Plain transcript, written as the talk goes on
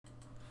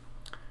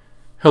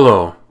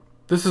Hello,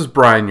 this is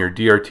Brian, your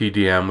DRT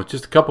DM, with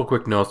just a couple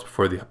quick notes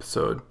before the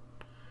episode.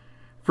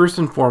 First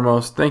and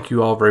foremost, thank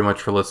you all very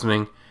much for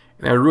listening,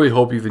 and I really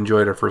hope you've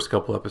enjoyed our first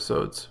couple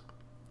episodes.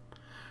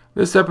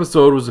 This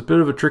episode was a bit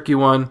of a tricky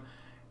one,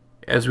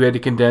 as we had to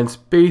condense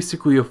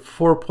basically a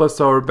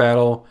 4+ hour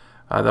battle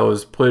that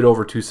was played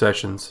over 2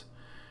 sessions.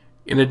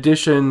 In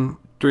addition,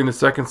 during the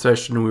second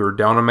session we were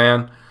down a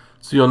man,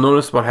 so you'll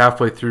notice about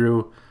halfway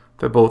through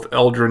that both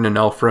Eldrin and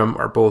Elfram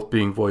are both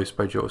being voiced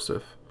by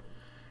Joseph.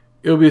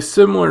 It'll be a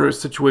similar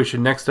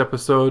situation next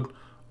episode,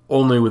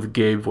 only with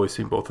Gabe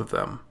voicing both of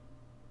them.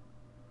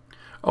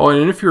 Oh,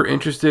 and if you're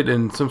interested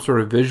in some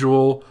sort of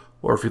visual,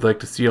 or if you'd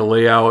like to see a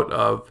layout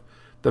of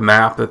the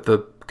map that the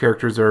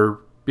characters are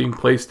being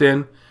placed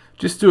in,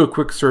 just do a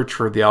quick search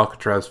for the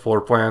Alcatraz floor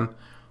plan.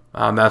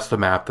 That's the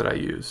map that I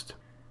used.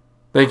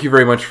 Thank you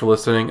very much for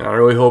listening, and I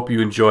really hope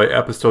you enjoy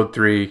episode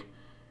 3.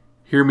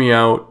 Hear me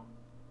out.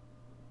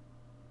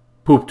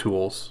 Poop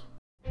tools.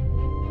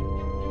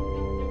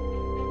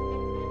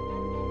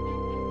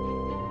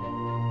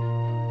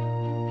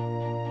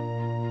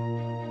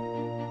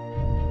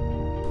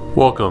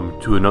 Welcome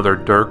to another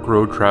Dark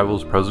Road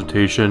Travels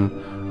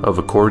presentation of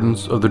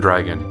Accordants of the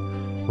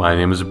Dragon. My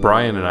name is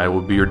Brian and I will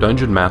be your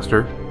dungeon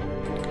master.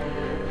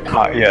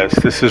 Yes,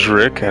 this is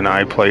Rick and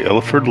I play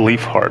Ilford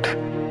Leafheart,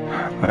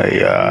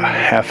 a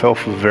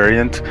half-elf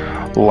variant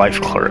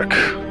life cleric.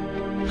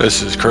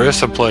 This is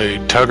Chris, I play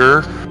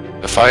Tugger,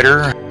 a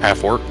fighter,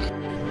 half-orc.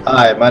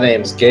 Hi, my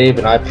name's Gabe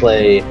and I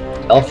play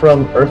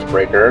Elfram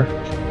Earthbreaker,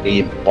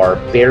 the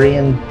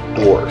barbarian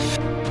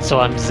dwarf. So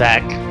I'm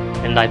Zach,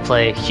 and I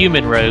play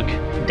human rogue,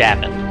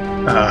 Davin.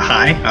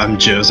 Hi, I'm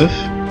Joseph.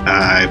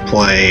 I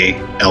play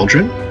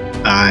Eldrin.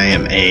 I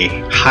am a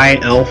high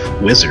elf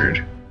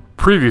wizard.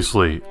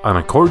 Previously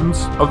on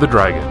Accordants of the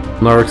Dragon.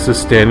 Larix is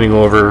standing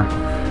over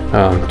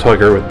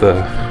Tugger with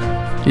the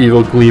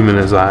evil gleam in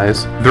his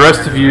eyes. The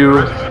rest of you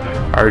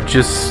are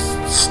just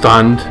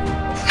stunned.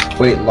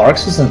 Wait,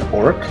 Larx is an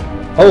orc?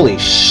 Holy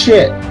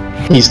shit!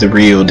 He's the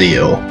real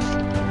deal.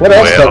 What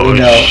else don't we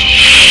know?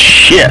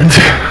 Shit!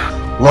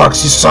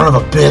 Larx, you son of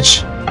a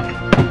bitch.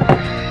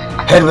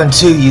 Headwind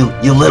 2,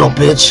 you little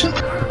bitch.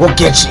 We'll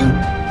get you.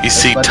 You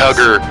see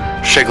Tugger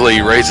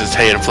shakily raise his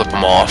hand and flip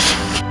him off.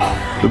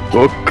 The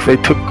book they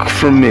took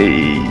from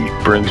me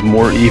brings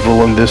more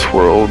evil in this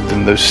world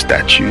than those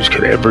statues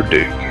could ever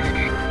do.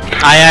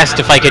 I asked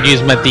if I could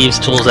use my thieves'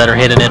 tools that are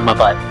hidden in my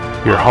butt.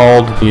 You're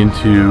hauled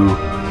into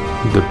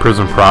the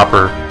prison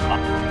proper.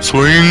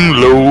 Swing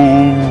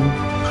low,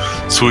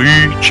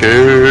 sweet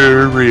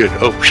chariot.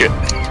 Oh shit.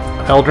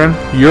 Eldrin,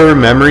 your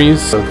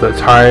memories of the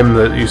time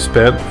that you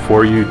spent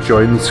before you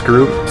joined this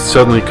group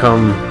suddenly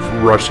come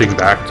rushing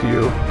back to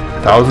you.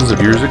 Thousands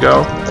of years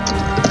ago,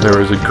 there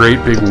was a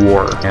great big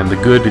war, and the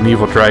good and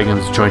evil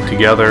dragons joined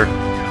together,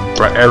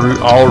 brought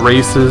all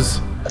races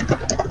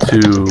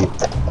to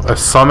a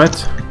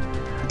summit,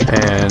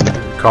 and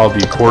called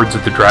the Accords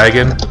of the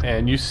Dragon.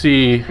 And you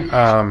see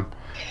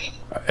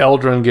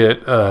Eldrin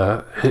get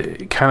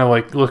kind of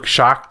like look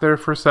shocked there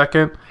for a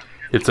second.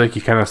 It's like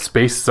he kind of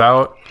spaces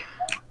out,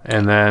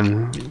 and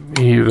then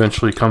he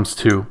eventually comes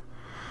to.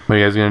 What are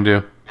you guys gonna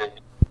do?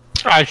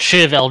 I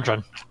shiv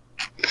Eldrin.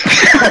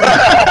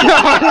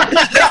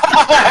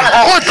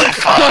 What the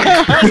fuck?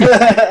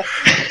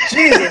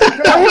 Jesus!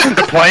 That wasn't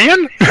the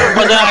plan!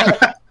 But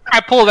then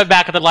I pulled it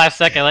back at the last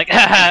second, like,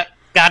 haha,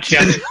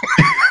 gotcha.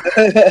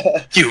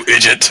 You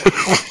idiot.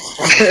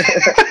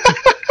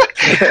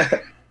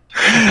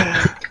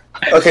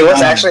 Okay,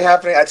 what's actually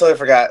happening? I totally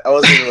forgot. I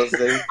wasn't even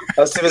listening.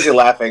 I was too busy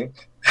laughing.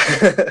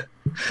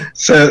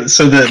 So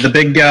the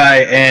big guy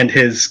and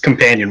his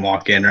companion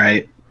walk in,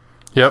 right?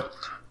 Yep.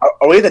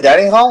 Are we in the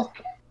dining hall?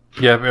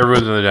 Yep,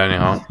 everyone's in the dining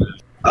hall.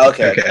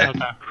 Okay.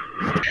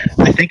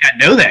 I think I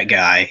know that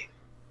guy.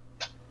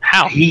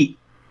 How? He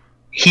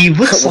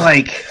looks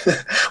like...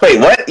 Wait,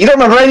 what? You don't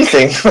remember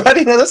anything? How do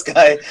you know this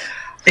guy?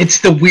 It's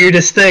the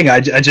weirdest thing.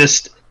 I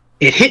just...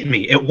 It hit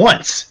me at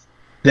once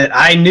that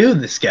I knew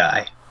this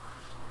guy.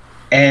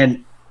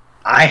 And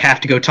I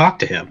have to go talk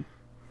to him.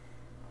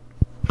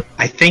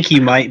 I think he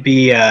might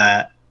be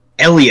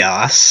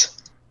Elias.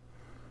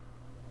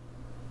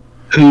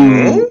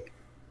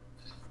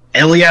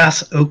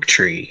 Elias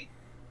Oaktree.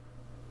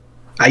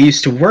 I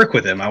used to work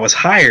with him. I was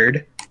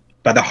hired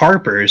by the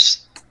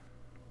Harpers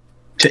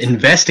to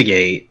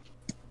investigate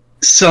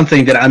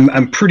something that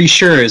I'm pretty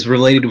sure is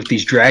related with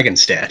these dragon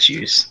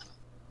statues.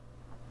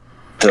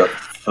 The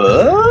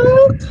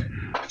fuck?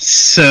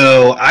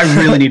 So I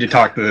really need to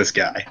talk to this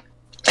guy.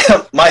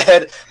 my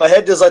head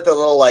does like the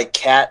little like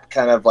cat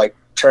kind of like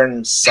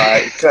turn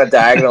side, kind of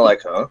diagonal,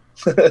 like, huh?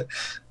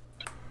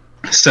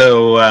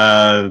 So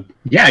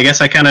yeah, I guess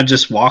I kind of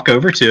just walk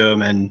over to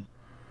him and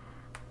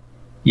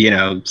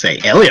say,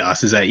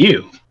 Elias, is that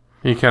you?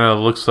 He kind of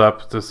looks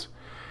up at this.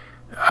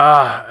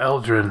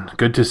 Eldrin,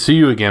 good to see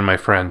you again, my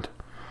friend.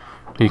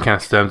 He kind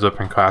of stands up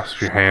and clasps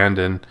your hand,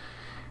 and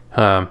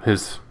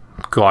his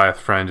Goliath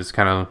friend just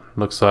kind of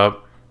looks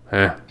up.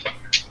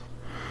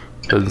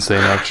 Doesn't say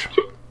much.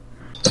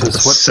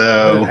 Says, what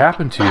had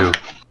happened to you?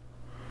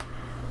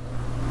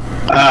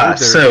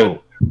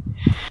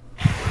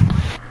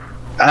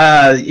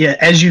 Yeah,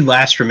 as you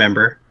last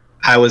remember,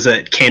 I was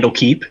at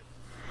Candlekeep,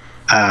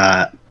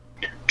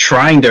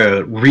 trying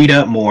to read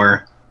up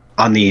more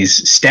on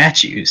these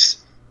statues,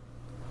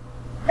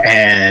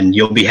 and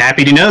you'll be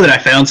happy to know that I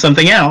found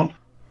something out.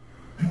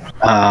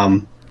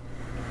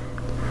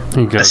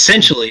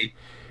 Essentially,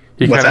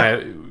 he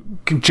kind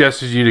of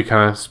gestures you to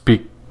kind of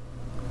speak,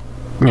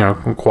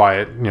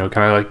 quiet, kind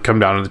of like come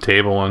down to the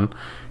table and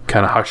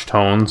kind of hush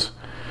tones.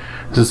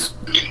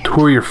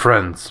 Who are your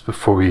friends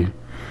before we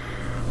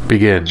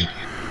begin?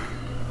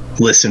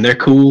 Listen, they're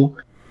cool.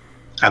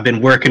 I've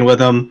been working with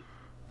them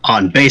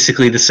on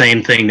basically the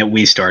same thing that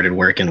we started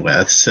working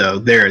with, so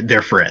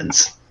they're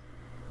friends.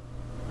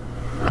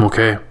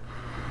 Okay.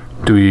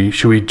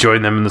 Should we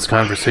join them in this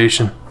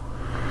conversation?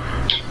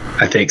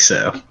 I think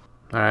so.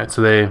 Alright,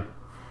 so they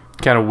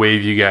kind of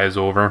wave you guys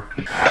over.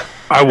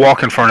 I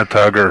walk in front of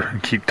Tugger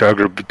and keep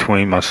Tugger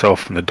between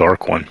myself and the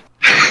Dark One.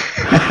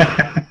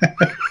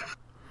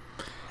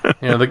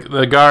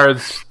 The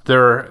guards,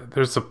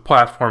 there's a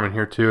platform in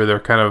here too. They're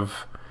kind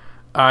of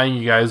eyeing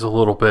you guys a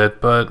little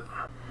bit, but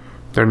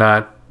they're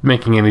not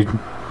making any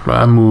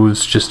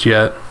moves just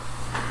yet.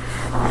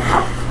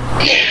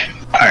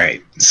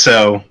 Alright,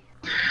 so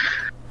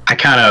I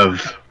kind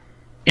of,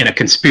 in a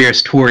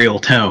conspiratorial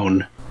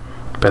tone,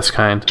 best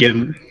kind.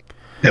 Give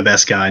the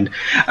best kind.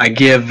 I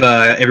give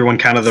everyone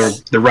kind of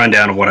the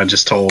rundown of what I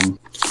just told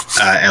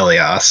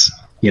Elias,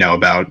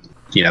 about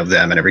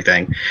them and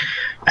everything,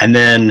 and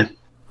then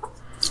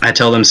I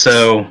tell them,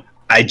 so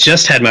I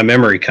just had my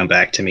memory come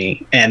back to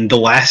me, and the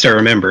last I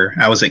remember,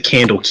 I was at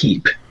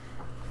Candlekeep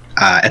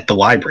at the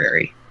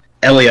library.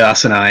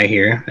 Elias and I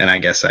here, and I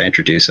guess I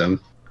introduce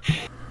him,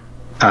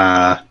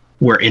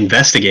 were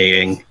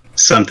investigating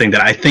something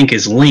that I think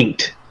is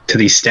linked to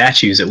these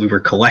statues that we were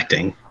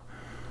collecting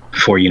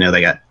before,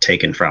 they got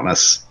taken from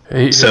us.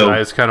 His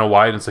eyes kind of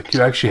wide, and it's like,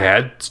 you actually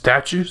had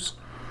statues?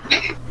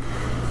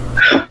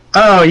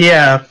 Oh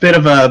yeah, bit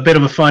of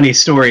a funny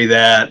story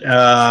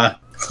that.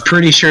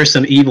 Pretty sure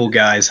some evil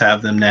guys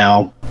have them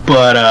now,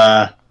 but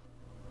a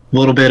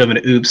little bit of an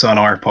oops on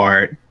our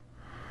part.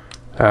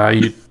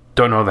 You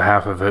don't know the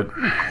half of it.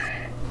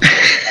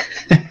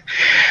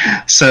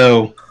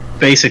 So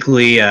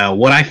basically,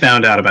 what I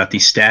found out about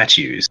these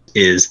statues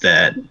is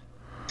that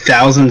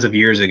thousands of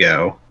years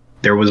ago,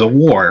 there was a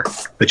war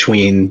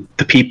between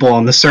the people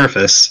on the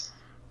surface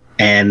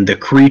and the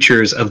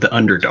creatures of the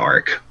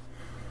Underdark.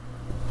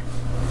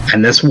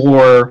 And this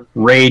war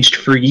raged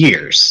for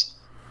years.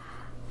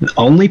 The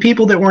only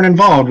people that weren't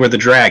involved were the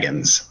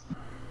dragons.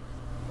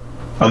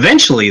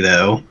 Eventually,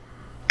 though,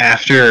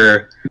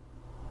 after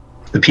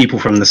the people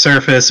from the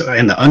surface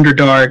and the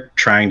Underdark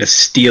trying to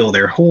steal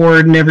their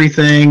hoard and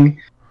everything,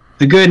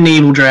 the good and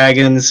evil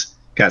dragons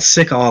got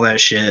sick of all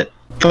that shit,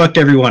 fucked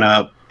everyone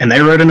up, and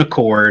they wrote an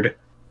accord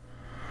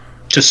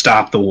to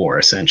stop the war,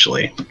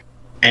 essentially.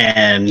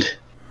 And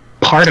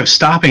part of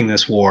stopping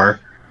this war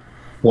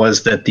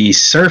was that the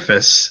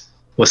surface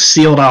was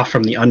sealed off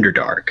from the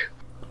Underdark.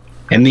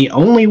 And the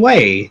only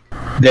way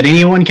that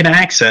anyone can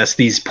access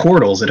these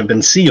portals that have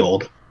been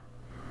sealed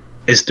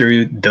is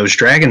through those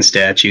dragon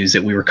statues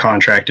that we were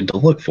contracted to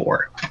look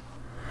for.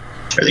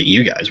 Or that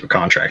you guys were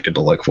contracted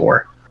to look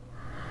for.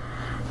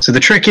 So the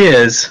trick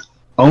is,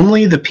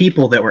 only the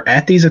people that were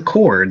at these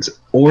accords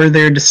or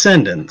their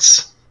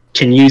descendants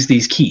can use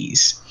these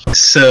keys.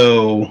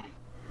 So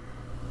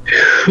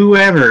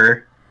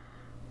whoever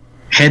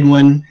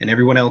Hedwin and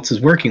everyone else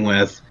is working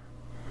with,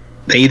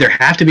 they either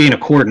have to be an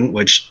accordant,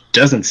 which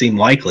doesn't seem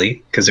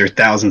likely because they're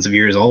thousands of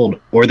years old,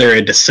 or they're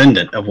a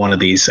descendant of one of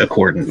these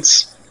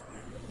accordants.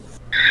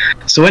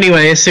 So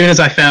anyway, as soon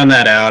as I found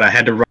that out, I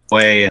had to run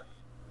away and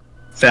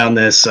found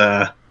this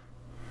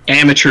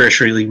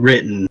amateurishly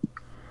written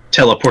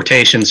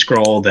teleportation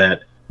scroll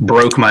that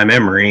broke my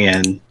memory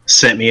and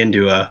sent me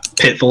into a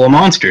pit full of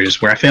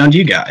monsters where I found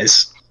you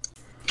guys.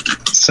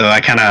 So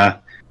I kind of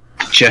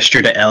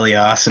gestured to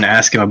Elias and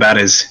asked him about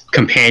his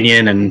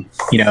companion and,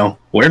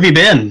 where have you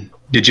been?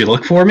 Did you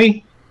look for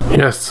me?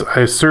 Yes,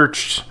 I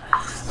searched.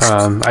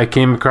 I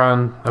came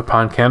upon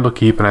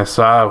Candlekeep and I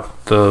saw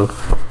the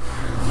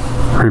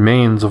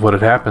remains of what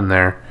had happened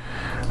there.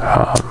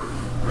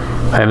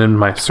 And in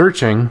my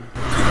searching,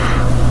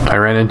 I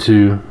ran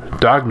into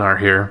Dognar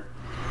here.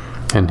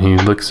 And he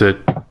looks at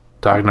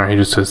Dognar. He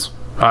just says,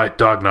 "Hi,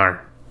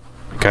 Dognar."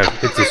 He kind of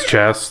hits his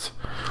chest.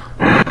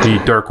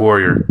 "The Dark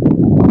Warrior.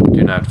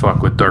 Do not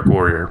fuck with Dark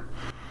Warrior."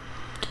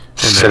 And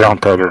Sit down,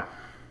 Tugger.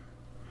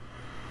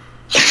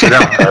 Sit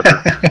down,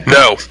 Tugger.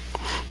 No.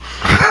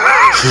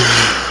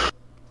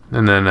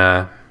 And then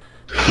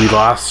we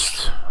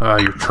lost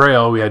your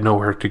trail. We had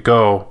nowhere to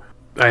go.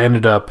 I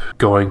ended up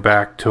going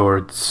back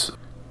towards,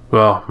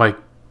 my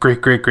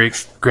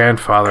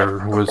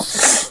great-great-great-grandfather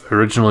was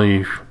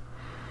originally,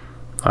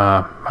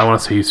 I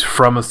want to say he's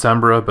from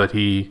Asembra, but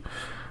he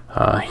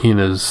and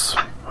his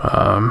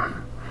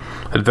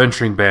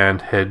adventuring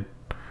band had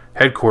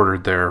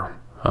headquartered there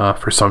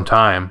for some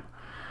time.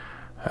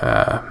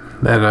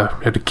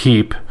 Had to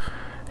keep,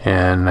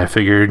 and I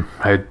figured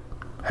I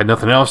had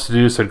nothing else to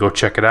do, so I'd go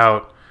check it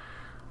out.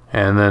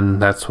 And then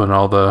that's when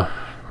all the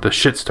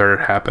shit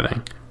started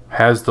happening.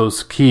 Has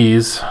those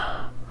keys,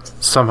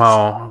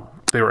 somehow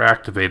they were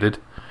activated,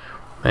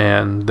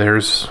 and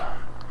there's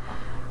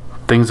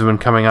things have been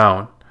coming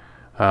out.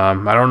 I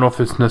don't know if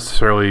it's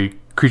necessarily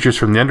creatures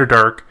from the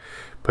Underdark,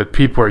 but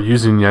people are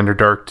using the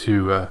Underdark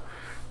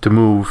to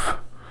move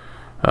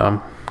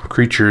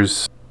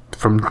creatures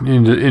from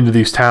into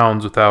these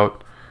towns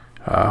without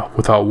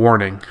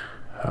warning.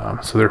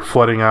 So they're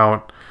flooding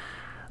out.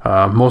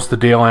 Most of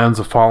the Dalelands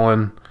have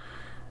fallen.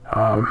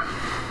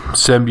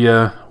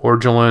 Sembia,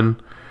 Orgelin,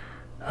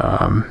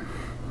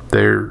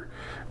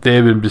 they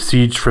have been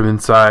besieged from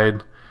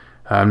inside.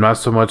 Not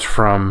so much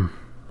from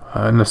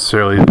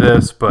necessarily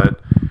this, but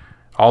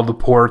all the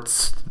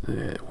ports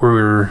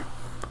were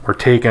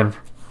taken.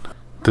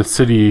 The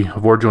city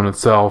of Orgelin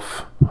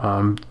itself,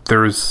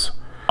 there's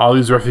all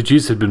these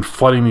refugees had been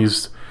flooding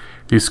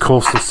these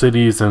coastal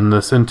cities and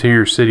this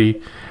interior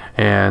city,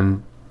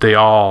 and they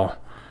all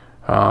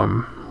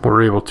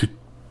were able to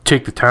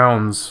take the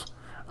towns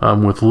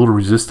with little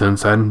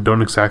resistance. I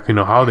don't exactly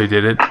know how they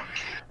did it,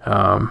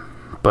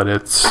 but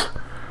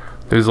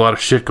there's a lot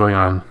of shit going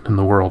on in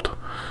the world.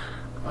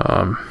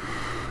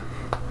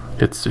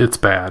 It's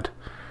bad.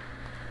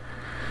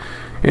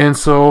 And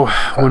so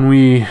when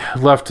we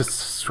left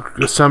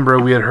December,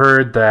 we had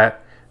heard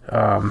that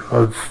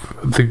of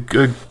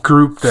the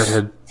group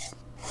that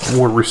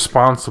were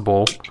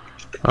responsible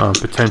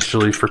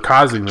potentially for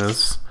causing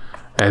this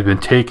had been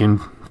taken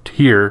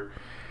here.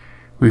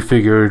 We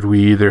figured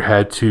we either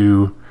had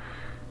to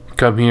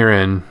come here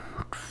and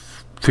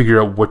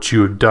figure out what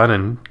you had done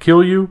and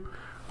kill you,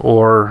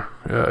 or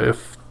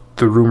if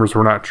the rumors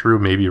were not true,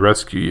 maybe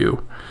rescue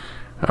you.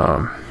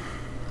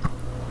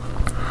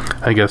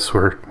 I guess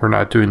we're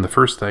not doing the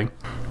first thing.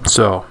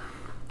 So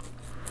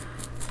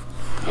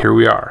here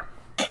we are.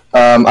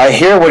 I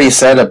hear what he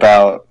said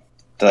about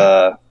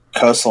the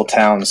coastal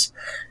towns,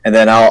 and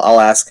then I'll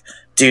ask,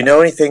 do you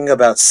know anything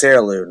about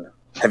Saraloon?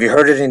 Have you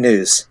heard any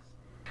news?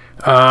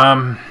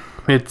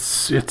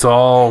 It's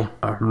all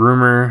a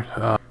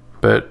rumor,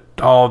 but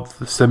all of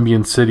the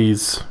Symbian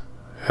cities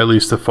at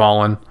least have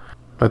fallen.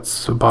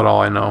 That's about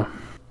all I know.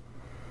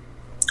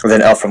 And then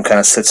Elfram kind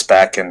of sits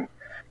back and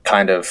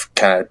kind of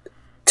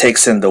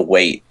takes in the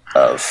weight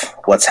of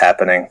what's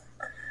happening.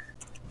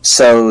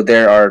 So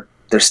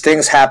there's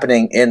things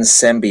happening in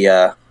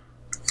Sembia,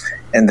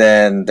 and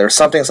then there's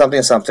something.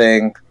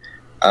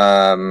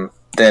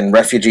 Then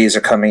refugees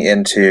are coming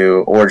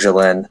into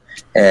Orgelin,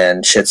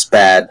 and shit's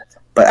bad.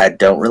 But I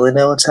don't really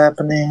know what's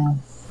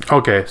happening.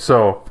 Okay,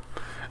 so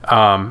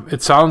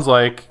it sounds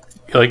like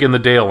in the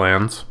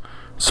Dalelands,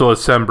 so at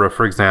Sembra,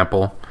 for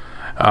example,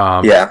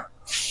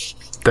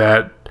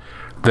 that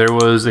there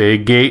was a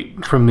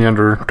gate from the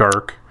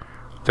Underdark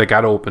that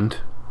got opened,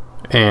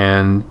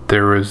 and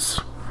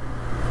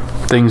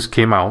things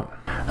came out.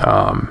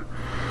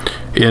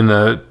 In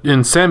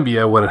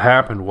Sembia, what had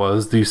happened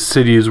was these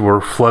cities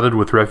were flooded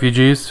with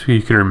refugees.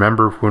 You can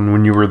remember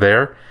when you were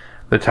there,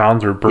 the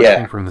towns were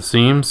bursting from the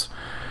seams.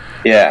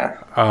 Yeah.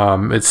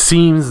 It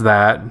seems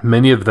that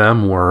many of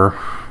them were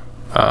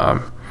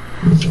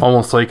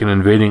almost like an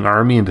invading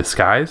army in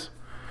disguise,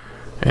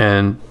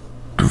 and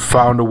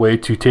found a way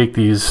to take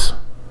these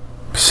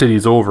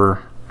cities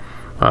over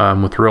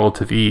with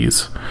relative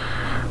ease.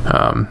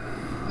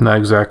 Not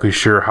exactly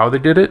sure how they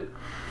did it,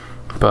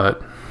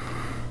 but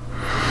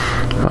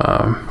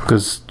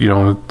because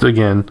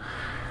again,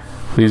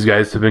 these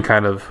guys have been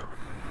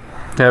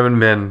haven't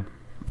been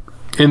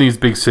in these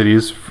big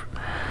cities.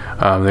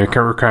 They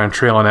were kind of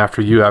trailing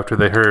after you after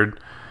they heard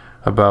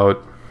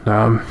about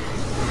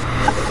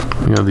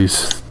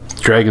these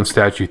dragon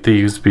statue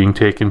thieves being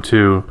taken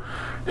to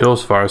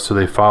Hillsfar, so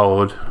they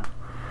followed,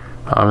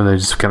 and they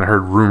just kind of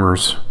heard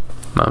rumors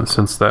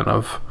since then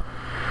of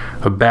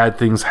bad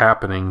things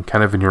happening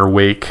kind of in your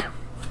wake.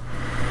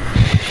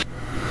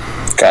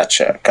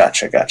 Gotcha.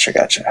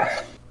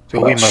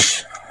 So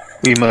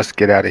we must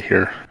get out of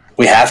here.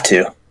 We have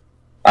to.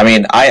 I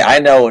mean, I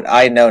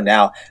know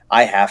now.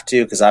 I have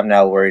to, because I'm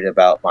now worried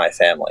about my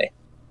family.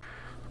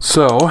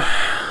 So,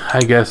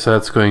 I guess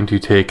that's going to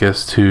take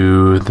us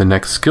to the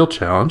next skill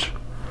challenge.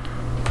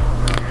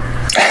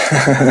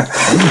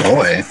 Oh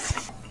boy.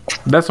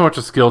 Not so much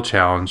a skill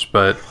challenge,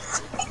 but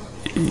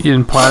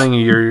in planning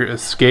your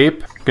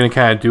escape, I'm going to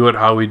kind of do it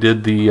how we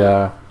did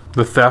the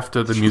theft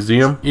of the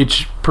museum.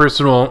 Each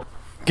person will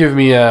give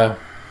me I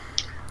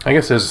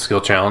guess there's a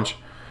skill challenge.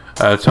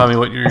 Tell me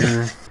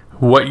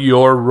what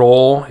your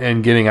role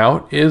in getting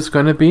out is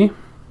going to be,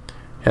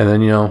 and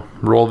then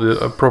roll the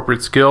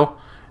appropriate skill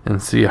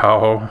and see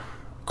how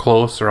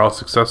close or how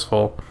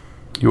successful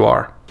you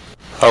are.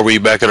 Are we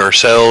back at our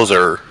cells,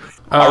 or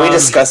are we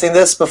discussing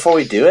this before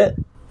we do it?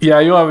 Yeah,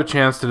 you'll have a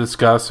chance to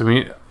discuss. I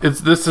mean,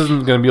 this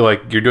isn't going to be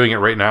like you're doing it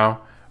right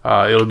now.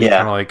 It'll be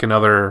kind of like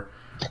another,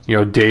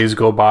 days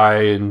go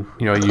by, and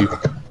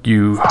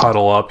you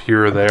huddle up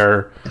here or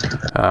there.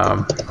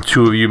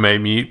 Two of you may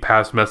meet,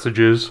 pass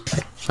messages,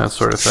 that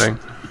sort of thing.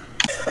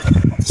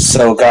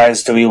 So,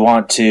 guys, do we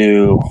want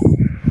to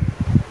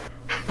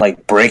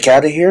break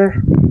out of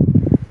here?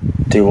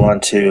 Do you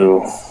want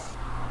to,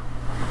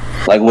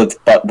 like, with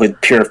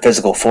pure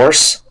physical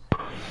force?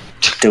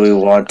 Do we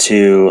want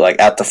to, like,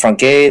 out the front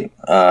gate,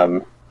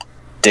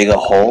 dig a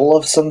hole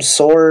of some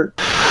sort?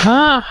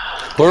 Where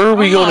are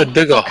we going to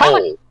dig a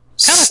hole?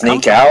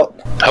 Sneak out?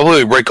 How about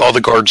we break all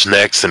the guards'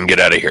 necks and get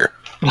out of here?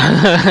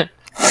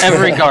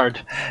 Every guard.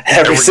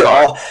 Every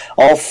guard.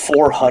 All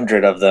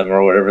 400 of them,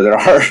 or whatever there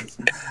are.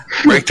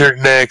 Break their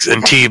necks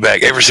and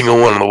teabag every single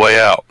one on the way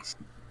out.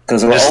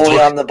 Because we're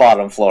only on the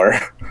bottom floor.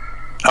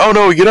 Oh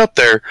no, we get up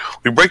there,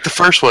 we break the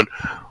first one,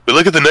 we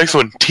look at the next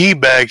one,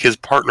 teabag his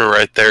partner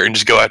right there, and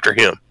just go after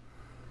him.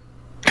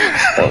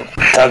 Oh,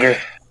 Tugger.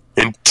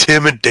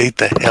 Intimidate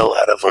the hell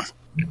out of him.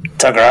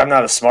 Tugger, I'm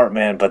not a smart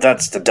man, but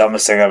that's the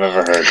dumbest thing I've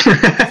ever heard.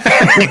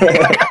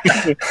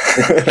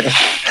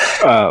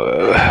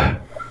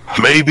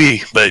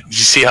 Maybe, but you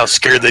see how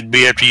scared they'd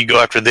be after you go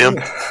after them?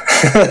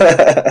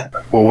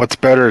 Well, what's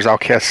better is I'll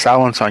cast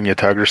silence on you,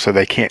 Tugger, so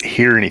they can't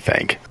hear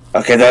anything.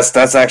 Okay, that's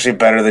actually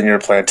better than your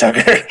plan,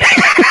 Tugger.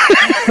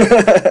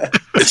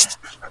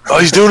 All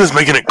he's doing is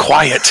making it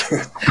quiet.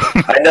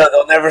 I know,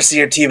 they'll never see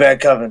your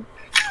teabag coming.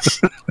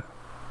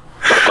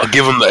 I'll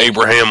give him the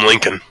Abraham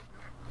Lincoln.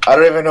 I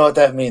don't even know what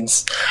that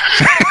means.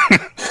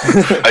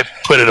 I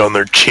put it on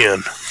their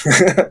chin.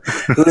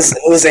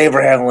 Who's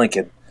Abraham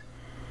Lincoln?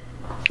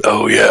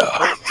 Oh, yeah.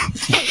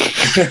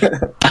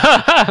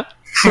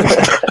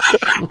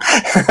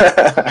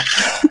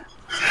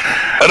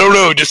 I don't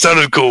know, it just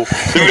sounded cool.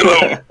 Leave me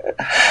alone.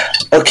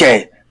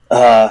 Okay,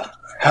 how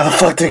the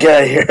fuck do we get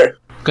out of here?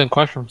 Good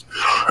question.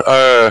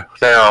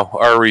 Now,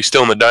 are we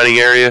still in the dining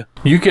area?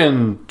 You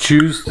can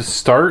choose to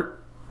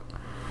start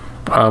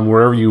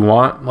wherever you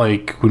want,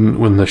 like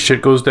when the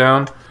shit goes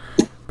down.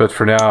 But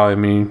for now, I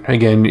mean,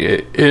 again,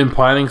 in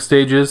planning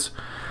stages,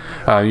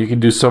 you can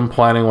do some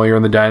planning while you're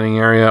in the dining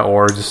area,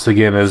 or just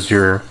again as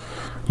you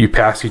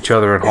pass each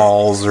other in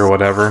halls or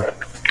whatever,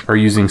 or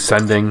using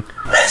sending.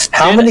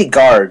 How many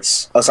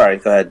guards? Oh, sorry.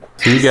 Go ahead.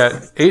 So you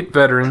got 8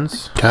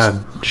 veterans.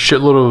 God,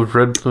 shitload of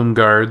red plume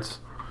guards.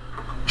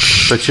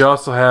 But you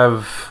also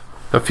have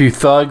a few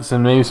thugs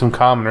and maybe some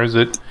commoners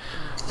that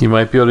you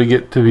might be able to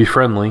get to be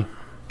friendly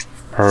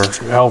or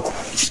help.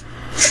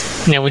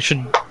 Yeah, we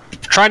should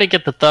try to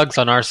get the thugs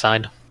on our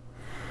side.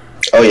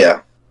 Oh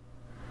yeah.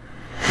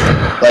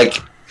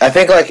 Like, I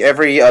think like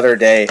every other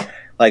day,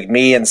 like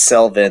me and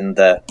Selvin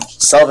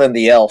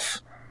the elf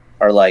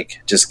are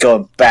like just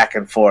going back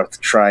and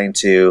forth trying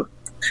to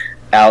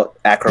out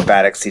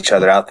acrobatics each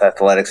other, out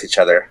athletics each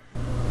other.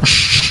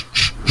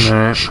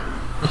 Alright.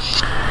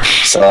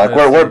 So like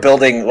we're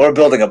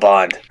building a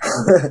bond.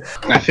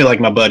 I feel like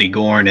my buddy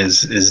Gorn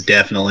is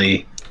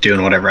definitely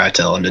doing whatever I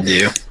tell him to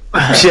do.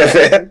 Yeah,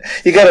 man.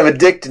 You got him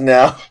addicted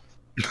now.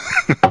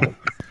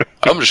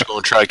 I'm just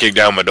going to try to kick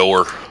down my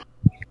door.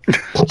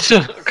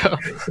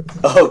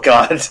 Oh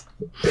god.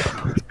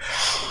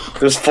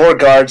 There's 4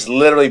 guards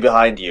literally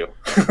behind you.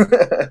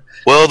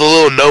 Well, the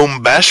little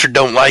gnome bastard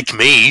don't like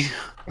me.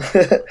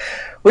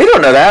 We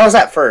don't know that. That was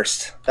at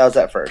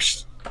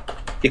first.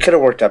 You could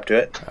have worked up to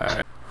it.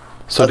 Alright.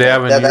 So, Okay,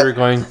 Davin, you're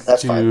going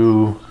that's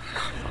to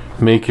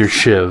make your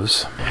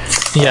shivs.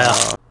 Yeah.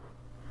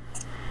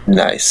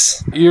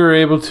 Nice. You're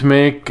able to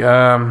make 5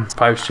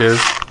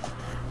 shivs,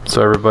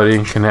 so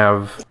everybody can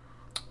have...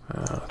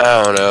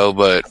 I don't know,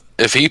 but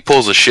if he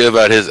pulls a shiv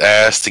out his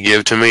ass to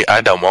give to me,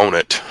 I don't want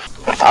it.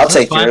 I'll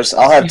take yours.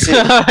 I'll have 2.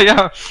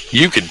 Yeah.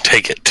 You can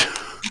take it.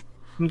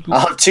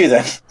 I'll have 2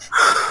 then.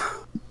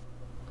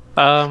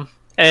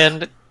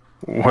 And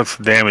What's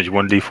the damage?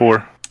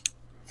 1d4?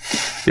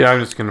 Yeah,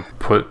 I'm just going to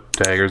put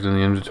daggers in the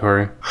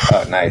inventory.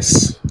 Oh,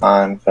 nice.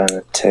 I'm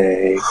gonna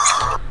take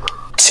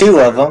 2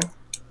 of them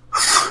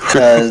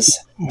because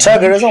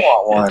Tugger doesn't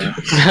want one.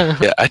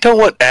 Yeah, I don't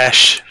want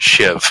Ash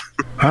shiv.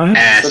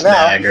 Ass So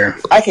now- dagger.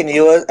 I can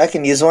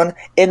use one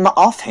in my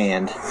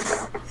offhand.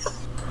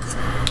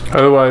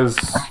 Otherwise,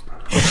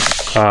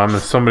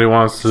 if somebody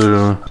wants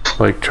to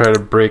like try to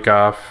break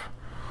off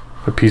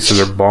a piece of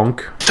their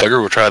bunk,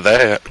 Tugger will try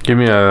that. give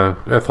me a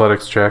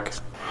athletics check.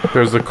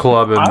 There's a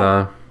club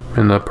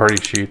in the party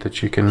sheet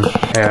that you can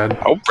add.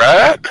 All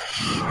right.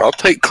 I'll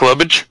take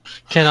clubbage.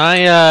 can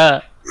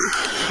I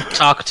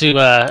talk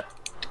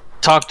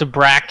to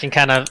Brack and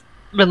kind of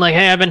been like,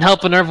 hey, I've been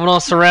helping everyone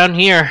else around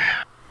here,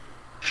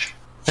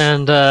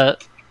 and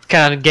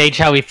kind of gauge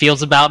how he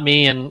feels about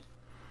me and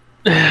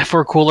if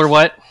we're cool or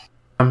what.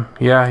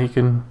 Yeah, he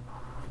can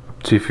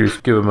see if you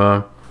give him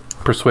a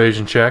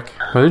persuasion check.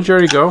 Oh, didn't you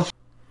already go?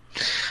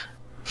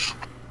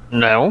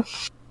 No.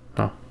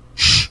 Oh.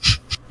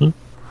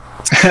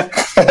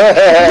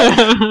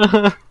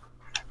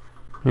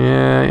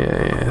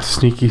 Yeah.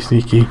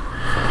 Sneaky.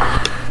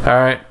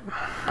 Alright,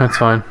 that's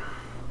fine.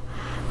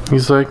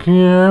 He's like,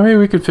 yeah, maybe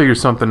we could figure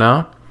something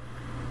out.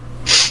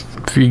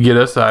 If you get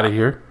us out of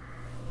here.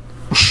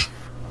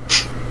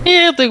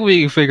 Yeah, I think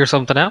we can figure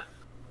something out.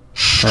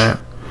 Alright.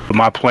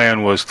 My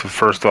plan was to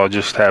first of all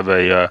just have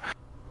a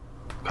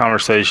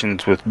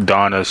conversations with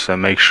Donis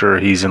and make sure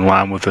he's in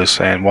line with us.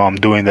 And while I'm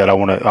doing that, I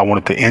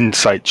wanted to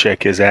insight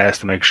check his ass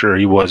to make sure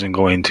he wasn't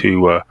going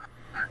to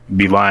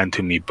be lying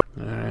to me.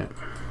 Alright.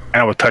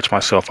 And I would touch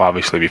myself,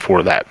 obviously,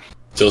 before that.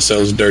 Still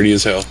sounds dirty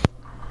as hell.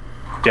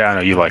 Yeah, I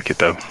know you like it,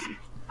 though.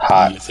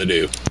 Hot. Yes, I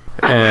do.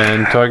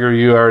 And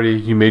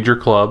Tugger, you made your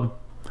club.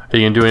 Are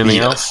you gonna do anything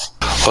else?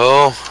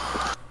 Well,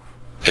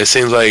 it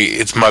seems like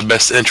it's my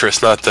best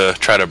interest not to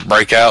try to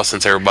break out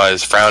since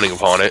everybody's frowning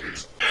upon it.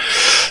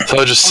 So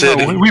I'll just sit.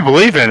 We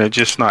believe in it,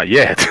 just not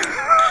yet.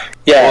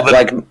 Yeah,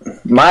 like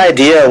my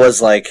idea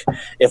was like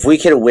if we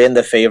could win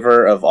the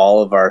favor of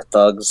all of our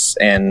thugs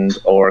and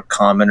or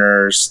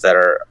commoners that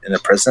are in the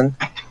prison,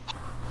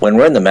 when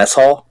we're in the mess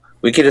hall,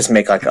 we could just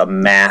make like a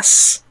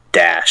mass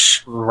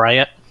dash,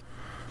 Riot.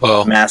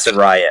 Well, mass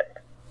riot.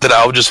 then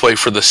I'll just wait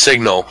for the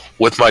signal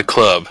with my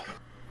club.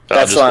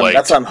 That's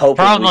what I'm hoping.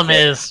 Problem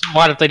is,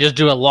 what if they just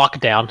do a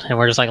lockdown and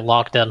we're just like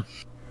locked in?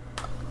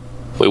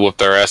 We whoop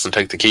their ass and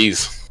take the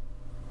keys.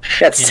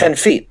 Yeah, it's 10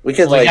 feet. We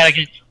could Well,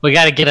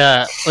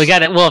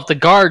 if the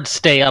guards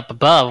stay up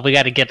above, we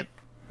gotta get,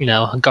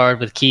 a guard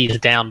with keys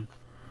down.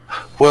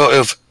 Well,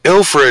 if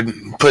Ilfred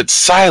puts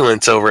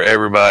silence over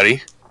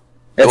everybody,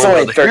 it's no one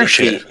only will 30 hear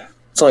feet. shit.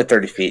 It's only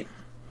 30 feet.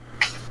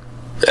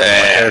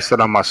 I said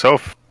on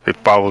myself, it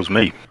follows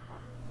me.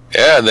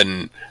 Yeah,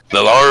 then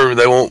the alarm,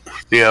 they won't,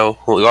 the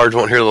guards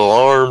won't hear the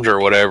alarms or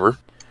whatever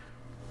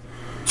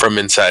from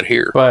inside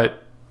here.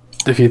 But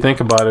if you think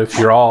about it, if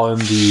you're all in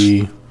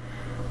the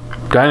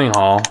dining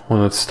hall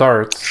when it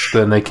starts,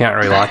 then they can't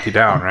really lock you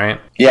down, right?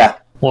 Yeah.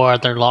 Or are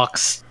there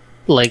locks,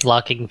 like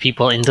locking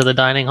people into the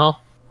dining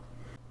hall?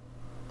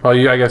 Well,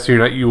 I guess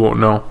you won't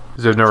know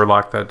because they've never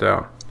locked that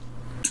down.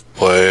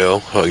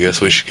 Well, I guess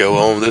we should go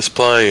on with this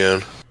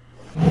plan.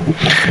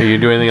 Are you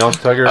doing anything else,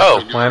 Tugger?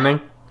 Oh. For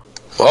planning?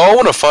 Well, I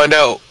want to find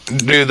out,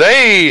 do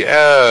they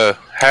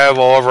have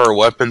all of our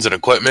weapons and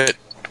equipment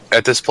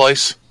at this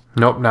place?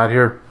 Nope, not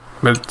here.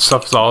 But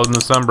stuff's all in the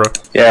Sembra.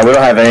 Yeah, we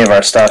don't have any of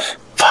our stuff.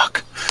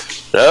 Fuck.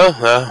 No,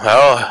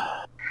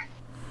 I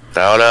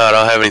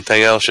don't have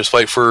anything else. Just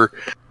wait for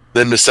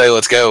them to say,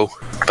 let's go.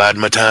 Bide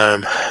my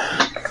time.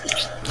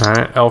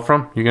 Alright,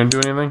 Elfram, you gonna do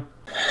anything?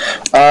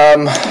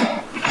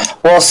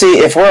 Well, see,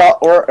 if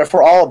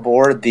we're all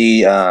aboard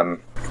the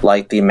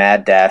the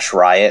Mad Dash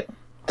riot,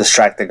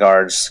 distract the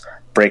guards,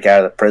 break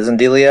out of the prison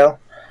dealio,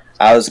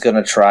 I was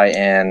gonna try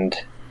and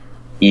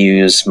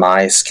use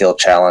my skill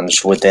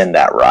challenge within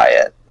that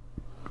riot.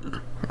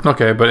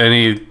 Okay, but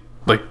any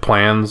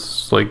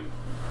plans,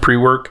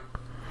 pre-work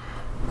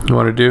you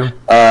want to do?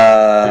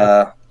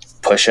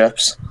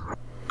 Push-ups.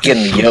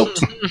 Getting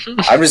yoked.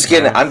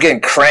 I'm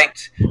getting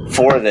cranked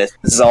for this.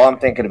 This is all I'm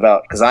thinking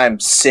about because I'm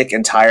sick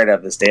and tired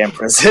of this damn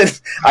prison.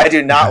 I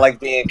do not like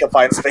being in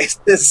confined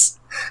spaces.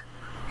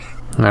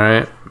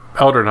 Alright.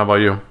 Eldrin, how about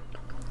you?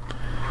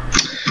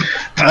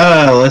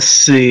 Let's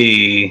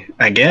see.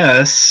 I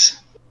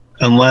guess,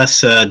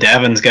 unless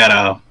Davin's got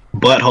a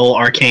butthole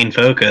arcane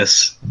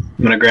focus,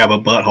 I'm gonna grab a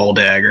butthole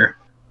dagger.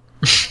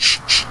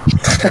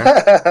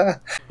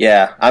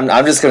 Yeah,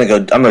 I'm just gonna go.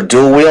 I'm gonna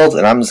dual wield,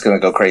 and I'm just gonna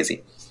go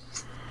crazy.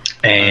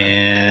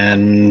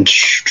 And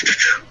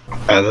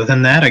other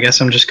than that, I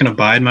guess I'm just gonna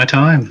bide my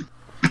time.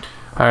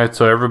 Alright,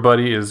 so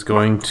everybody is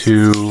going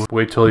to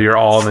wait till you're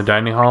all in the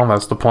dining hall.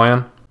 That's the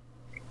plan?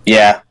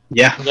 Yeah.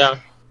 Yeah.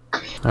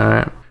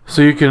 Alright.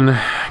 So you can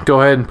go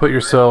ahead and put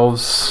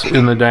yourselves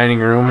in the dining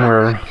room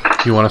where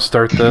you want to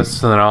start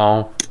this, and then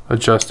I'll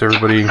adjust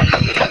everybody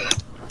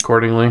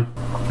accordingly.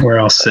 We're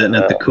all sitting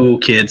at the cool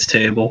kids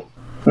table.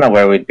 Not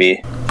where we'd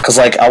be, because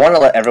I want to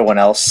let everyone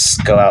else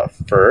go out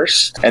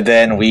first, and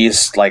then we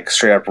just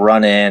straight up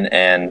run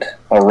in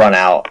or run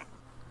out,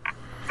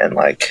 and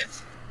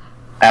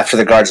after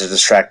the guards are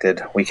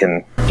distracted, we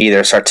can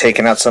either start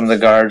taking out some of the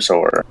guards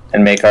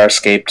and make our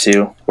escape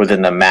to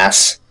within the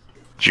mass.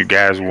 Do you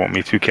guys want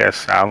me to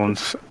cast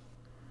silence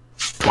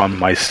on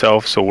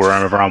myself so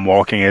wherever I'm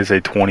walking is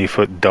a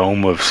 20-foot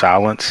dome of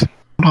silence?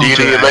 Do you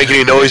need to make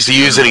any noise to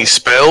use any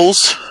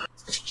spells?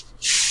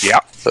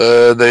 Yeah.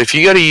 Then if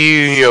you gotta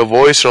use your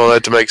voice and all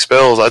that to make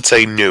spells, I'd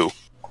say no.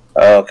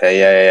 Okay,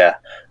 yeah.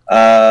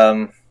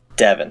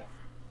 Devin.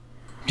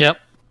 Yep.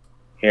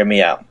 Hear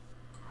me out.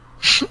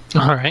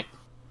 All right.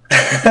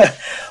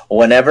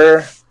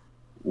 Whenever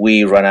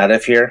we run out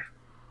of here,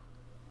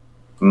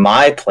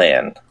 my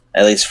plan,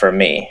 at least for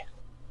me,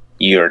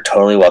 you're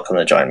totally welcome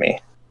to join me.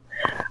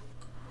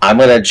 I'm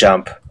going to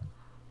jump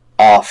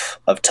off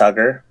of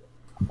Tugger,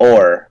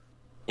 or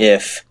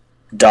if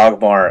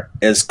Dogmar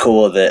is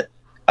cool with it,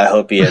 I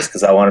hope he is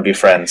because I want to be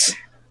friends,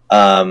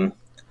 I'm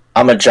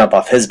going to jump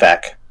off his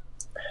back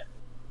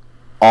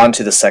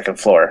onto the second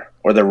floor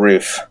or the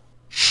roof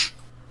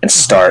and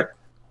start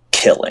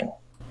killing.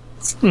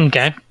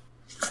 Okay.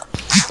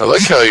 I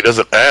like how he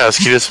doesn't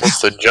ask, he just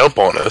wants to jump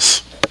on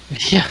us.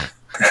 Yeah.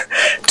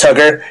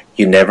 Tugger,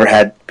 you never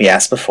had me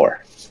ask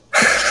before.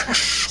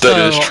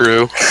 That is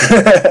true.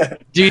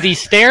 Do the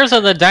stairs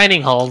of the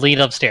dining hall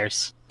lead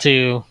upstairs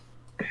to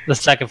the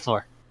second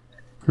floor?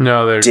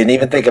 No, Didn't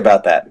even think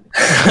about that.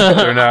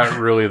 they're not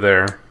really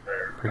there.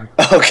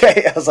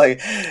 Okay, I was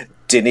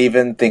didn't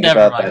even think Never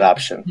about mind. that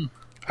option.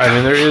 I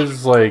mean, there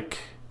is Okay.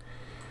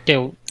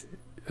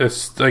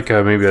 it's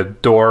maybe a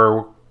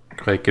door,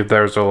 if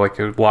there's a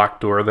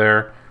locked door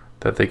there,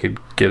 that they could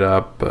get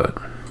up, but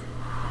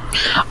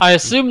I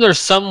assume there's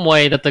some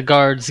way that the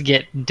guards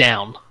get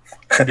down.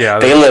 yeah,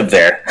 They live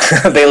there.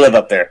 They live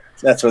up there.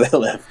 That's where they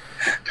live.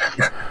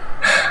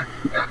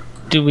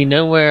 Do we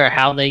know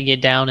how they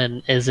get down,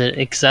 and is it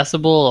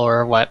accessible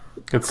or what?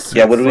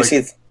 Yeah, what do we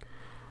see?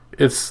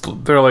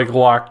 They're like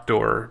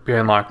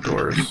behind locked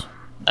doors.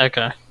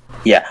 Okay.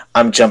 Yeah,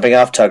 I'm jumping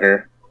off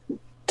Tugger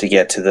to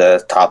get to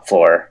the top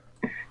floor,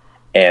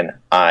 and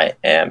I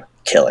am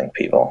killing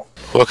people.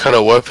 What kind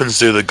of weapons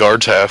do the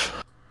guards have?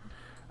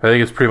 I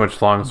think it's pretty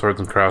much long swords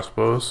and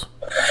crossbows.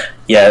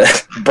 Yeah,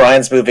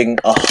 Brian's moving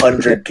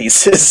 100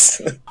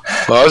 pieces.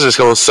 Well, I was just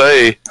going to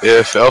say,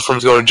 if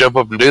Elfram's going to jump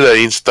up and do that,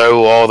 he needs to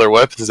throw all their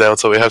weapons down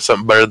so we have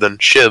something better than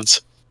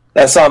shivs.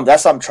 That's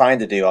what I'm trying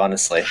to do,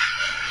 honestly.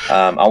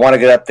 I want to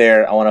get up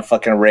there. I want to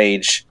fucking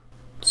rage.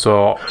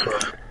 So,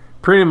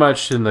 pretty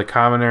much in the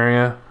common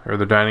area, or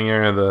the dining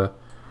area,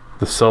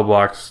 the cell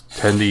blocks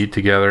tend to eat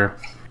together.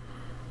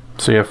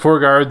 So you have 4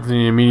 guards in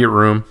the immediate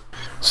room.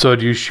 So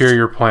do you share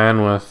your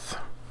plan with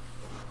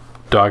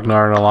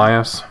Dognar and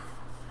Elias?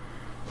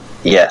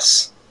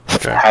 Yes.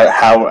 Okay.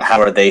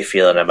 How are they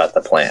feeling about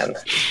the plan?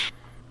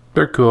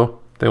 They're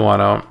cool. They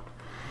want out.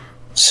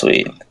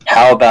 Sweet.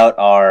 How about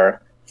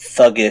our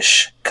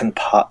thuggish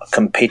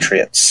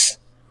compatriots?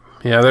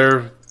 Yeah,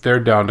 they're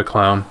down to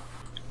clown.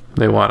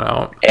 They want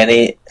out.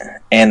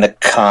 And the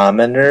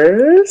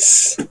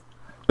commoners?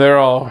 They're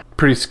all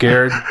pretty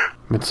scared.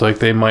 It's like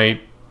you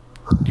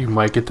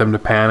might get them to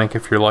panic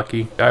if you're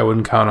lucky. I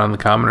wouldn't count on the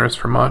commoners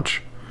for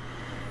much.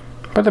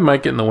 But they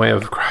might get in the way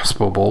of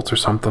crossbow bolts or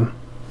something.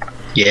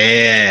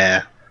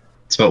 Yeah.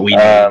 That's what we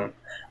do.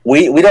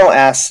 We don't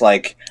ask,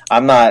 like,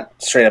 I'm not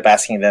straight up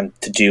asking them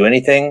to do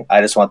anything. I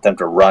just want them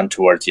to run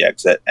towards the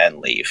exit and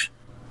leave.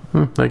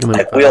 They can leave.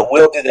 Like,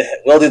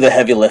 we'll do the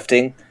heavy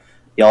lifting.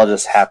 Y'all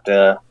just have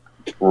to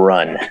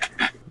run.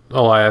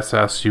 Elias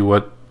asks you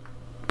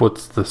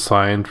what's the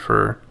sign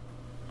for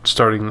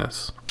starting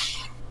this.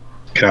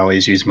 Could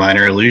always use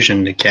minor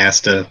illusion to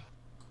cast a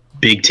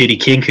big titty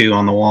kinku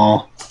on the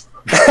wall.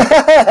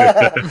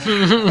 How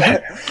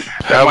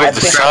about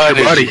the side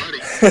buddy?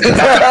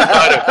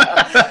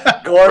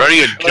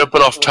 Running and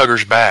jumping off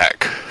Tugger's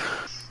back.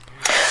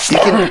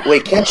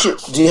 Can't you?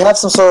 Do you have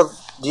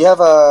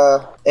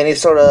any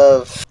sort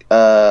of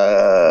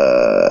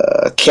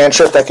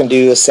cantrip that can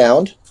do a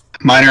sound?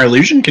 Minor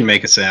illusion can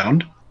make a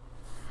sound.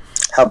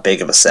 How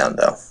big of a sound,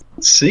 though?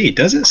 Let's see.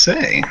 Does it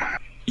say?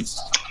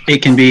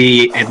 It can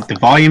be. The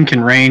volume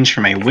can range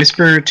from a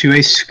whisper to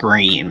a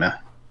scream.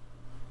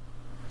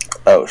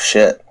 Oh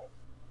shit!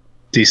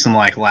 Do some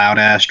like loud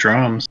ass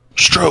drums.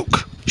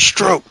 Stroke.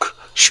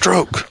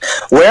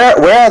 Where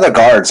are the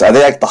guards? Are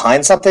they like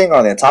behind something? Or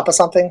are they on top of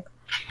something?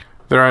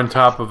 They're on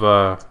top of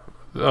a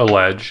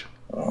ledge.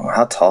 Oh,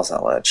 how tall is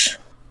that ledge?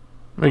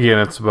 Again,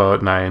 it's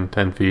about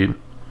 9-10 feet.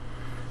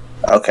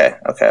 Okay.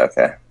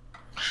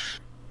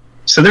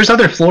 So there's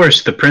other floors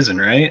to the prison,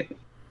 right?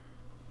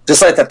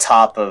 Just like the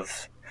top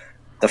of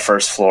the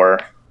first floor.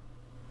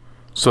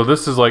 So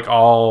this is like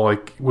all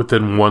like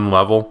within one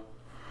level.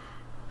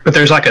 But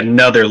there's like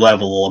another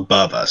level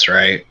above us,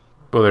 right?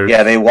 Well,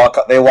 yeah, they walk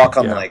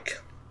on like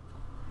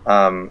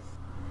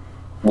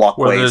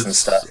walkways and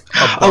stuff.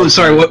 Oh,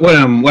 sorry. What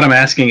I'm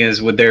asking is,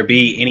 would there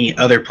be any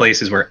other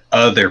places where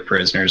other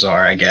prisoners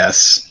are? I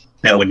guess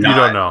that would not. You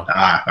don't know.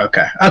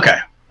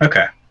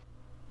 Okay.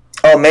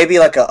 Oh, maybe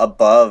like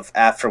above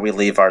after we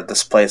leave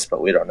this place,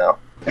 but we don't know.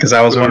 Because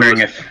I was wondering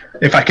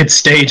if I could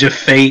stage a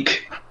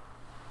fake,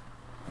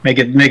 make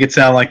it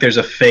sound like there's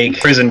a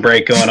fake prison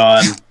break going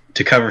on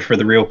to cover for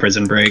the real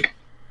prison break.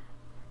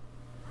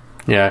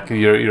 Yeah,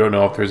 you don't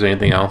know if there's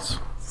anything else.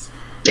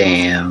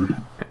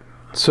 Damn.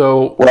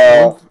 So,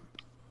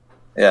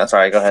 yeah,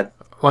 sorry, go ahead.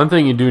 One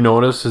thing you do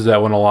notice is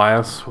that when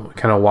Elias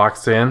kind of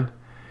walks in,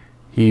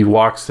 he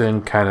walks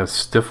in kind of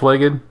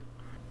stiff-legged.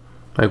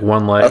 Like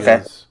one leg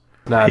is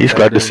not He's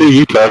glad to see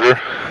you, Tugger.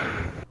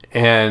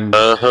 And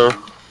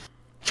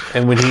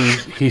and when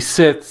he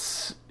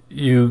sits,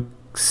 you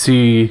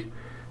see,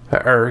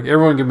 or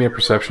everyone give me a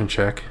perception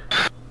check.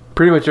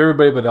 Pretty much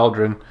everybody but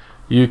Eldrin.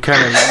 You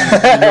kind of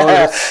you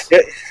notice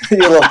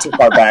you're a little too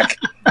far back.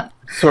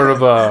 Sort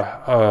of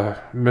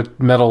a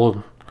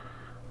metal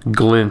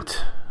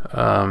glint,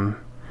 kind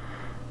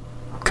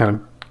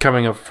of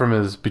coming up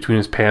from between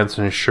his pants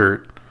and his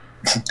shirt.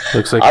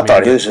 Looks like I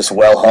thought he was just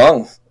well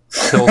hung.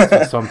 Tilt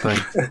to something.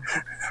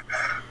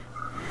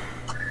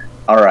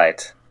 All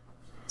right,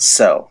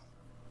 so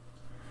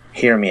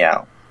hear me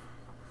out,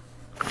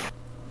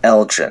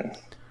 Eldrin.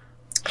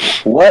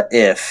 What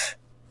if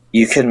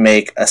you can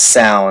make a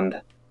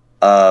sound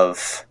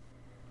of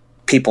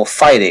people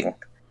fighting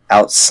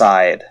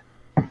outside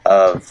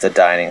of the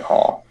dining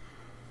hall?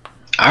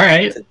 All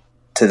right.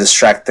 To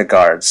distract the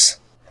guards.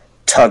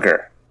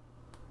 Tugger,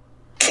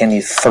 can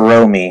you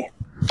throw me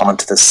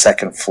onto the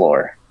second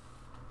floor?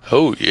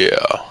 Oh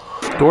yeah.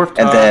 Dwarf toss.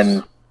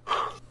 And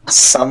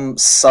then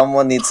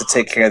someone needs to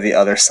take care of the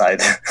other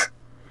side.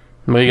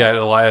 We got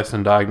Elias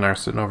and Dognar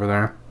sitting over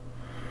there.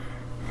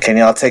 Can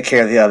y'all take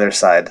care of the other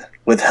side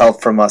with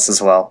help from us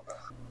as well?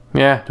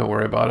 Yeah, don't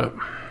worry about it.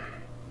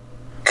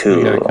 Cool.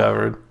 We got it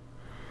covered.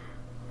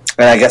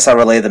 And I guess I'll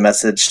relay the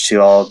message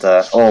to all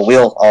the... Oh,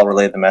 we'll all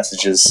relay the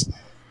messages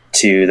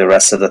to the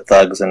rest of the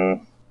thugs,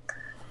 and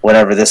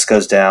whenever this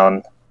goes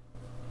down...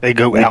 They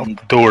go out the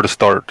door to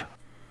start.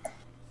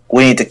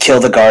 We need to kill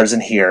the guards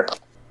in here,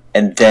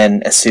 and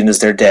then, as soon as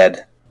they're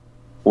dead,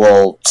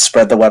 we'll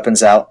spread the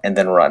weapons out and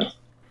then run.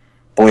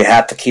 But we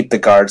have to keep the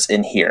guards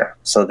in here,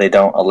 so they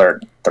don't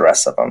alert the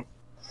rest of them.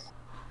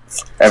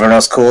 Everyone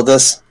else cool with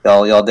this?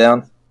 Y'all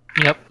down?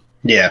 Yep.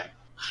 Yeah.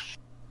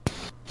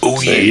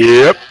 Oh,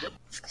 Yep.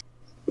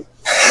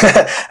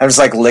 I'm just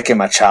like licking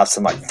my chops.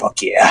 I'm like,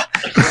 fuck yeah.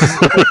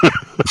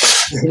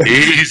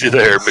 Easy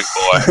there, big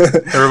boy.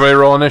 Everybody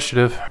roll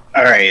initiative.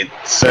 All right.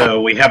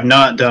 So we have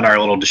not done our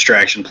little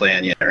distraction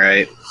plan yet,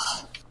 right?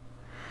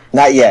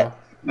 Not yet.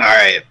 All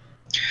right.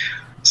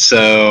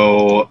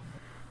 So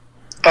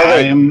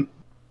wait. I'm...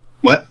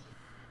 What?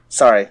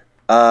 Sorry.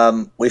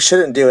 We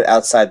shouldn't do it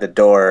outside the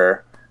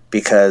door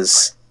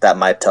because that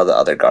might tell the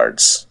other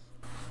guards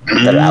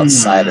that are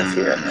outside of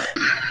here.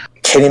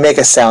 Can you make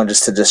a sound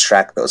just to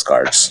distract those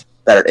guards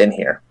that are in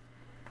here?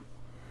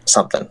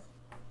 Something.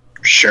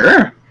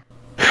 Sure.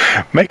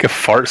 Make a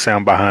fart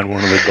sound behind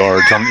one of the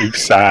guards on each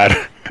side.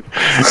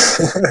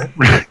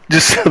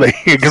 Just so they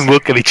can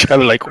look at each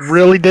other like,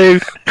 really,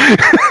 dude?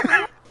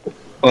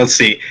 Let's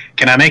see.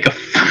 Can I make a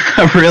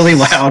really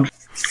loud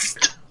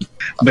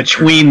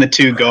between the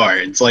two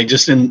guards, like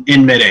just in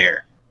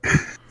midair,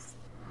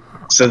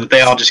 so that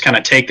they all just kind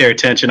of take their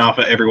attention off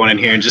of everyone in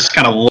here and just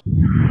kind of look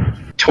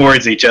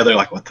towards each other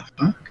like, what the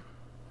fuck?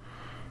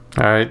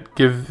 Alright,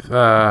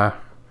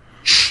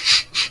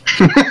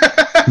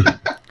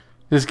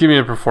 just give me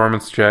a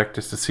performance check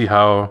just to see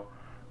how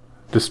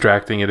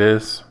distracting it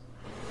is.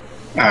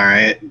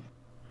 Alright.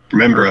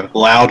 Remember, a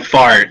loud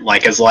fart,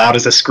 like as loud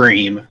as a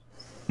scream.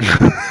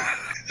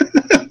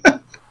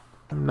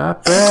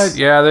 Not bad.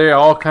 Yeah, they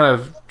all kind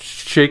of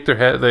shake their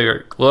head. They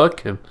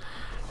look, and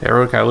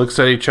everyone kind of looks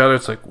at each other.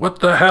 It's like, what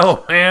the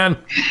hell, man?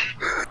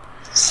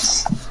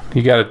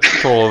 You got a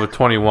total of a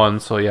 21,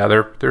 so yeah,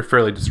 they're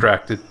fairly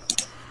distracted.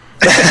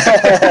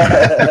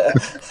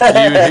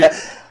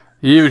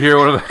 You would hear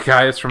one of the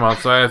guys from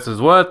outside that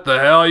says, "What the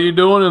hell are you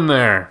doing in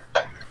there?"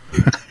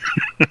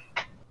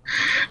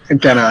 I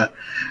kind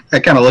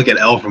of look at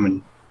Elfram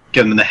and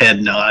give him the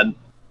head nod.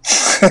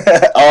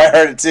 Oh, I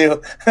heard it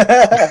too.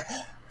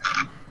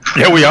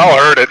 Yeah, we all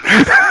heard it.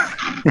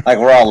 Like,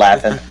 we're all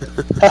laughing.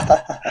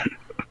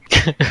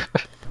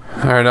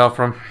 Alright,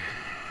 Elfram.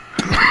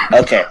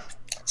 Okay,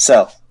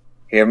 so,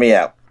 hear me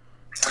out.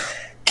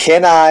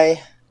 Can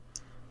I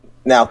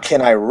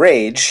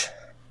rage,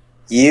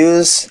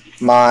 use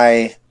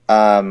my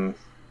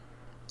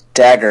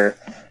dagger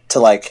to,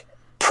 like,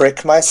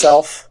 prick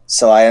myself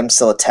so I am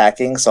still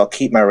attacking, so I'll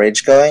keep my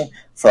rage going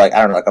for, like, I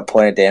don't know, like a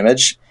point of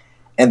damage,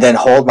 and then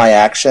hold my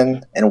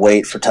action and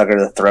wait for Tugger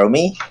to throw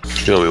me?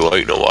 You'll be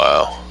waiting a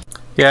while.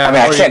 Yeah, I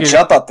mean, I can't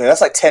jump up there.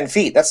 That's like 10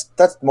 feet. That's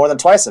more than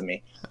twice of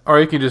me. Or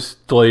you can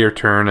just delay your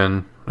turn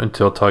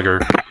until Tugger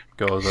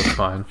goes. That's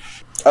fine.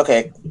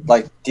 Okay,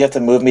 like, do you have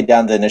to move me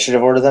down the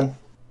initiative order then?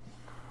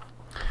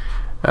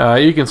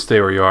 You can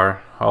stay where you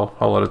are. I'll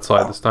let it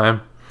slide this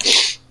time.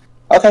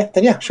 Okay,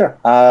 then yeah, sure.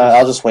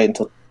 I'll just wait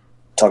until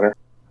Tugger.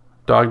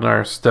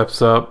 Dognar steps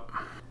up,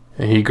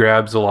 and he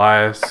grabs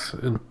Elias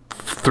and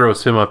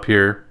throws him up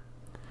here.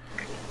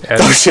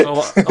 As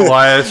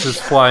Elias is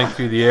flying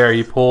through the air,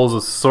 he pulls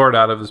a sword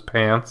out of his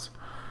pants.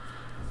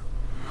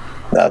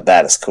 Now,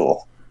 that is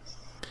cool.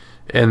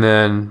 And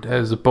then,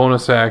 as a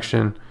bonus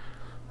action,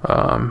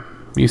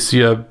 you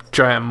see a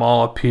giant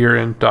maul appear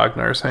in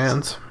Dognar's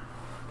hands.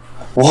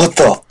 What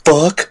the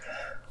fuck?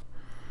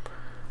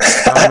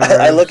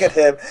 I look at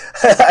him.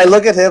 I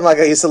look at him like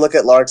I used to look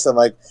at Larks. I'm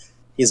like,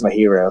 he's my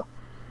hero.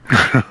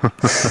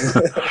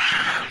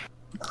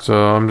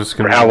 So I'm just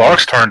gonna. How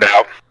Lark's turned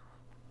out.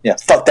 Yeah,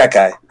 fuck that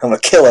guy. I'm gonna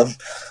kill him.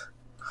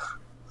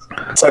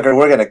 Tucker,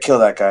 we're gonna kill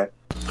that guy.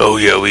 Oh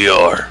yeah, we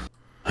are.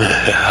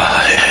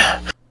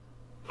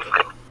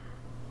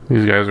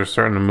 These guys are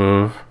starting to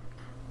move.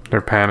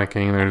 They're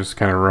panicking. They're just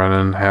kind of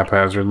running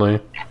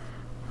haphazardly.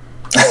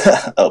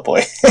 Oh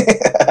boy.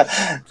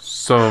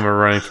 Some of them are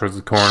running towards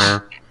the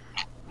corner.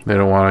 They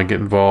don't want to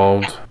get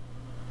involved.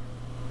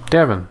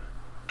 Devin.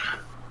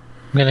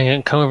 I'm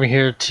gonna come over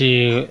here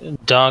to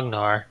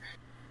Dognar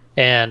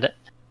and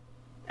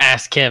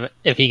ask him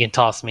if he can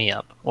toss me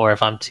up, or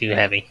if I'm too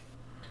heavy.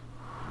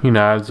 He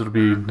nods. It'll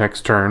be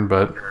next turn,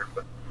 but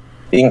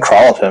You can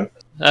crawl up him.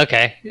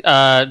 Okay.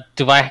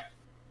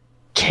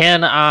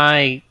 Can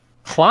I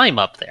climb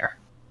up there?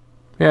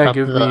 yeah, Up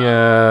give the- me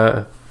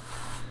a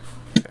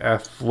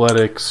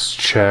athletics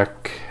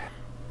check.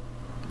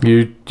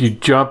 You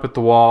jump at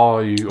the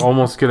wall. You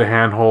almost get a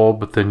handhold,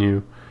 but then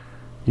you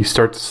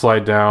start to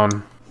slide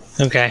down.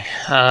 Okay.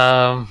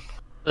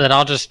 Then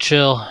I'll just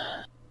chill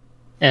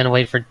and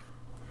wait for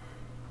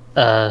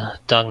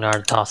Dognar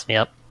to toss me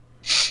up.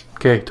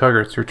 Okay,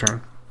 Tugger, it's your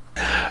turn.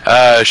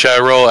 Shall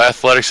I roll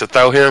athletics to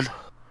throw him?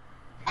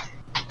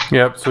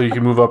 Yep, so you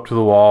can move up to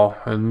the wall,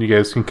 and you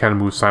guys can kind of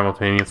move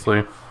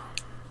simultaneously.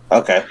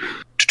 Okay.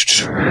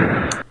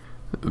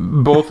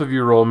 Both of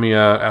you roll me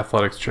a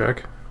athletics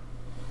check.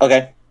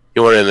 Okay.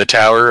 You want it in the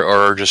tower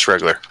or just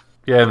regular?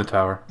 Yeah, in the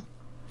tower.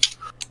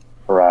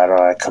 All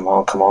right. Come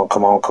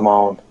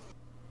on.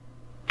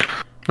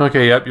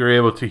 Okay, yep, you're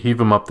able to heave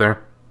him up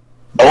there.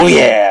 Oh,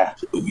 yeah.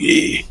 Oh,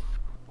 yeah.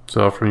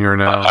 So from here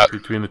now,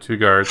 between the two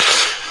guards.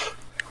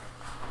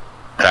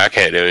 I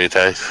can't do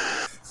anything.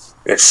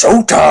 It's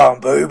showtime,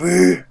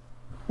 baby.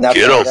 Now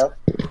Get can I 'em. go?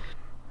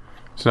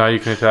 So now you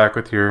can attack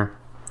with your...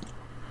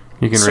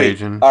 You can Sweet.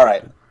 rage and... All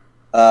right.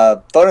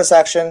 Bonus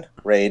action,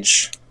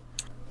 rage.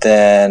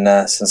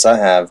 Then, since I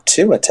have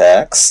 2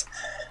 attacks,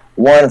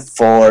 1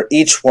 for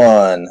each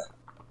one.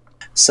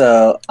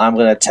 So I'm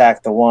going to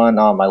attack the one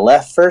on my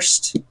left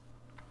first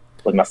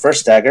with my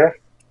first dagger.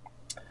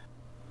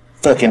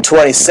 Fucking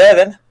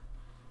 27.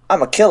 I'm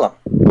going to kill him.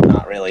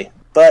 Not really,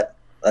 but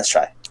let's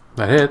try.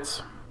 That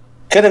hits.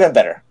 Could have been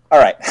better. All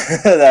right.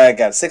 I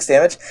got 6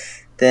 damage.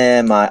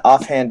 Then my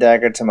offhand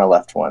dagger to my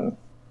left one.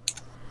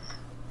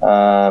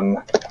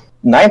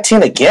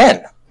 19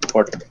 again.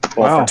 For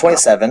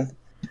 27. And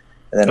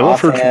then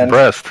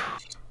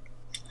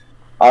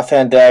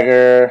offhand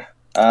dagger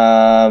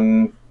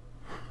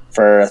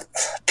for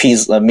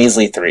a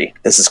measly 3.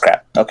 This is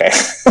crap. Okay.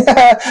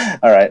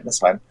 All right, that's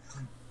fine.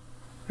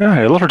 Yeah,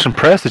 Illifert's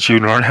impressed that you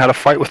learned how to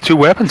fight with 2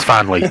 weapons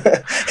finally.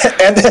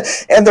 and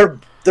they're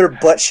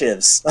butt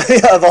shivs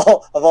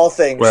of all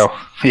things. Well,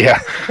 yeah,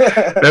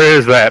 there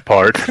is that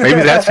part.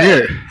 Maybe that's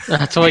it.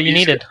 That's what you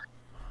needed.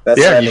 That's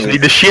Yeah, what I you need.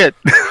 need the shit.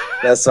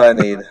 That's what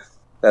I need.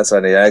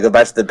 I go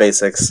back to the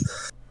basics.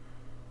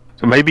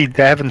 So maybe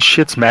having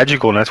shit's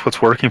magical, and that's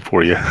what's working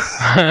for you.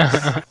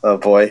 Oh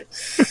boy.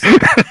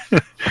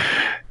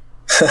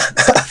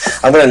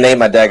 I'm gonna name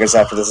my daggers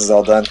after this is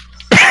all done.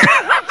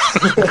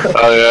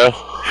 Oh, yeah.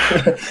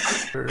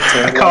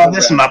 I call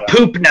this my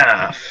poop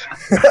knife.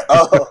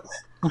 Oh.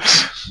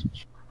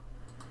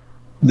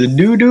 The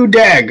doo-doo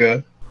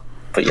dagger.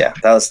 But yeah,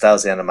 that was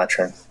the end of my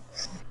turn.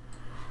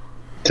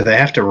 Do they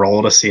have to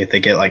roll to see if they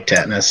get like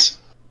tetanus?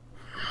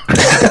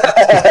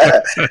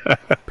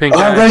 Pink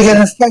I'm eye. gonna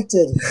get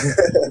infected.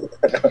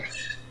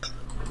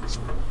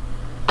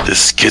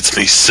 This gets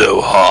me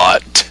so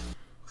hot.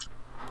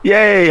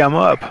 Yay, I'm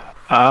up.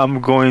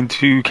 I'm going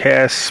to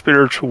cast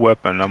Spiritual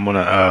Weapon. I'm going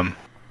to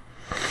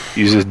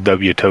use this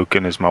W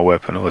token as my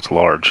weapon. Oh, it's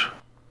large.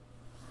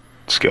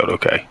 Scaled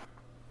okay.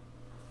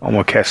 I'm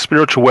going to cast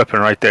Spiritual Weapon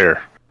right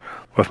there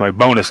with my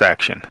bonus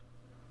action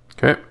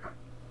Okay.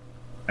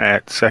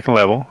 at 2nd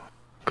level.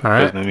 All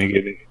right. Let me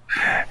get it.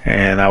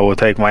 And I will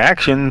take my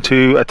action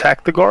to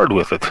attack the guard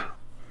with it.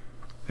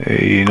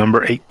 A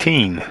number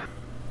 18.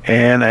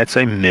 And that's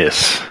a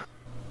miss.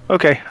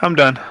 Okay, I'm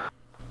done.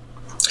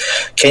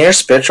 Can your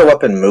spiritual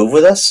weapon move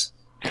with us?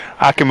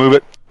 I can move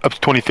it up to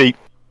 20 feet.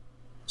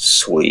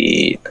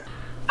 Sweet.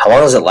 How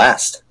long does it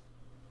last?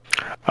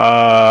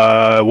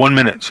 1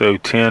 minute, so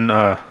 10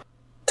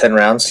 10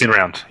 rounds? 10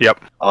 rounds.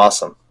 Yep.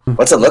 Awesome.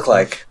 What's it look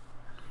like?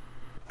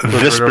 This right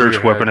over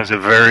spiritual your weapon head. is a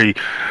very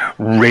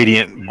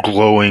radiant,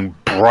 glowing,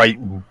 bright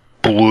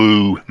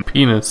blue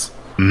Penis.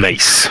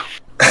 mace.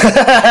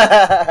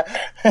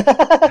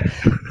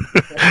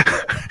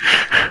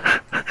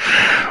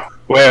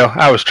 Well,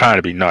 I was trying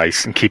to be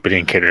nice and keep it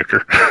in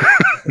character.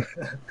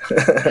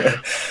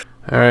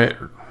 All right.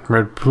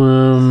 Red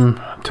Plume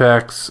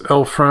attacks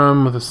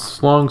Elfram with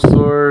a long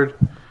sword,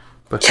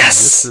 but he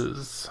Yes!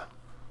 misses.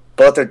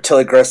 Both are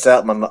totally grossed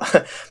out.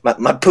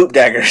 My poop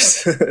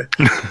daggers.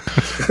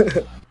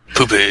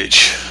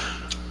 Poopage.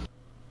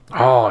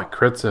 Oh, it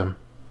crits him.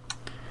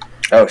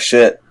 Oh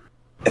shit!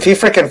 If he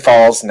freaking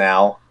falls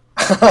now.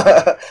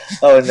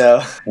 Oh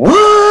no!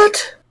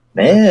 What?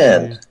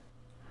 Man,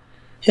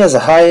 he has a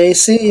high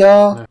AC,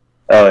 y'all.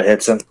 Oh, it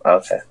hits him.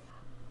 Okay.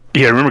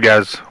 Yeah, remember,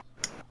 guys,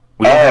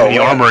 we don't have any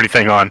wow. armor or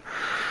anything on.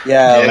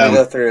 Yeah, Yeah. let me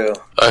go through.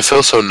 I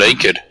feel so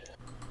naked.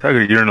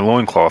 You're in a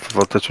loincloth. I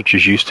thought that's what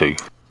you're used to.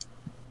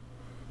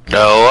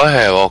 No, I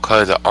have all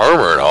kinds of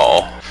armor and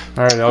all.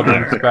 All right,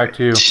 Eldrin, it's back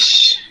to you.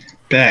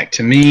 Back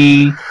to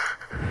me.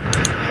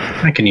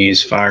 I can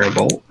use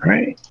Firebolt,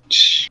 right?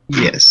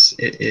 Yes,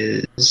 it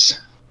is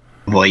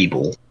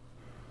viable.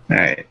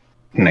 Alright,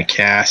 I'm gonna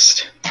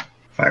cast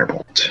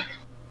Firebolt.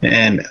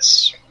 And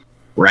miss.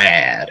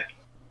 Rad.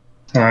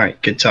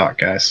 Alright, good talk,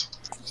 guys.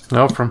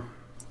 Elfram.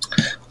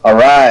 All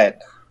right,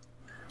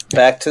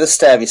 back to the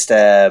stabby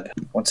stab.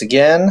 Once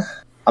again,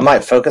 I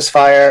might focus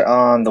fire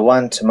on the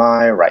one to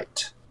my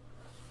right.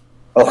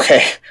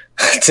 Okay,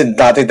 did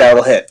not think that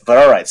will hit, but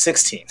all right,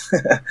 16.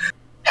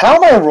 How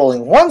am I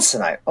rolling ones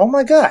tonight? Oh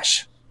my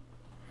gosh!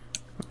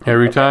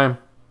 Every time.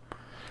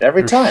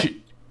 Every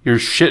time. You're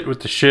shit with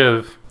the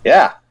shiv.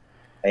 Yeah,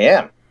 I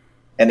am.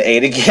 And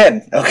 8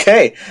 again.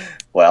 Okay.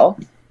 Well,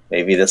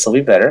 maybe this will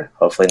be better.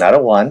 Hopefully not a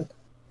 1.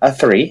 A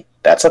 3.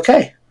 That's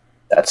okay.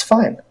 That's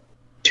fine.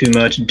 Too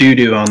much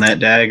doo-doo on that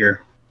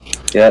dagger.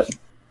 Yep.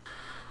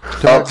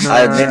 Oh, I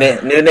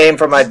have new name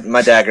for my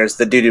daggers,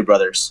 the Doo-Doo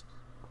Brothers.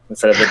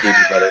 Instead of the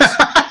Doo-Doo Brothers.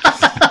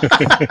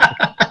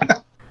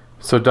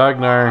 So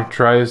Dagnar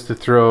tries to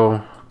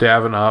throw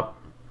Davin up,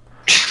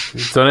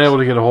 He's unable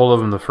to get a hold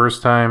of him the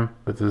first time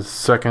with his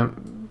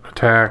second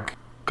attack.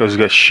 Because he's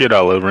got shit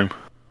all over him.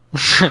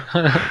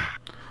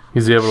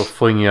 He's able to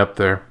fling you up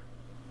there.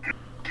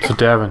 So,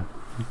 Davin,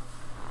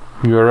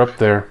 you are up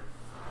there.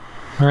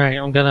 Alright,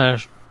 I'm gonna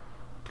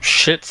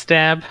shit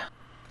stab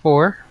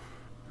 4.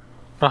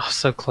 Oh,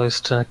 so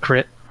close to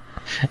crit.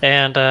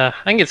 And I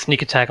can get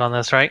sneak attack on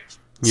this, right?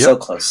 Yep. So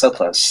close, so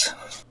close.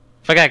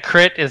 If I got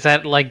crit, is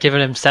that like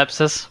giving him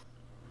sepsis?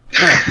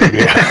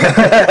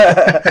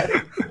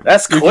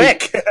 That's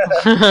quick.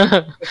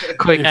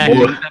 Quick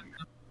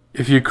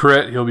If you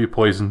crit, he'll be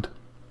poisoned.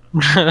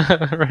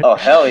 right. Oh,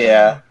 hell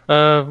yeah.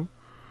 Okay,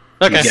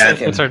 got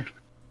that's turn.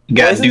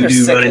 Got Poison or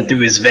doo-doo running sicken? through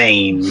his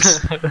veins.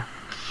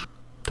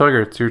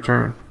 Tugger, it's your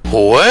turn.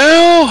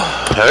 Well,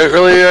 ain't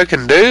really I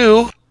can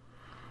do.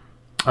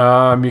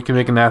 You can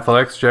make an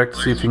athletics check to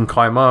see if you can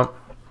climb up.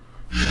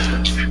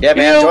 Yeah, man,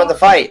 Yeah. join the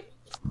fight.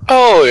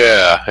 Oh,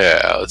 yeah.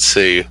 Let's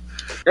see.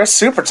 You're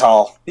super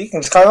tall. You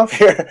can just climb up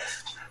here.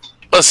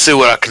 Let's see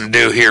what I can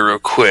do here real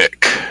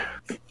quick.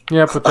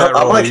 Yeah, put that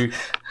I'm roll. like-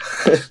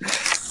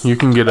 You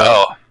can get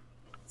up.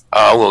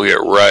 Oh, I'm going to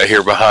get right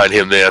here behind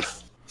him then.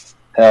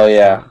 Hell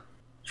yeah.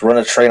 Just run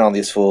a train on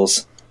these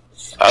fools.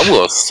 I'm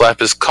going to slap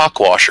his cock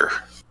washer.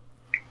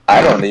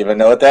 I don't even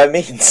know what that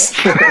means.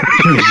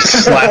 You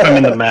just slap him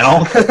in the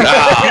mouth.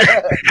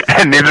 Ah,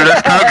 And neither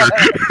does Tugger.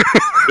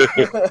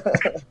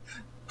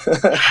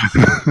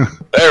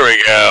 there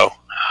we go.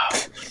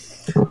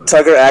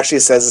 Tugger actually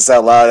says this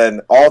out loud,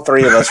 and all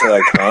three of us are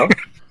like, huh?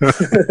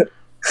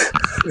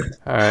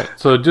 Alright,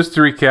 so just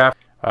to recap,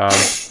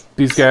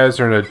 these guys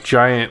are in a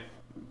giant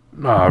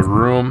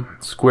room,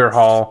 square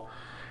hall.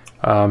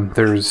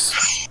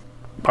 There's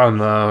on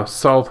the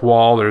south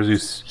wall, there's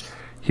these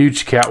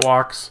huge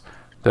catwalks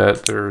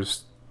that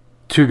there's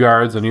 2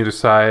 guards on either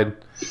side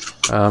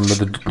of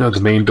the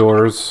main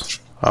doors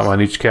on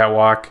each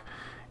catwalk.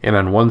 And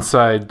on one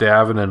side,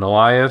 Davin and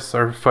Elias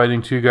are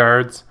fighting 2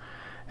 guards.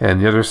 And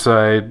the other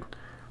side,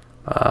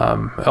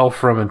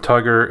 Elfram and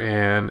Tugger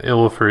and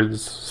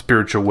Illiford's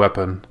spiritual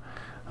weapon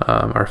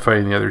are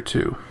fighting the other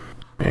 2.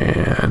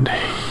 And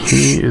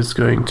he is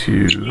going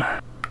to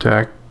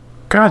attack.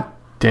 God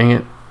dang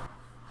it.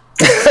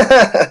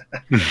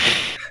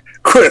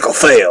 Critical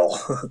fail.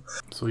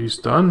 So he's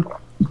done.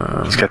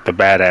 He's got the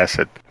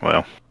badass.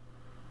 Well,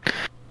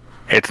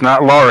 it's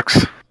not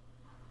Lark's.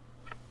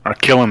 Our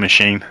killing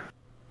machine.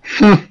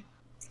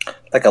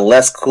 Like a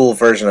less cool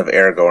version of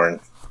Aragorn.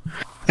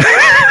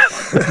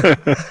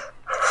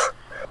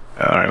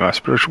 Alright, my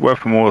spiritual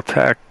weapon will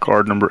attack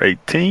guard number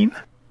 18.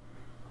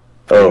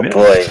 Oh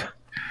boy.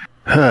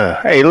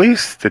 Hey, at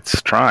least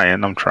it's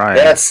trying. I'm trying.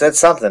 Yes, that's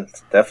something.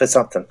 Definitely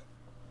something.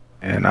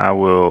 And I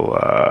will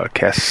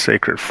cast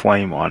Sacred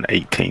Flame on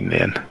 18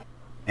 then.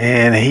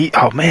 And he...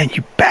 Oh, man,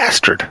 you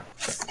bastard.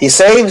 He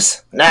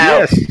saves? Now.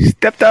 Yes, he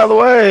stepped out of the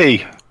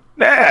way.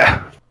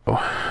 Yeah.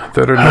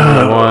 Veteran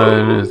number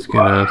 1 is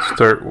going to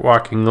start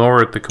walking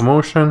over at the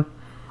commotion.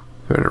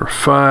 Veteran number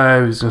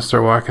 5 is going to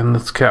start walking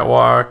this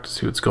catwalk to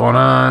see what's going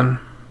on.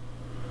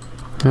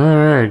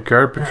 Alright,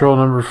 guard patrol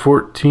number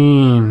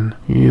 14.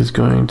 He is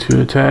going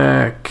to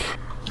attack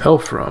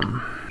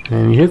Elfram.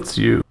 And he hits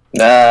you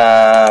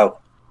No.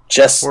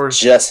 Just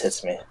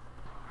hits me.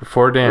 for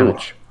 4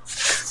 damage.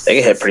 They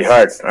get hit pretty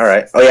hard.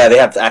 Alright. Oh yeah, they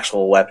have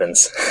actual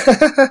weapons.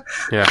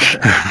 Yeah.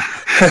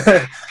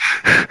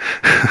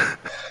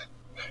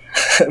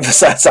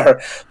 Besides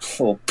our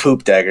little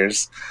poop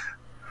daggers.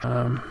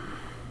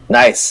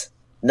 Nice.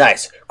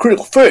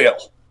 Critical fail.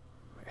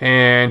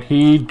 And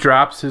he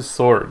drops his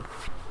sword.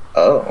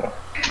 Oh.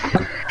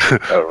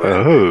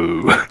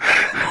 Oh.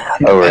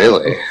 Oh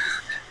really?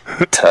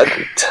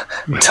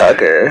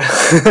 Tugger.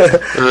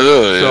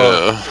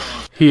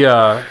 Oh,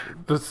 yeah.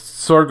 The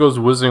sword goes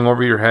whizzing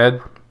over your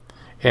head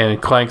and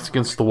it clanks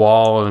against the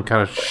wall and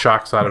kind of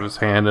shocks out of his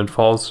hand and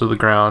falls to the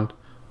ground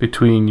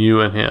between you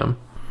and him.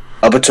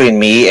 Oh, between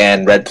me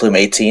and Red Plume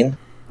 18?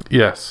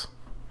 Yes.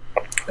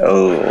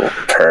 Oh,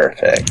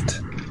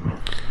 perfect.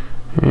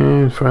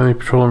 And finally,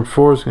 patrol number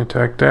 4 is going to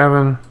attack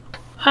Davin.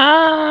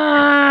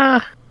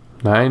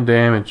 9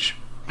 damage.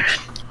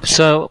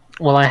 So,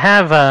 well, I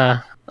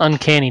have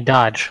uncanny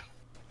dodge.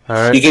 All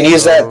right. You can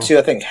use that to,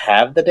 I think,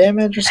 halve the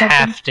damage or something?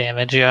 Half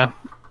damage, yeah.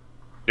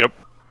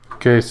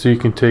 Okay, so you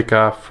can take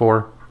off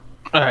 4.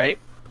 Alright.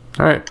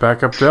 All right,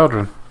 back up to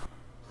Eldrin.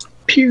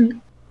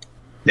 Pew.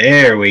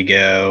 There we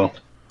go.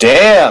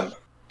 Damn!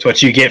 That's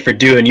what you get for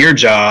doing your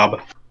job.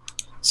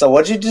 So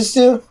what'd you just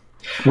do?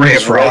 Ray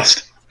of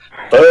Frost.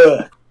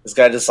 Ugh. This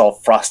guy just all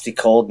frosty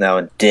cold now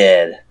and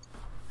dead.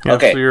 Yeah,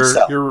 Okay,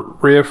 so your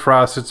ray of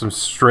frost hits him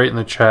straight in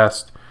the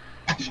chest,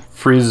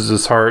 freezes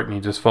his heart, and he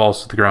just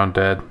falls to the ground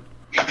dead.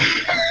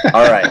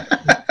 Alright.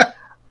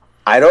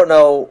 I don't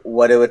know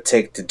what it would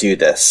take to do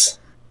this.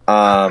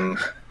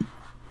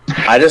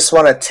 I just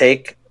want to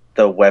take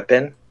the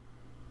weapon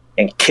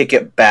and kick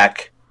it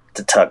back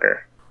to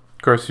Tugger.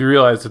 Of course, you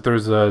realize that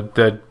there's a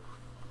dead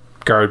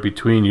guard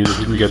between you that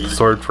you can get the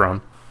sword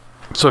from.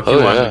 So if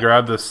you wanted to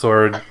grab this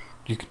sword,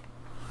 you could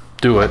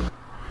do it.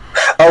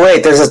 Oh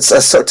wait, there's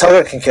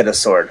Tugger can get a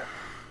sword.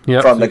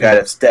 Yep, from so the you guy can-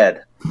 that's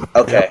dead.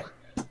 Okay.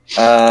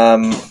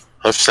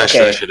 Let's snatch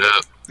Okay. that shit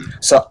up.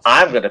 So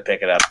I'm gonna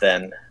pick it up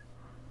then.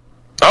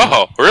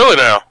 Oh, really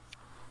now?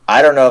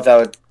 I don't know if that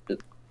would.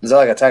 Is that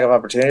like attack of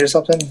opportunity or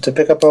something to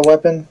pick up a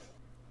weapon?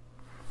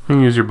 You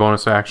can use your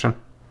bonus action.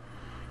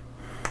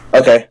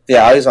 Okay,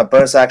 yeah, I'll use my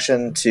bonus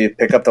action to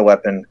pick up the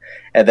weapon,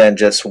 and then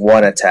just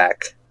one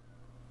attack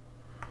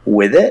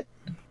with it.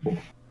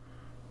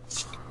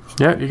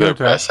 Yeah, you can Better attack.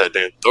 pass that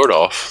damn sword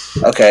off.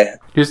 Okay,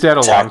 You just add a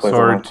Attack with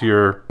longsword one. to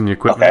your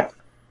equipment. okay.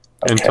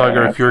 And Okay,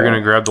 Tugger, if you're okay. going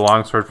to grab the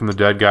longsword from the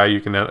dead guy, you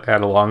can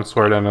add a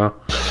longsword and you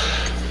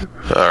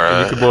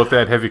Alright. can both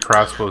add heavy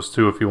crossbows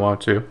too if you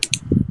want to.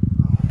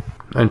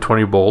 And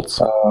 20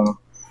 bolts.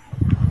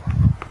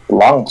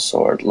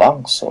 Longsword.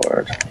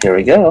 Here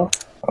we go.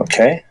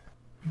 Okay.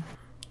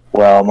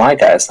 Well, my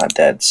guy's not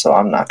dead, so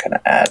I'm not going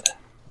to add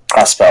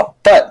crossbow.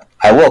 But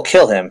I will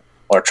kill him,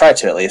 or try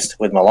to at least,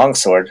 with my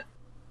longsword.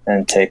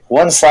 And take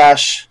 1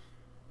 slash.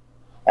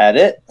 Add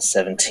it.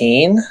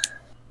 17.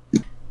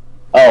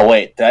 Oh,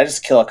 wait. Did I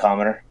just kill a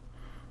commoner?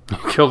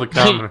 Kill the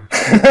commoner.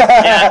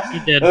 Yeah, you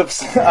did.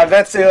 Oops. I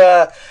meant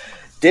to,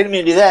 didn't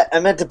mean to do that. I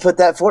meant to put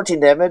that 14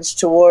 damage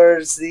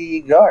towards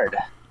the guard.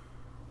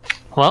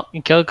 Well,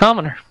 you killed a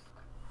commoner.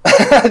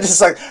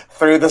 Just like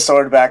threw the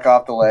sword back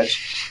off the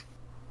ledge.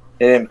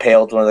 It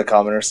impaled one of the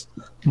commoners.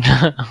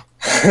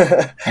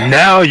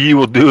 Now you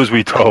will do as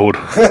we told.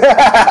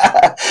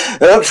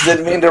 Oops,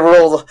 didn't mean to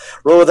roll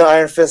with an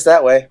iron fist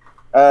that way.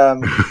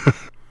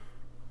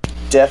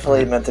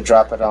 Definitely meant to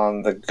drop it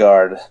on the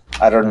guard.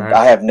 Alright.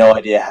 I have no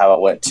idea how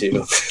it went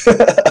to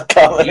a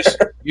commoner.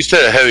 You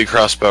said a heavy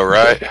crossbow,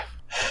 right?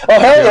 Oh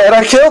hell yeah, and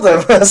I killed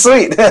him.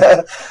 Sweet.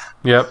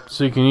 Yep,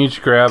 so you can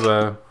each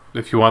grab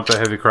if you want the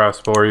heavy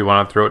crossbow or you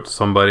want to throw it to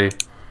somebody.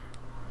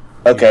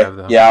 Okay. have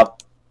that. Yeah,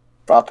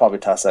 I'll probably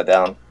toss that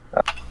down.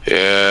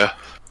 Yeah.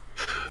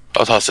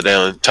 I'll toss it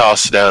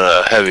down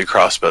a heavy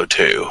crossbow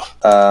too.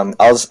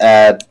 I'll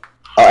add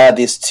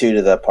these two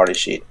to the party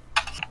sheet.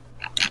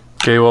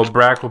 Okay, well,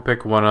 Brack will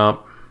pick one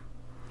up.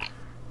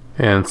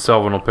 And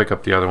Selvin will pick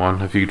up the other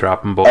one if you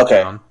drop them both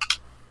Okay. down.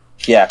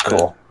 Yeah,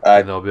 cool. I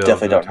And they'll be able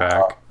definitely to don't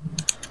know attack.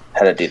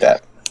 how to do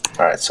that.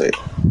 Alright, sweet.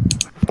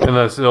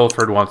 Unless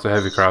Ilford wants a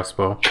heavy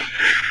crossbow.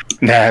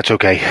 Nah, it's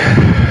okay.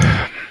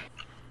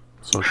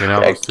 So okay,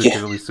 now those two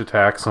can at least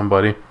attack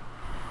somebody.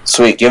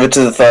 Sweet, give it to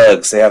the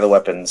thugs. They have the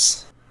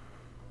weapons.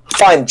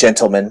 Fine,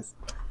 gentlemen.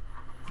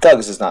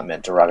 Thugs is not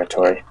meant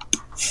derogatory.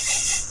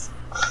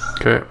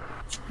 Okay.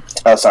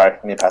 Oh, sorry.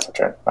 I need to pass my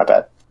turn. My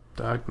bad.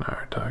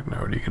 Dagnar, what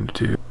are you going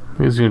to do?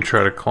 He's going to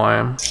try to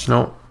climb.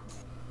 Nope.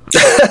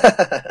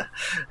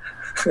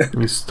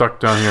 He's stuck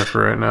down here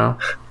for right now.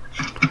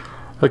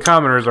 The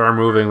commoners are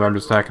moving, but I'm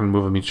just not going to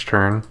move them each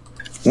turn.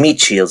 Meat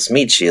shields.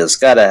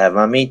 Gotta have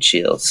my meat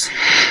shields.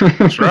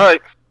 That's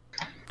right.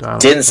 Down.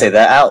 Didn't say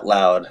that out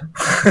loud.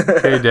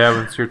 Okay,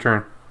 Davin, it's your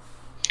turn.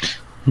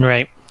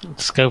 Right.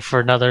 Let's go for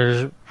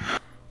another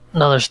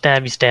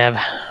stabby stab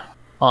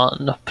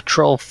on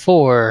patrol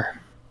 4.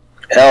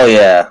 Hell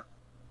yeah.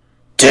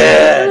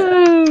 Dead.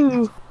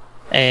 Woo!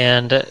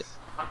 And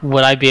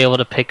would I be able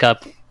to pick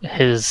up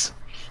his?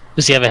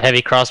 Does he have a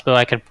heavy crossbow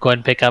I could go ahead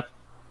and pick up?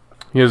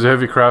 He has a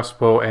heavy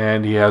crossbow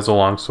and he has a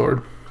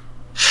longsword.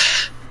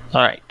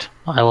 All right.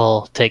 I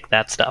will take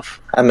that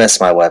stuff. I miss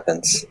my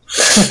weapons.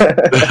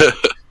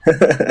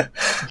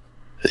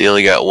 You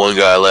only got one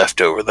guy left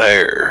over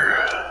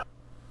there.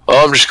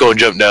 Well, I'm just going to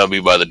jump down and be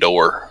by the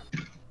door.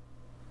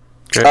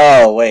 Okay.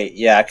 Oh, wait.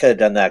 Yeah, I could have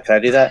done that. Can I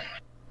do that?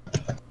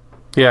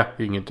 Yeah,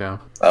 you can get down.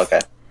 Okay.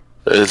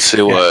 Let's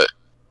see what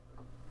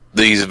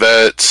these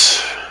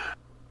vets.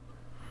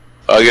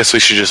 I guess we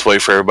should just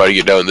wait for everybody to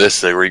get done with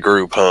this and then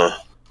regroup, huh?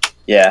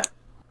 Yeah.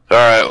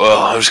 Alright, well,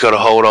 I'm just going to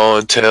hold on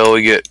until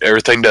we get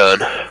everything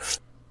done.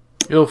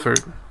 Ilford.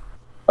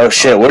 Oh,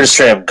 shit. We're just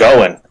straight up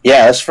going.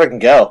 Yeah, let's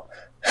freaking go.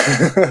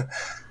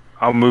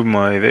 I'll move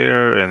my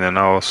there, and then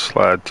I'll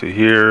slide to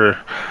here.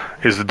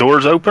 Is the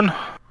doors open?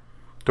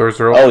 Doors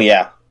are open. Oh,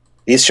 yeah.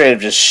 He straight up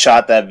just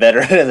shot that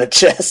veteran in the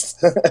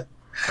chest.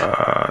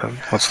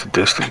 What's the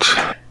distance?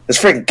 It's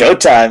freaking go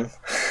time.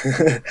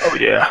 Oh,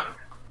 yeah.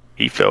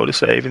 He failed a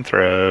saving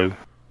throw.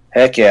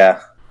 Heck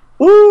yeah.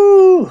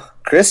 Woo!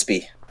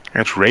 Crispy.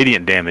 That's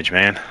radiant damage,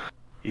 man.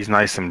 He's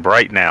nice and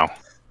bright now.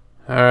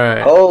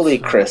 Alright. Holy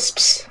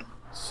crisps.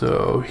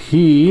 So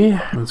he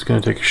is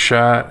going to take a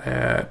shot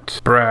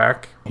at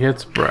Brack. He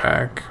hits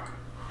Brack.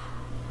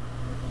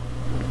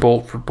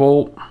 Bolt for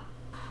bolt.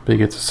 But he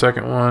gets a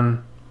second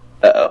one.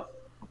 Uh-oh.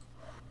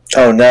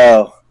 Oh,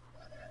 no.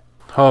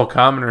 Oh,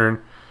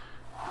 Commoner.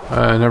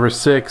 Number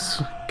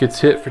 6 gets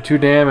hit for 2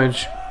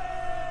 damage.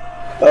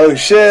 Oh,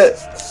 shit.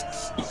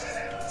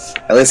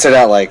 At least they're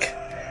not like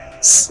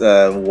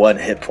 1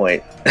 hit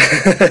point.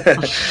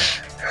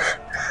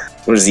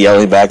 Was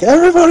yelling back,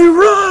 everybody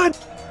run!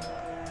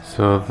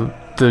 So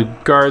the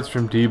guards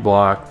from D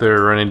Block,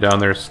 they're running down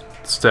their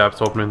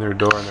steps, opening their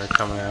door, and they're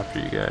coming after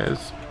you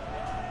guys.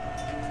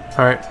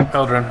 Alright,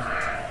 Eldrin.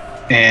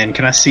 And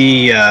can I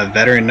see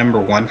veteran number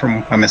 1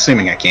 from? I'm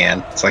assuming I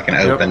can. It's like an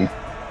Yep. open.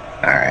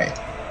 All right.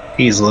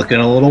 He's looking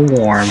a little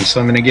warm, so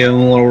I'm gonna give him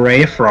a little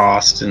ray of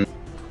frost, and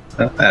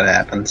that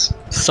happens.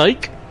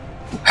 Psych.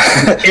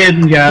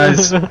 Kidding,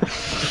 guys.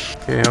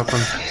 Okay,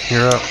 Elfin,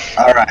 you're up.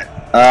 All right.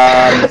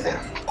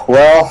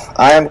 Well,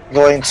 I'm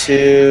going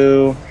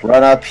to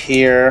run up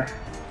here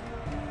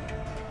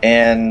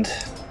and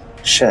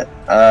shit.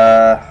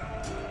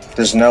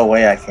 There's no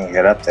way I can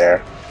get up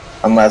there,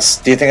 unless.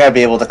 Do you think I'd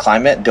be able to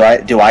climb it? Do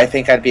I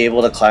think I'd be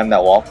able to climb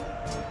that wall?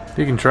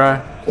 You can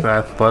try the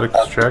athletics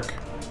check.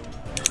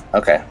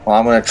 Okay. Well,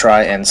 I'm gonna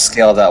try and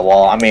scale that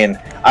wall. I mean,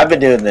 I've been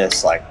doing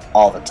this like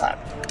all the time.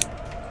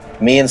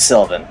 Me and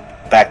Sylvan,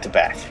 back to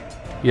back.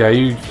 Yeah,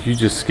 you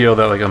just scaled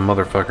that like a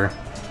motherfucker.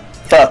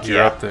 Fuck You're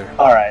yeah. up there.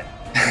 All right.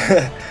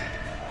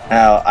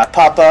 Now I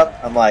pop up.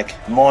 I'm like,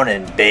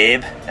 "Morning,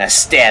 babe," and I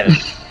stab him.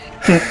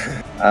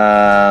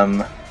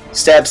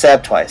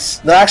 Stab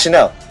twice. No, actually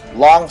no.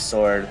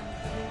 Longsword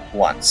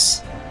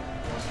once.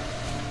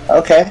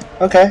 Okay.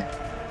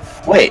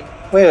 Wait.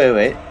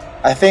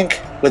 I think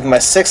with my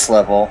 6th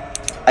level,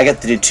 I get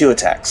to do 2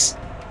 attacks.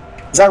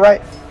 Is that right?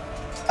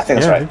 I think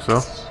that's right. I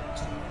think so.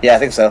 Yeah, I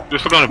think so.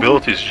 Just look on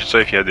abilities. You should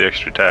say if you had the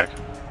extra attack.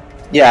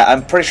 Yeah,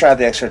 I'm pretty sure I have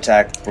the extra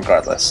attack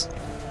regardless.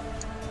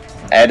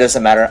 And it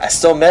doesn't matter. I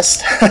still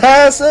missed.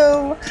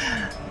 So,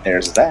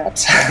 there's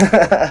that.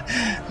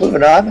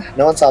 Moving on.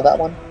 No one saw that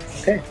one.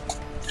 Okay.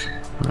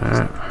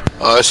 Alright.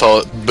 I saw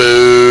it.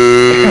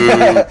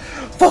 Boo.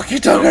 Fuck you,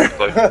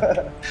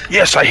 Tugger.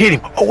 Yes, I hit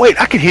him. Oh wait,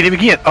 I can hit him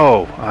again.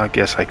 Oh, I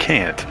guess I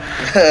can't.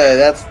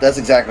 That's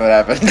exactly what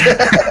happened.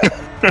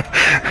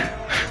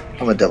 I'm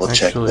gonna double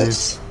check Actually-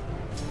 this.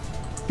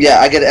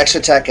 Yeah, I get an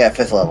extra attack at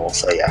 5th level,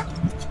 so yeah.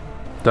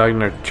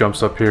 Dagner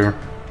jumps up here.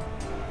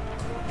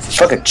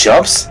 Fucking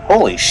jumps?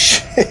 Holy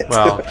shit.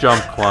 Well,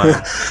 jump, climb.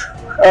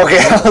 Okay,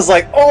 I was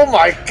like, oh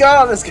my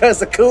god, this guy's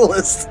the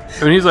coolest.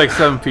 I mean, he's like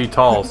 7 feet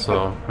tall,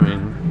 so, I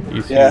mean,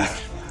 he's Yeah. huge.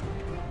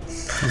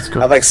 He's I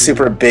have like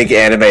super big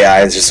anime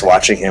eyes just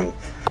watching him.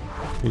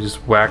 He's just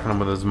whacking him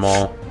with his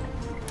maul.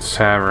 Just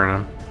hammering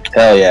him.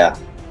 Hell yeah.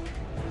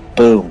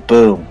 Boom,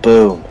 boom,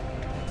 boom.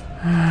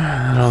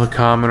 And all the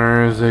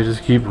commoners, they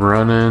just keep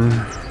running.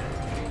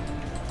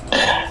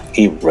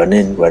 Keep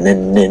running.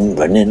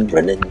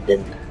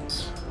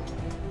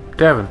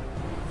 Devin.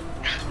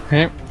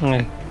 Okay, I'm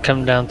gonna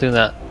come down through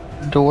that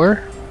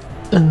door,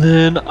 and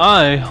then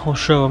I will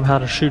show him how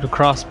to shoot a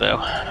crossbow.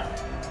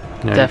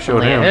 Yeah,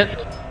 Definitely you a showed him.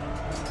 hit.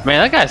 Man,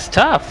 that guy's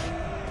tough.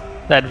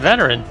 That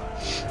veteran.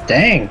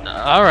 Dang.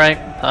 All right,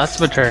 that's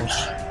my turn.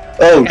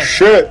 Oh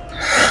shit.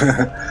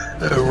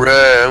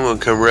 Alright, I'm gonna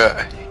come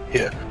right.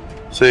 Yeah.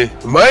 See,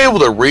 am I able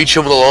to reach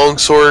him with a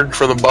longsword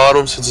from the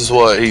bottom since it's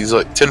what? He's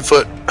like 10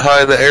 foot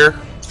high in the air?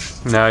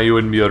 Now you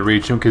wouldn't be able to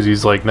reach him because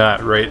he's like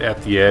not right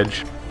at the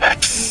edge.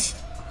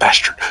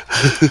 Bastard.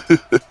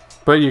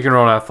 But you can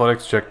roll an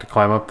athletics check to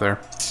climb up there.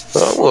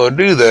 I'm gonna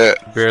do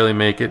that. Barely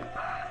make it.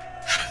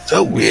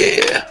 Oh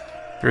yeah.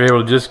 You're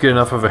able to just get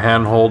enough of a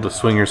handhold to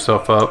swing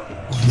yourself up.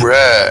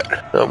 Right.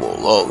 I'm gonna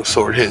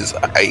longsword his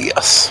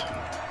ass.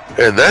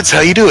 And that's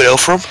how you do it,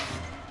 Elfram.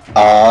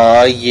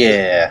 Aw,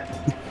 yeah.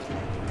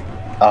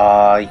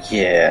 Aw,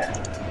 yeah.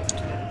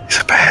 He's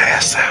a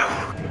badass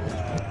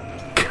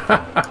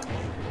though.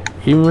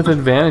 Even with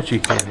advantage, you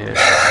can't hit.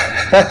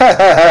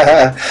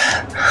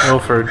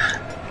 Ilford.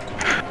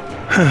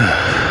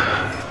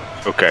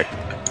 Okay.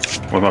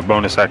 With my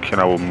bonus action,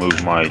 I will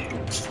move my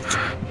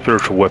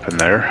spiritual weapon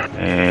there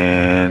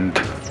and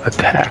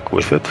attack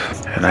with it.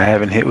 And I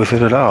haven't hit with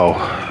it at all.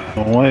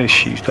 Why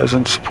she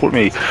doesn't support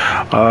me?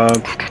 Yeah,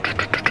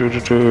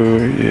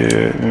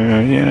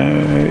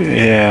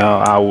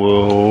 I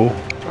will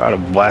try to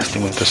blast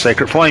him with the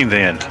sacred flame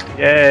then.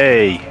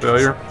 Yay!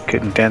 Failure.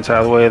 Couldn't dance out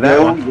of the way of that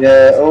Oh one.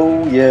 yeah,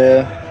 oh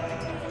yeah.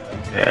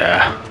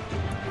 Yeah.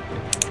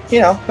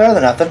 You know, better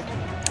than nothing.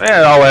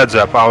 Yeah, it all adds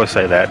up. I always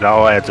say that. It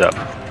all adds up.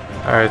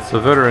 Alright, so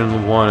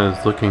veteran 1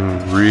 is looking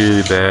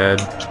really bad.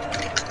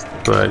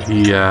 But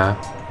he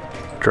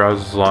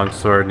draws his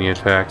longsword and he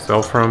attacks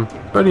Elfram,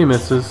 but he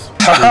misses. So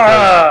he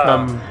does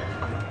come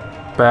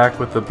back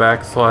with the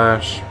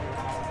backslash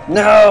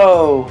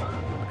No!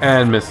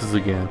 and misses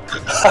again.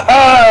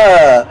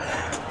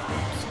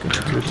 Going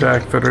to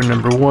attack veteran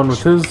number 1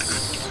 with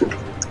his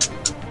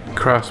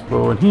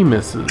crossbow and he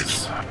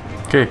misses.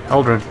 Okay,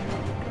 Eldrin.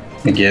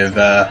 We give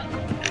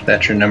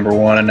veteran number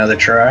 1 another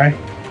try.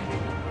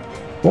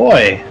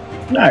 Boy,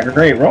 not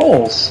great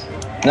rolls.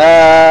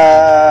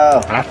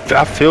 No!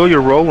 I feel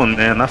you're rolling,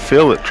 man. I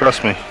feel it.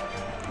 Trust me.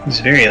 He's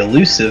very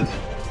elusive.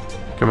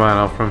 Come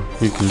on, Elfram.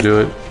 You can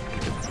do it.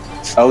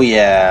 Oh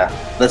yeah,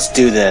 let's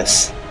do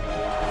this.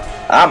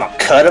 I'ma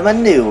cut him a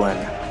new one.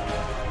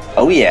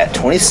 Oh yeah,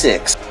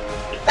 26.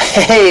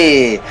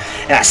 Hey!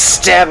 And I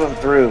stab him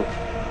through.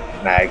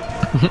 Nag.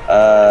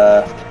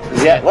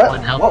 Yeah,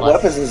 One health what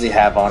left. weapons does he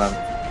have on him?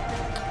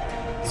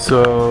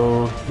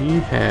 So he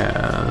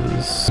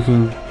has.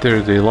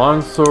 There's a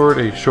long sword,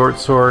 a short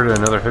sword, and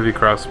another heavy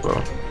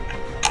crossbow.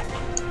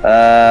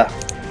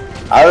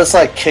 I'll just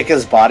like kick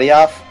his body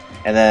off,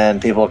 and then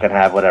people can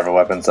have whatever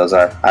weapons those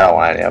are. I don't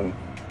want any of them.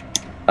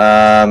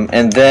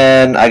 And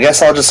then I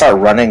guess I'll just start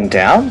running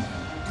down.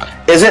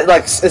 Is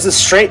it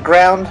straight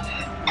ground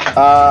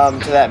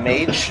to that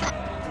mage?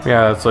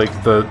 Yeah, it's like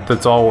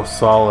that's all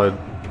solid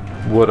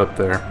wood up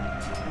there.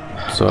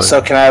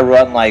 So can I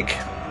run like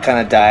kind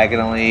of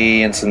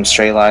diagonally in some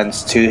straight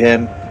lines to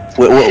him?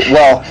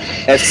 Well,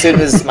 as soon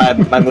as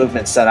my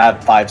movement's set, I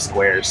have 5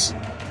 squares,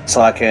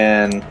 so I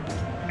can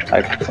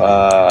like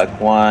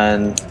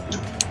 1,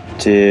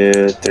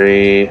 2,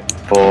 3,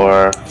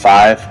 4,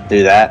 5.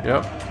 Do that.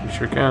 Yep, you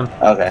sure can.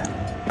 Okay,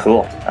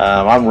 cool.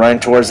 I'm running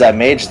towards that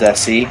mage that I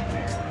see.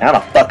 I'm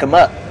gonna fuck him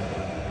up.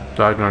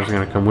 Dognar's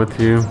gonna come with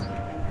you.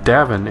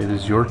 Davin, it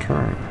is your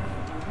turn.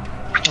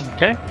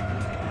 Okay.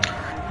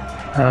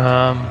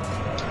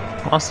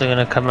 I'm also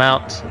gonna come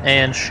out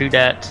and shoot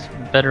at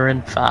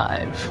Veteran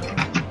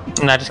 5.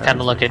 And I just kind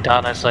of look at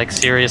Donna. It's like,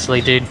 seriously,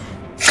 dude.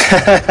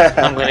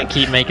 I'm gonna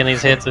keep making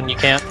these hits and you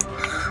can't.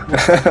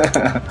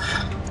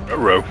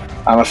 Row.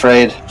 I'm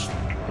afraid.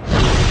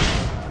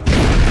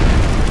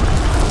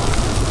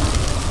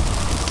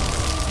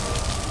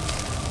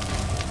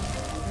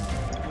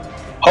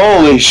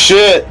 Holy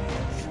shit!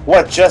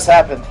 What just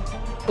happened?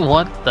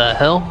 What the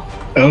hell?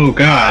 Oh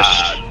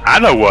gosh. I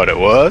know what it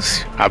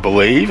was. I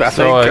believe. I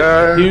So think.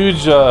 a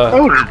huge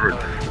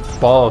Oh,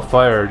 ball of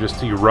fire just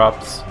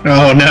erupts,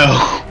 Oh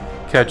no.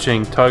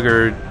 catching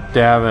Tugger,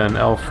 Davin,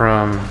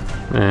 Elfram,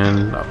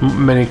 and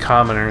many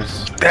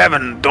commoners.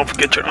 Davin, don't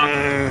forget your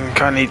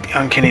uncanny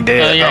Oh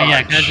dead.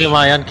 yeah. Can I do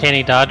my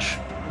uncanny dodge?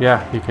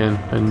 Yeah, you can,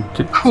 and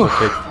take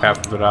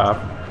half of it off.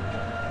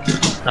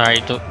 All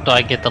right. Do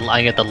I get the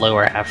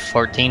lower half?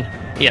 14.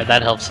 Yeah,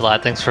 that helps a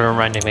lot. Thanks for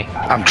reminding me.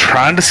 I'm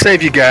trying to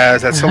save you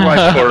guys. That's a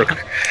life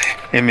work.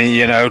 I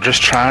mean,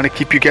 just trying to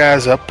keep you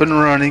guys up and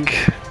running.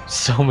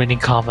 So many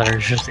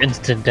commoners, just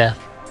instant death.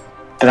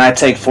 Can I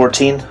take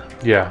 14?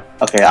 Yeah.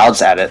 Okay, I'll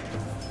just add it.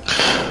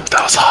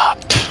 That was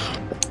hot.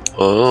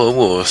 Oh, I'm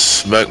gonna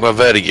smack my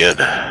vet again.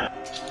 Yeah,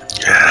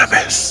 I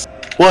miss.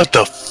 What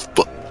the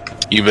fuck?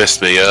 You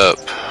messed me up.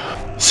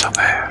 So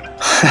bad.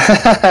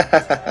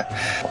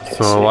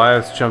 So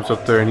Elias jumps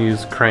up there and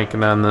he's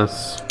cranking on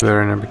this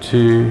veteran number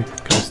 2.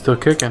 Guy's still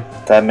kicking.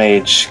 That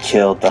mage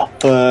killed the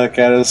fuck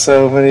out of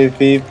so many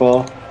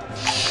people.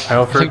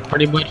 Alfred,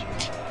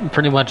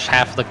 Pretty much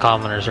half the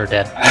commoners are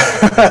dead.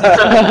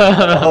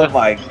 Oh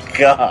my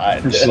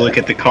god. Just look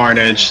at the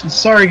carnage.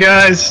 Sorry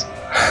guys.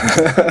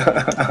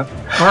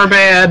 Our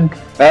bad.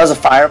 That was a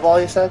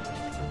fireball, you said?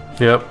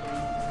 yep.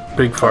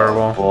 Big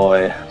fireball.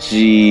 Boy.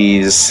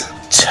 Jeez.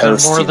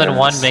 Toasty. More than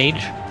one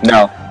mage?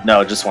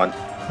 No, just one.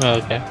 Oh,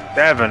 okay.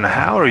 Davin,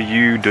 how are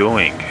you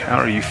doing? How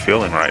are you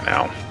feeling right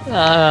now?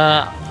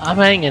 I'm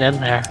hanging in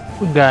there.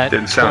 We've got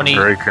Didn't sound 20.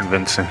 very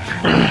convincing.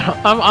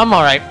 I'm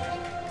all right.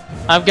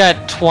 I've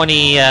got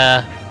 20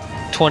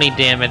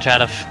 damage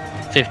out of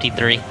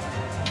 53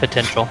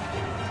 potential.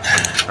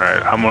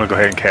 Alright, I'm gonna go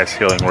ahead and cast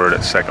Healing Word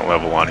at 2nd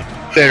level on you.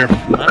 There.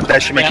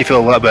 That should make you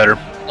feel a lot better.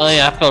 Oh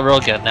yeah, I feel real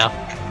good now.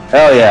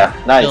 Hell yeah.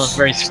 Feeling Nice.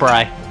 very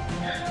spry.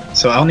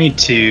 So I'll need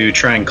to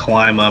try and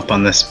climb up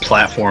on this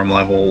platform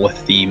level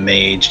with the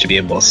mage to be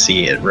able to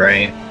see it,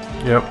 right?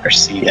 Yep. Or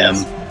see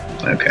Yes.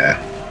 him. Okay.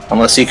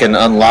 Unless you can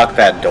unlock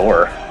that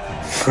door.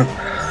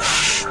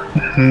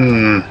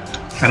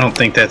 I don't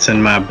think that's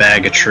in my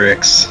bag of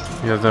tricks.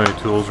 He doesn't have any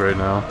tools right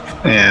now.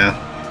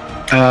 Yeah.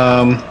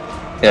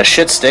 Yeah,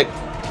 shit stick.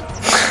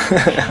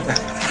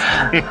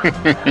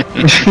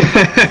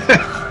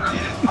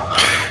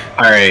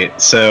 Alright,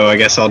 so I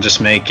guess I'll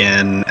just make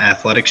an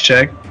athletics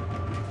check.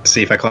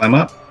 See if I climb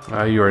up.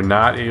 You are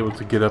not able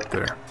to get up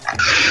there.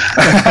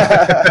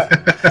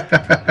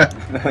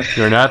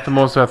 You're not the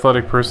most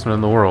athletic person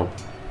in the world.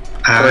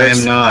 I'm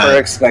Per not.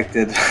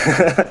 expected.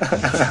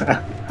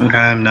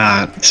 I'm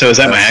not. So is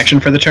that my action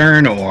for the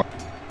turn, or?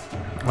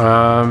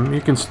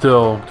 You can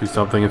still do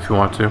something if you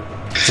want to.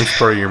 It's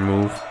part of your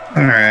move.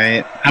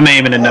 Alright. I'm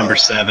aiming at number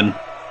 7.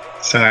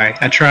 Sorry,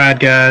 I tried,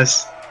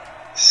 guys.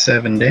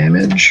 7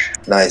 damage.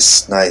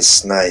 Nice.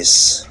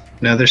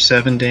 Another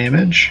 7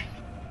 damage.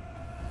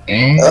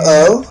 And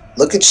Uh-oh.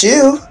 Look at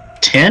you.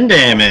 10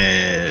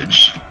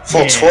 damage.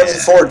 Full Yeah.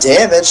 24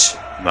 damage.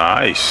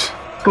 Nice.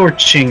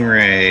 Scorching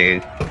ray.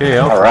 Okay,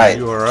 Alfred, Alright.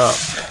 you are up.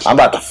 I'm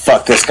about to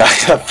fuck this guy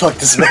up. Fuck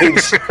this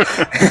mage.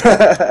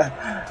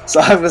 So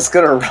I'm just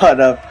gonna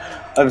run up.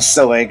 I'm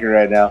so angry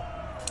right now.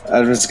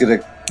 I'm just gonna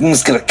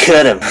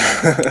cut him.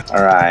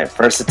 Alright,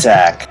 first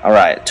attack.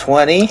 Alright,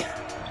 20.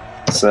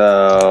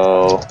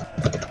 So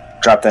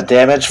drop that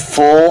damage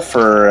full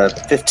for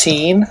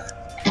 15.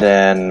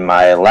 Then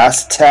my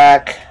last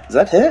attack. Does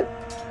that hit?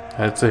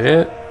 That's a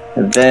hit.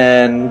 And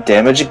then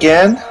damage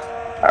again.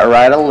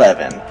 Alright,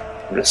 11.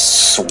 I'm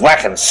just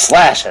swacking,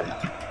 slashing.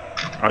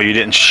 Oh, you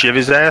didn't shiv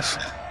his ass?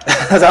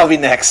 That'll be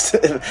next.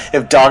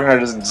 If Dognar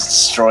doesn't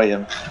destroy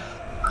him.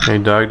 Okay,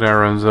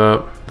 Dognar runs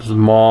up. There's a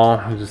maul.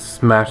 He just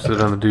smashes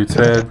it on the dude's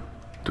head.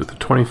 Do the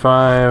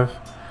 25.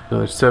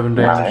 Another 7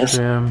 damage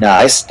to him.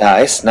 Nice.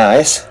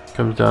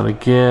 Comes down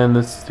again.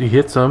 He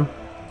hits him.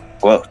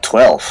 Whoa,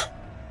 12.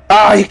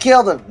 Oh, you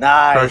killed him.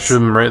 Try to Nice. shoot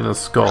him right in the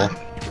skull.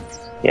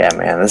 Yeah,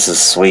 man, this is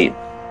sweet.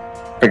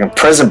 Freaking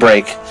prison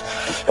break.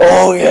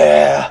 Oh,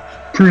 yeah.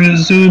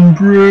 Prison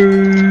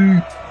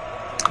break.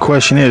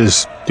 question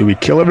is, do we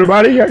kill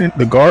everybody,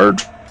 the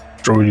guards,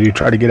 or do you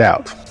try to get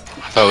out?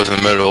 I was in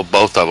the middle of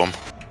both of them.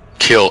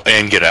 Kill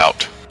and get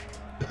out.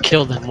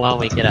 Kill them while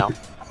we get out.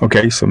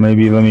 Okay, so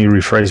maybe let me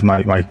rephrase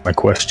my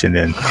question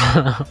then.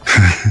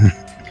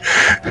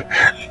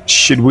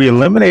 Should we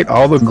eliminate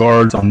all the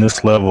guards on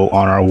this level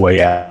on our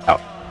way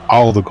out?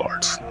 All the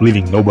guards,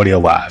 leaving nobody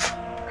alive.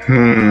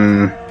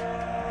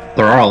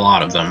 There are a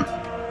lot of them.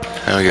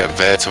 And we got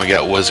vets and we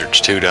got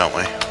wizards too, don't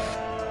we?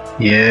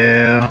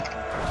 Yeah.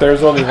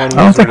 There's only one I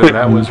don't wizard, think and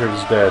that wizard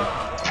is dead.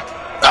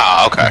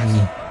 Ah, okay.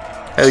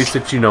 At least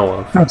that you know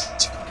of.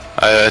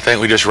 I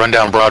think we just run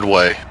down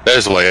Broadway. That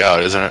is the way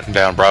out, isn't it?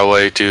 Down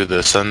Broadway to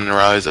the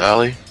Sunrise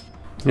Alley?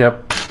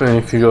 Yep, and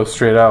if you go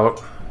straight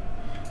out,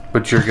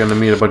 but you're gonna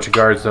meet a bunch of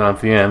guards down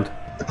at the end.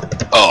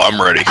 Oh,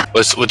 I'm ready.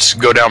 Let's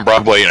go down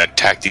Broadway and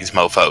attack these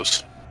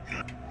mofos.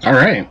 All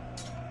right.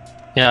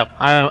 Yeah,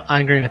 I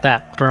agree with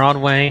that.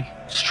 Broadway,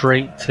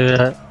 straight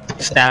to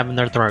stabbing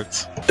their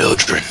throats.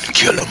 Children,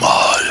 kill them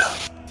all.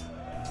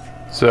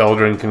 So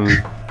Eldrin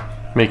can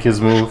make his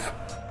move.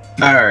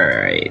 All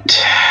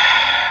right.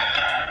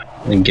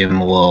 Then give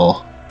him a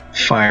little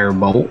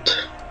firebolt.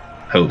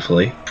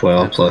 Hopefully,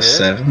 12 That's plus it.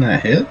 7,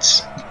 that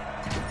hits.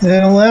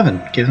 Then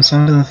 11. Give him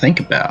something to think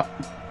about.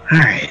 All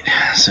right.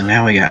 So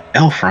now we got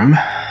Elfram.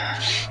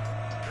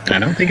 I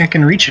don't think I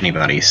can reach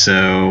anybody,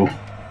 so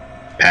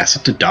pass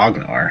it to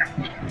Dognar.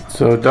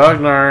 So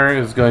Dognar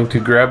is going to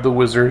grab the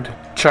wizard,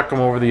 chuck him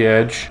over the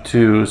edge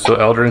so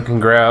Eldrin can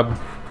grab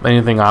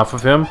anything off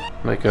of him,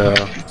 like a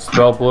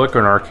spell book or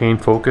an arcane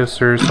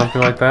focus or something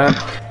like that.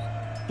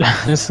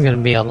 This is gonna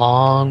be a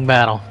long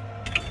battle.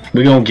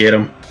 We gonna get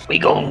him. We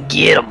gonna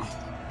get him.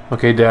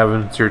 Okay,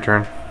 Davin, it's your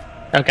turn.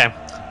 Okay.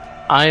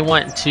 I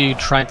want to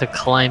try to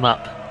climb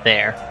up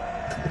there.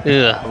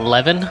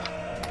 11?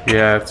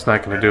 Yeah, it's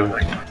not going to do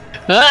it.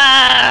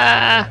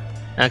 Ah!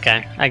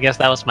 Okay, I guess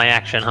that was my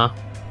action, huh?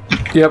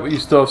 Yeah, but you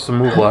still have some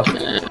move left.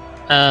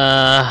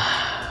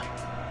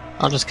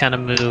 I'll just kind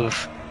of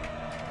move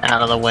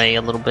out of the way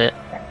a little bit,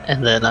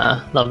 and then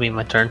that'll be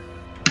my turn.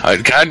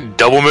 Can I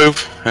double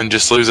move and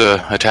just lose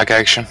a attack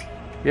action?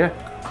 Yeah.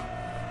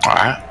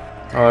 Alright.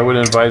 Well, I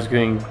wouldn't advise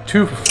getting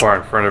too far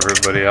in front of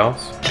everybody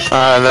else.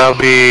 That'll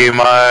be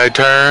my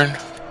turn.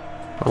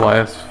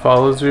 Elias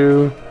follows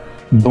you.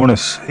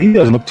 Dornis, he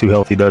doesn't look too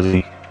healthy, does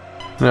he?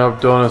 No,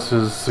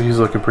 he's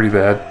looking pretty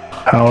bad.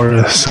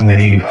 Powerless, and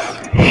then you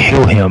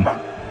heal him.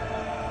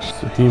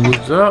 So he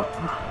moves up.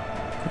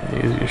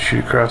 And he's gonna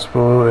shoot a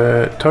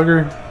crossbow at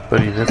Tugger, but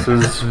he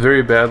misses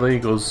very badly. He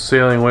goes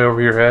sailing way over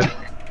your head.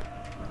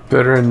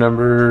 Veteran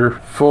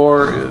number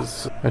 4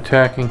 is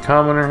attacking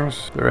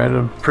commoners. The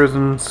random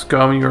prison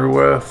scum you were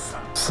with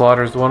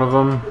slaughters one of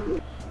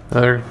them.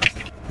 Another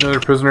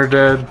prisoner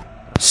dead.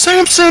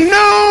 Samson,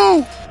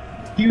 no!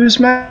 He was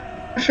my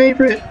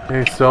favorite.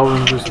 Okay,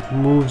 Selvin just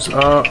moves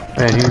up,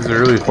 and he's a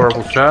really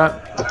horrible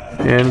shot.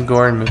 And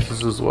Gorn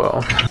misses as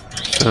well.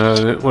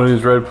 One of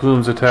these red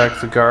plumes attacks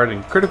the guard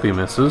and critically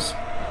misses,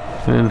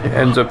 and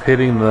ends up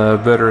hitting the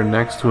veteran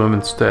next to him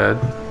instead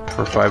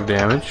for 5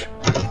 damage.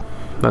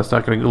 That's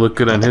not going to look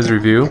good on his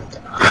review.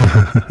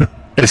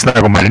 It's not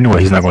going to matter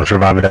anyway. He's not going to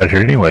survive it out here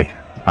anyway.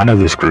 I know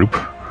this group.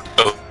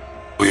 Oh,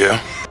 yeah.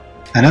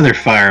 Another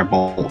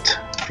firebolt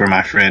for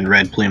my friend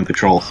Red Plume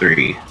Patrol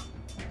 3.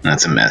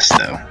 That's a mess,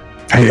 though.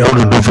 Hey,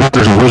 Elder, don't forget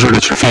there's a wizard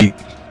at your feet.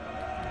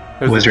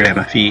 Wizard at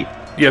my feet.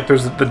 Yep,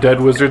 there's the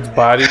dead wizard's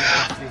body.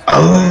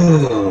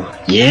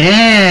 Oh,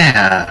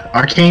 yeah!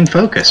 Arcane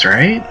Focus,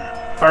 right?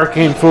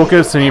 Arcane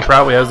focus, and he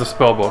probably has a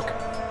spell book.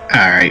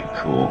 Alright,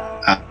 cool.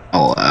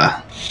 I'll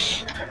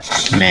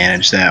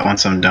manage that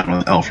once I'm done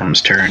with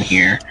Elfram's turn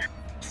here.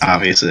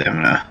 Obviously, I'm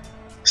gonna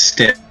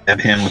stab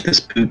him with this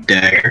boot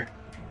dagger.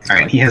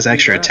 Alright, he has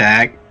extra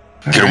attack.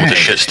 Get him with the Alright.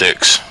 shit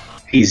sticks.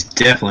 He's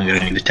definitely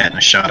gonna need a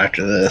tetanus shot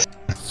after this.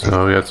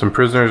 So we got some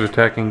prisoners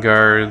attacking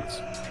guards,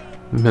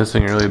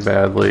 missing really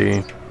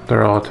badly.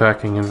 They're all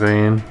attacking in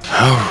vain.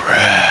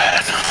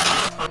 Alright,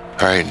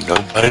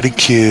 nobody to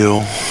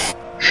kill.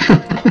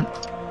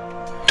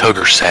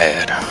 Tugger's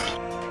sad.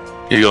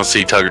 You're gonna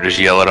see Tugger just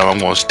yell at him, I'm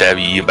gonna stab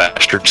you, you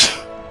bastards.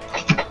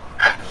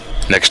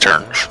 Next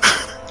turn.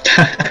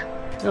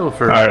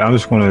 Ilford Alright, I'm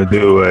just going to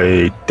do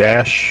a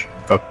dash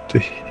up to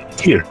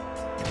here.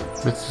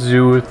 misses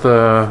you with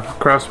a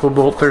crossbow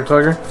bolt there,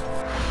 Tugger.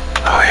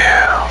 Oh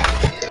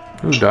yeah.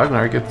 Ooh,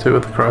 Dognar gets hit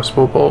with a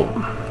crossbow bolt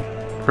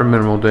for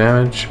minimal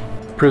damage.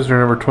 Prisoner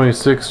number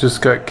 26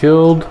 just got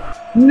killed.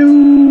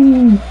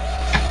 No!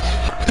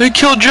 They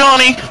killed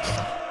Johnny!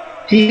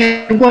 He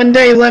had 1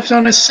 day left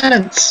on his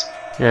sentence.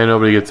 Yeah,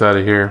 nobody gets out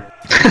of here.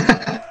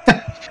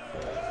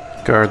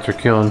 Guards are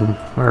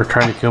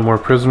trying to kill more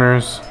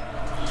prisoners,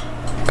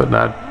 but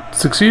not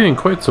succeeding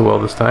quite so well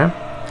this time.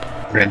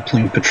 Red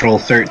Plume Patrol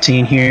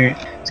 13 here.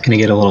 It's gonna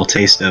get a little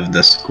taste of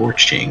the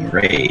Scorching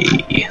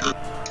Ray.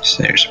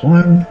 So there's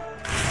 1.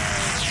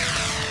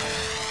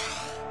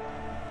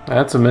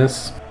 That's a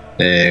miss.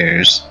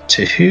 There's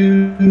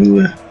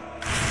 2.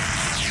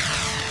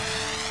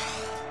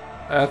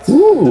 That's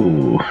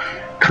Ooh,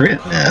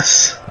 crit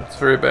miss.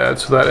 very bad.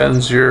 So that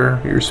ends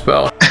your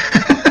spell.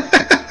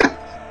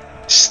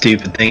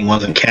 stupid thing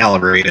wasn't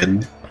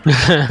calibrated.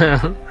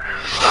 That's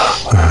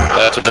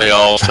what they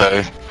all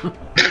say.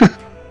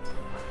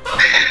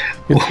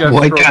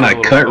 What kind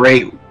of cut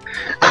rate?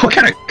 What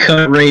kind of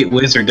cut rate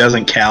wizard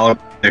doesn't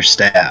calibrate their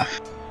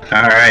staff?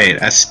 All right,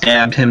 I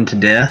stabbed him to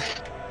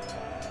death,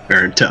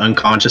 or to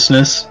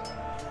unconsciousness.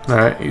 All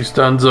right, you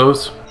stun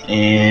Zos.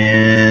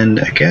 And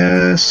I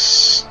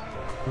guess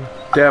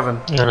Davin.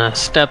 I'm gonna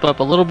step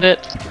up a little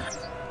bit,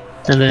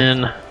 and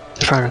then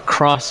try to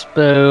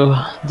crossbow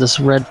this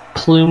red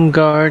plume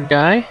guard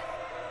guy,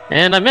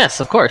 and I miss,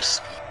 of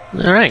course.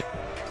 All right,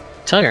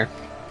 Tugger.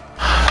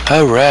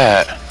 All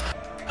right.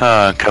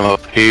 Come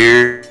up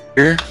here.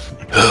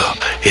 Oh,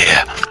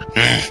 yeah.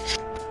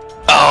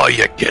 Oh,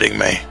 you're kidding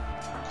me.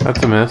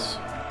 That's a miss.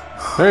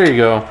 There you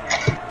go.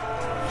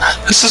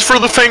 This is for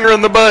the finger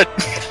in the butt.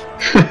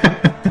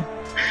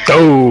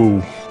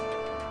 Oh,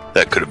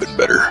 That could have been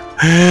better.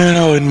 And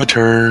I'll end my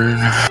turn.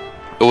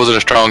 It wasn't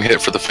a strong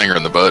hit for the finger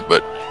in the butt,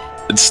 but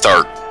it'd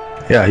start.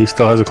 yeah, he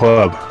still has a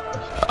club.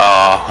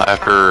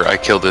 After I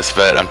kill this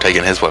vet, I'm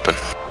taking his weapon.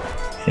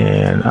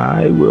 And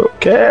I will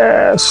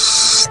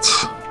cast...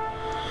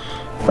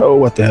 Oh,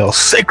 what the hell?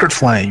 Sacred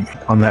Flame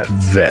on that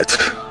vet.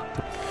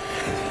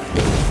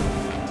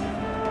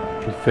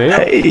 You fail.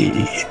 Hey,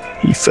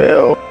 he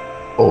failed.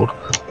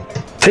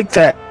 Take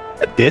that,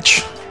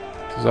 bitch.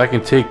 Because I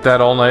can take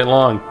that all night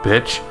long,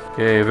 bitch.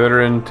 Okay,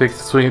 veteran takes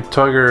the swing at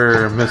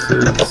Tugger,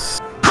 misses.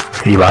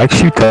 He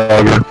likes you,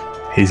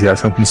 Tugger. He's got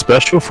something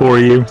special for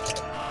you.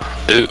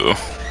 Ooh.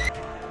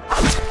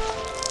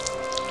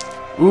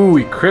 Ooh,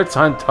 he crits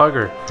on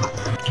Tugger.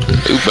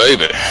 Ooh,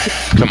 baby.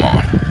 Come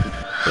on.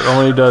 It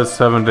only does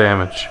 7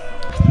 damage.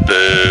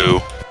 Boo.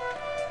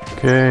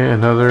 Okay,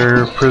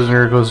 another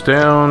prisoner goes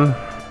down.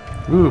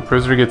 Ooh,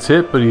 prisoner gets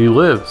hit, but he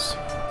lives.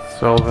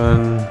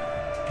 Selvin,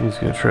 he's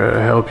gonna try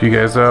to help you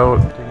guys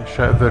out. Taking a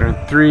shot at veteran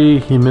 3.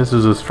 He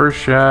misses his first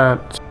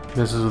shot.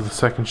 Misses with the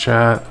second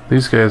shot.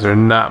 These guys are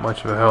not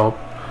much of a help.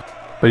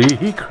 But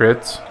he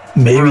crits.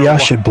 Maybe I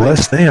should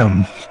bless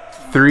them.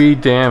 3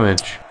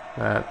 damage.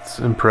 That's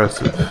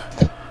impressive.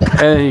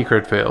 And he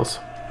crit fails.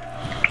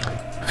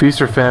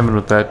 Feast or famine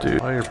with that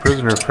dude. All your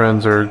prisoner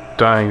friends are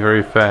dying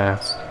very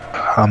fast.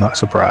 I'm not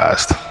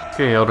surprised.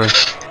 Okay, Elder.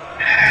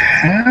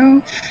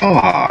 how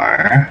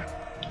far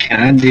can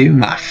I do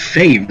my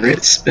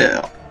favorite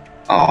spell?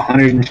 Oh,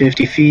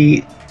 150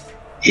 feet?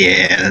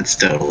 Yeah, that's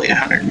totally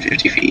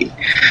 150 feet.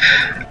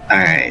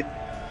 Alright.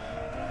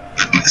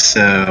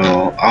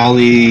 So, all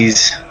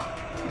these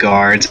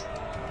guards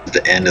at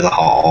the end of the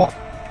hall.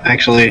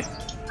 Actually,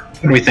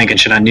 what are we thinking?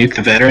 Should I nuke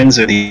the veterans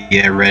or the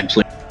red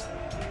plume?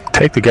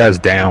 Take the guys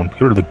down.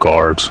 Get rid of the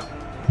guards.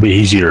 Be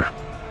easier,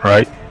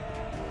 right?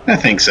 I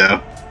think so.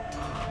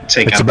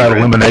 Take It's out about the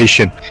red-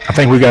 elimination. I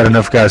think we got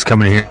enough guys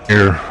coming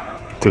here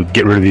to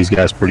get rid of these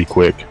guys pretty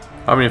quick.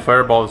 How many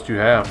fireballs do you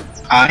have?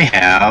 I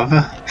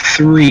have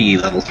 3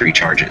 level 3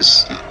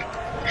 charges.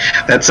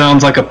 That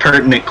sounds like a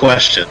pertinent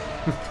question.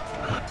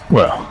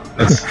 Well,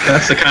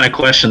 That's the kind of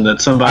question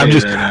that somebody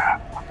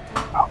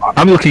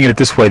I'm looking at it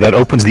this way. That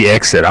opens the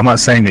exit. I'm not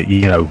saying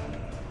that,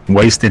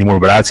 waste anymore,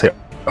 but I'd say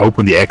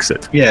open the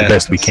exit the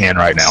best we can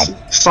right now.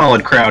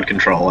 Solid crowd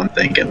control, I'm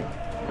thinking.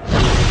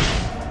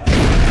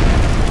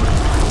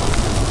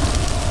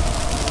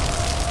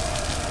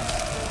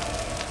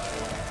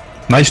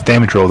 Nice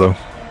damage roll, though.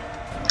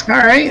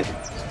 Alright.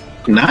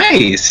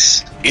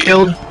 Nice.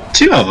 Killed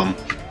 2 of them.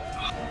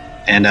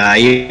 And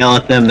you yell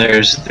at them,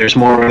 there's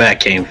more where that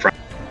came from.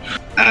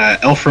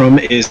 Elfram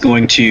is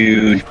going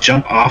to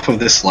jump off of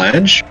this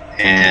ledge,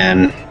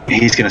 and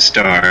he's going to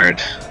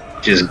start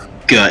just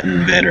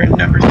gutting veteran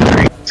number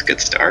 3. It's a good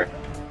start.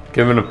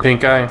 Giving a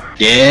pink eye.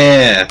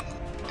 Yeah!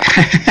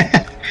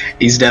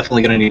 He's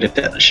definitely going to need a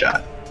tetanus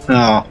shot.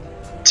 Oh,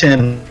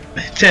 10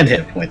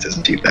 hit points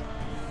isn't too bad.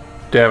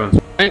 Davin's.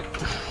 Right.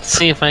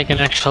 See if I can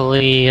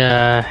actually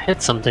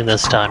hit something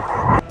this time.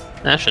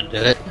 That should do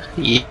it.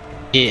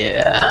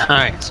 Yeah.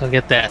 Alright, so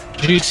get that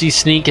juicy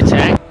sneak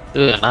attack.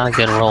 Ooh, not a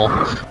good roll.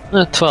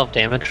 12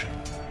 damage.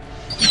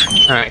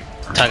 Alright,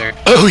 Tugger.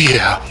 Oh,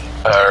 yeah.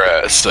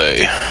 Alright,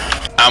 say.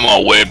 I'm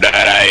gonna whip that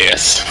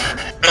ass.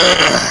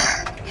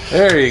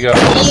 There you go.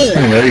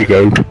 There you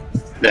go.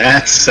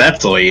 That's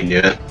the way you do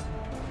it.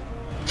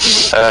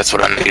 That's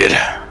what I needed.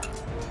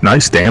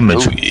 Nice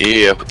damage. Oh,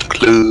 yeah, with the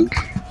club.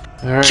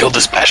 Alright. Kill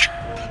this bastard.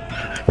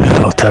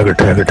 Oh, Tugger.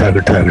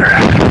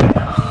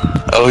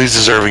 Oh, he's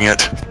deserving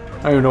it.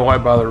 I don't even know why I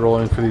bother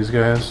rolling for these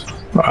guys.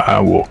 I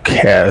will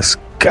cast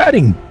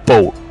Guiding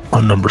Bolt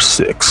on number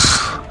 6.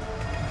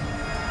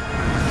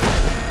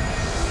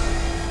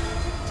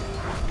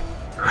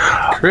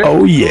 Crit.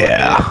 Oh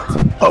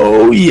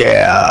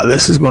yeah,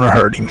 this is gonna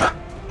hurt him.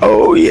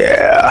 Oh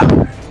yeah,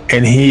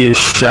 and he is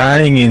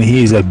shining and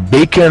he's a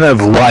beacon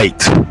of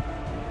light,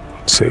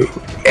 so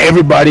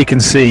everybody can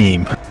see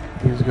him.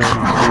 He's going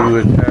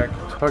to attack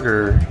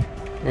Tugger.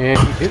 And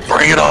he hits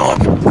Bring it on.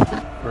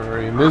 for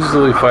a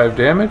measly 5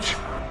 damage.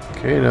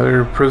 Okay,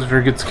 another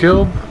prisoner gets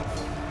killed.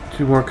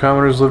 2 more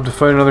commoners live to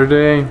fight another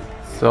day.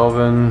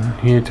 Selvin,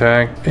 he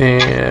attacked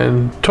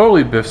and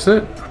totally biffs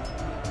it.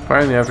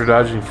 Finally, after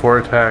dodging 4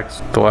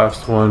 attacks, the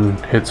last one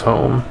hits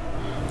home,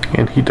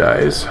 and he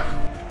dies.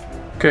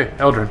 Okay,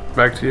 Eldrin,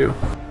 back to you.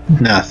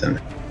 Nothing,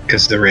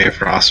 because the Ray of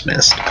Frost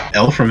missed.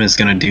 Elfram is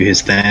going to do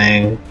his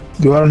thing.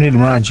 Do I don't need to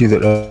remind you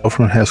that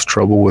Elfram has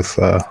trouble with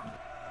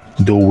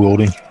dual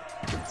wielding?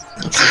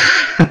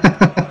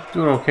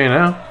 Doing okay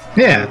now.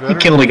 Yeah, he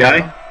killed a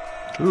guy.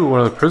 Ooh, one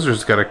of the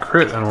prisoners got a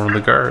crit on one of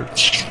the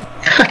guards.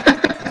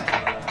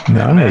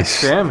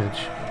 Nice.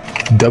 Damage.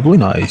 Doubly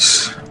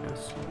nice.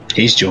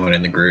 He's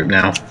joining the group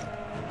now.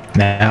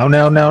 Now.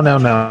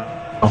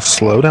 I'll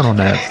slow down on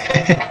that.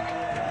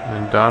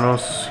 And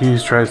Danos, he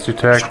tries to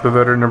attack the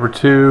veteran number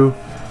 2.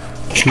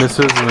 Misses,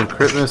 and then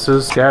crit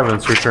misses. Gavin,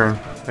 it's your turn.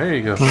 There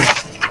you go.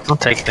 I'll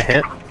take the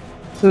hit.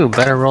 Ooh,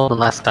 better roll than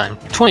last time.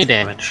 20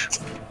 damage.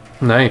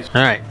 Nice.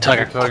 Alright,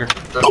 Tugger.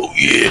 Oh,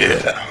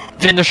 yeah.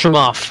 Finish him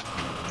off.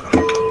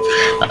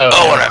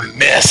 Oh, and I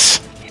miss.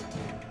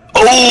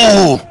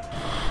 Oh!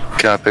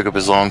 Can I pick up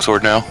his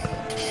longsword now?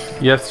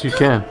 Yes, you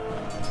can.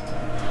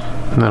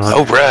 No,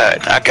 Oh, right.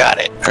 I got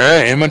it.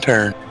 Alright, in my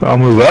turn. I'll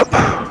move up,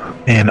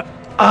 and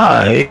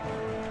I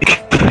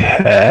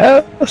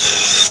have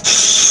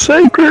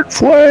Sacred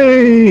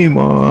Flame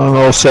on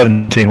all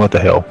 17. What the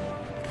hell?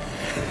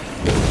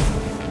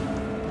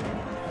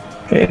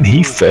 And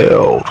he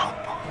failed.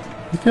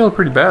 you feel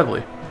pretty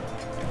badly.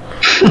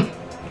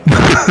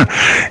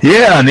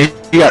 Yeah, and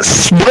he got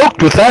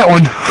smoked with that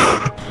one.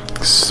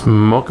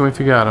 Smoke him if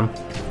you got him.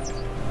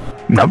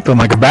 I'm feeling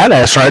like a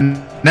badass right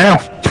now.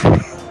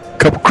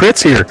 Couple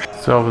crits here.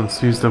 Selvin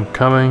sees them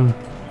coming,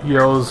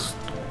 yells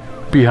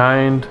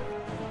behind,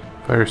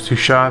 fires 2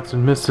 shots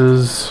and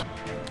misses.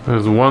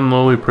 There's 1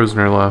 lowly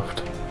prisoner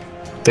left.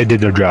 They did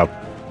their job.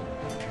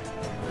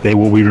 They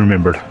will be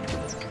remembered.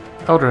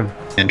 Eldrin.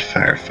 And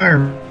fire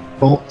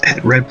bolt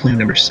at red plume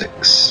number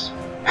 6.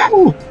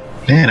 Whew.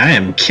 Man, I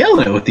am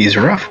killing it with these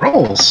rough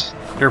rolls.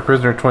 Your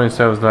prisoner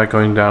 27 is not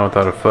going down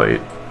without a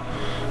fight.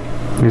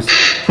 He's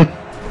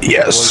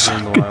Yes,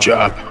 good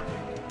job.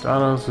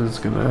 Danos is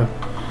gonna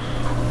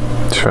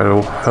try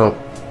to help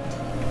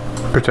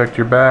protect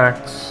your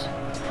backs.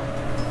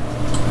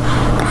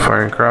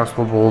 Firing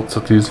crossbow bolts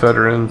at these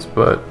veterans,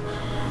 but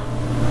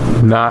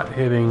not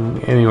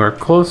hitting anywhere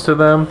close to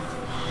them.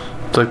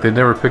 It's like they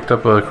never picked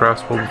up a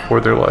crossbow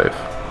before their life.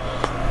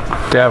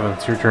 Davin,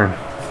 it's your turn.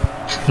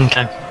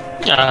 Okay.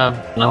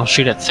 I'll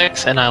shoot at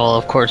 6, and I will,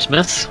 of course,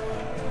 miss.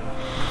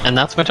 And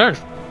that's my turn.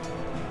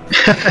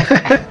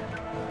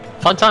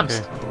 Fun times.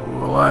 Okay.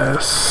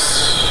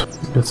 Elias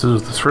misses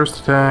with his first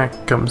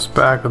attack, comes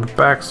back with a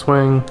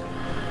backswing,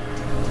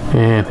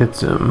 and hits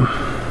him.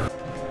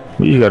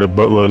 You got a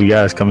boatload of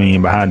guys coming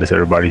in behind us,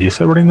 everybody. Just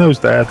everybody knows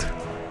that.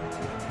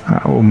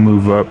 I will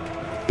move up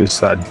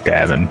beside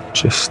Davin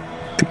just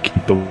to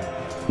keep a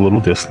little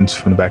distance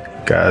from the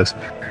back guys.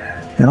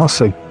 And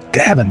also,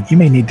 Davin, you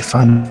may need to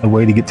find a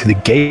way to get to the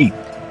gate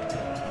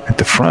at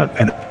the front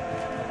and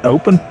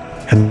open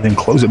and then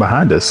close it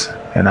behind us.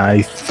 And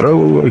I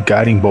throw a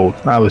guiding bolt.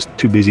 I was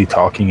too busy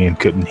talking and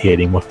couldn't hit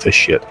him with this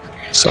shit.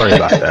 Sorry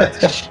about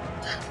that.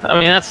 I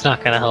mean, that's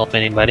not going to help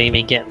anybody,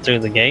 me getting through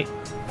the gate.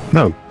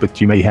 No,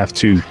 but you may have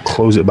to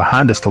close it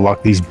behind us to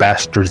lock these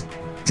bastards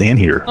in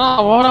here.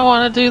 Oh, why would I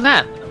want to do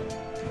that?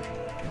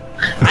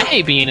 I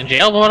hate being in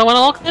jail, but why do I want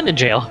to lock them in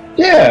jail?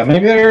 Yeah,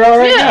 maybe they're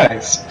alright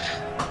guys.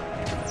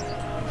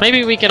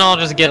 Maybe we can all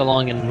just get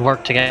along and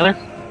work together.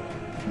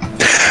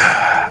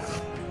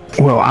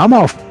 Well, I'm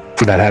all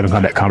for that, having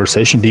that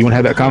conversation. Do you want to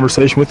have that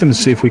conversation with them and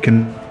see if we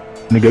can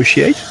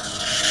negotiate?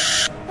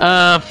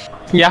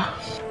 Yeah.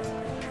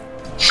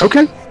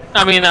 Okay.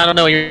 I mean, I don't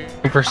know what your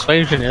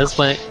persuasion is,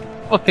 but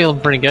I'm feeling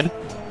pretty good.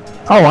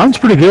 Oh, I'm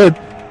pretty good.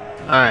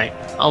 Alright,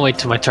 I'll wait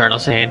till my turn. I'll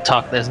say and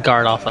talk this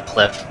guard off a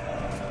cliff.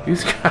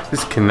 These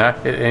guys cannot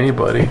hit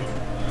anybody.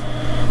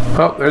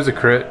 Oh, there's a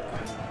crit.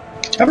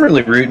 I'm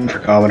really rooting for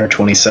Commoner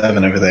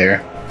 27 over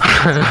there.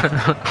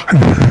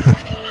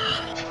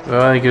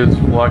 Well, I think his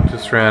luck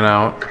just ran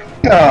out.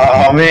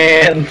 Oh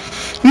man!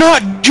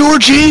 Not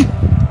Georgie!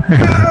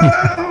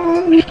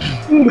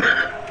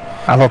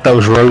 I thought that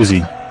was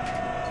Rosie.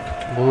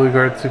 Bully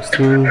Guard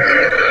 16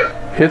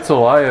 hits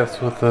Elias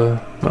with an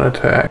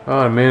attack.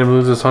 Oh, it made him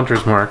lose his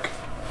hunter's mark.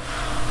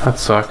 That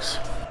sucks.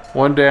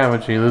 1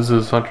 damage and he loses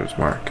his hunter's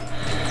mark.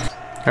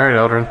 Alright,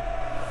 Eldrin.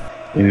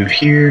 Move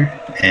here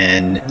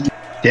and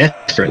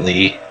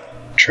desperately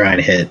try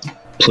to hit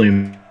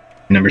plume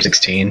number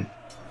 16.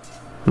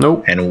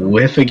 Nope. And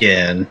whiff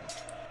again.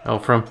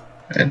 Elfram.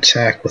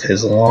 Attack with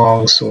his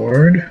long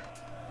sword.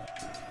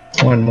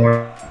 1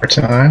 more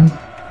time.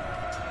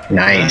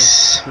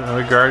 Nice.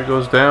 Another guard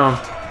goes down.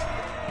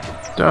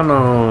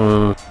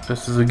 Dono.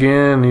 This is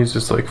again. He's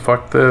just like,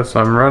 fuck this.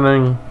 I'm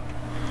running.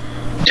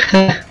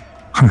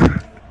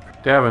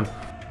 Davin.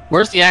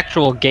 Where's the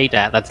actual gate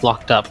at that's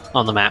locked up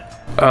on the map?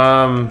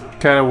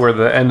 Kind of where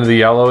the end of the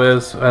yellow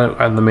is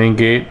on the main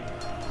gate.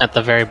 At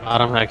the very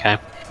bottom? Okay.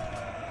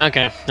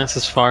 Okay, that's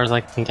as far as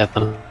I can get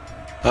them.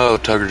 Oh,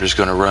 Tugger's just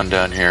gonna run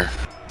down here.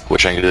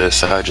 Which I can do this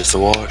side just to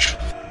watch.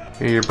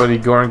 Hey, your buddy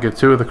Gorn gets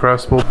 2 with a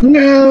crossbow.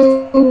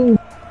 No!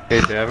 Hey,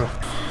 Davin.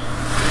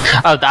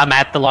 Oh, I'm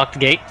at the locked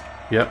gate?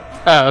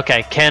 Yep. Oh,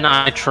 okay. Can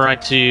I try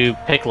to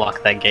pick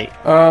lock that gate?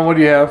 What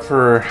do you have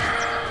for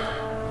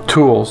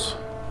tools?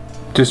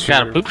 Just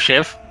Got a your- poop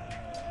shiv.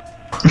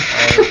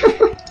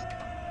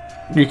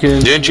 You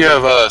can. Didn't you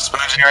have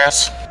spoons in your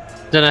ass?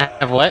 Then I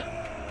have what?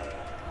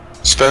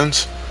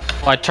 Spoons?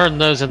 Well, I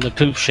turned those into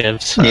poop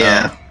shivs.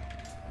 Yeah.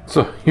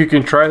 So you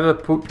can try the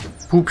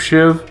poop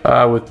shiv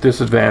with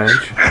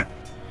disadvantage.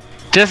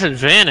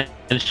 Disadvantage.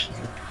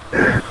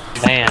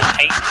 Man,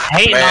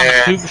 hating on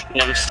the poop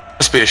shivs.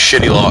 Must be a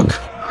shitty lock.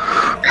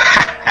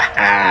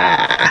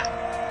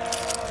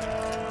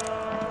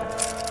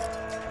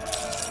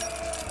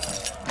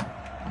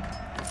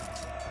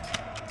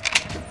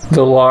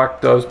 The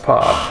lock does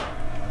pop.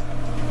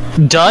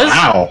 Does?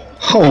 Wow.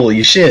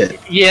 Holy shit.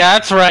 Yeah,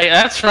 that's right.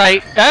 That's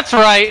right. That's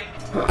right.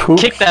 Poop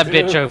Kick that shiv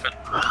bitch open.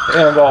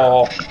 And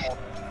all.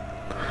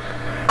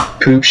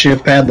 Poop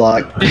shift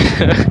padlock.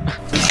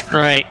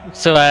 Right.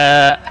 So,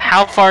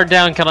 how far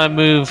down can I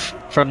move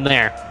from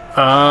there?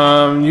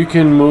 You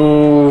can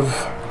move.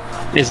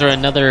 Is there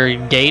another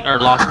gate or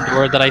locked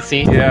door that I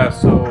see? Yeah.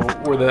 So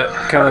where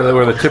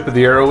the tip of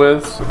the arrow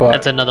is, but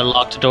That's another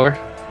locked door.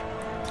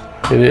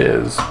 it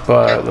is.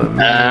 But let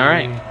me. All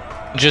right.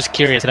 Just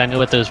curious. Did I know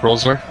what those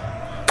rolls were?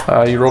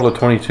 You rolled a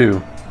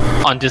 22.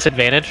 On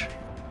disadvantage?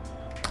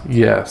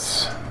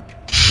 Yes.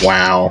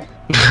 Wow.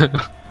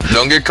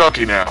 Don't get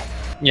cocky now.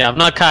 Yeah, I'm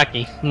not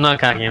cocky.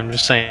 I'm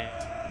just saying.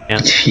 Yeah.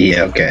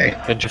 Yeah, okay.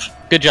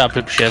 Good job,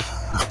 Poop Shiv.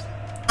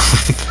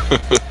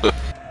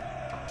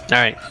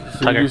 Alright.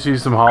 So you do see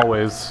some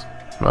hallways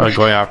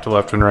going off to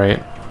left and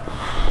right.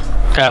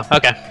 Oh,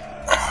 okay.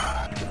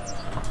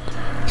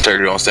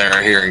 Tugger don't stand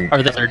right here and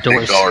Are there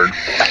doors? guard.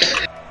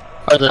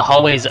 Are the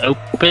hallways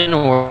open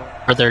or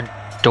are there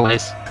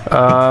doors?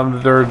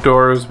 There are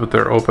doors, but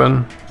they're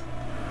open.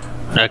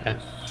 Okay.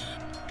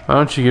 Why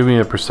don't you give me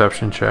a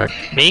perception check?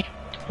 Me?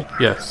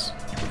 Yes.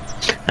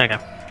 Okay.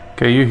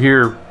 Okay, you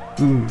hear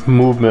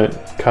movement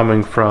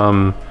coming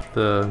from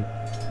the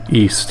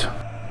east.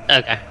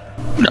 Okay.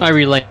 I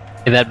relay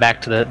that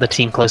back to the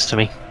team close to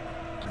me.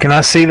 Can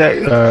I see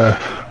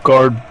that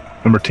guard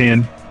number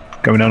 10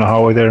 coming down the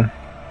hallway there?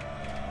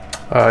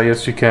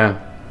 Yes, you can.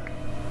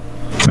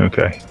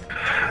 Okay.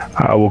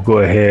 I will go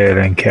ahead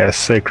and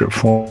cast Sacred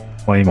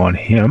Flame on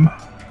him,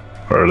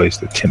 or at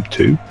least attempt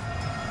to.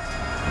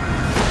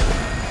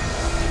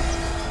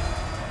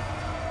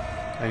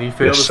 And he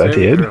failed Yes, to I save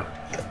did. throw.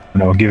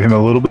 And I'll give him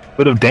a little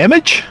bit of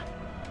damage.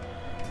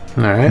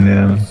 All right. And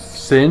then,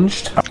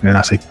 Singed. and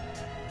I say,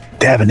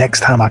 Davin,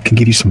 next time I can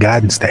give you some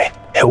guidance to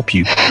help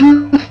you.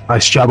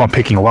 Nice job on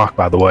picking a lock,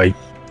 by the way.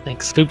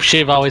 Thanks. Poop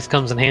Shiv always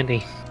comes in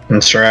handy.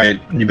 That's right.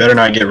 You better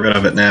not get rid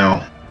of it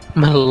now.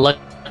 I'm a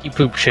lucky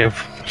Poop Shiv.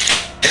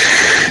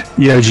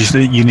 Yeah,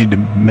 you need to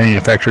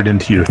manufacture it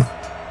into your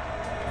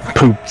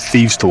poop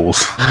thieves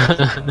tools.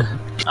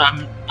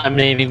 I'm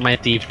naming my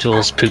thief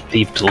tools Poop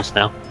Thief Tools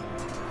now.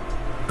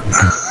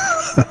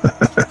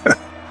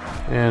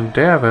 And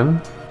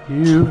Davin,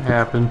 you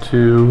happen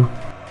to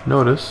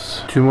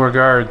notice 2 more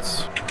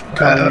guards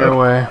coming your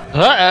way.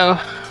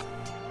 Uh-oh.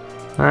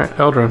 All right,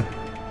 Eldrin.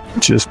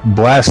 Just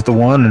blast the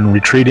one and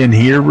retreat in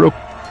here real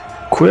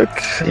quick.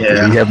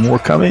 Yeah. We have more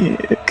coming.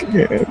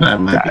 That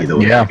might be the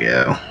way Yeah. to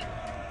go.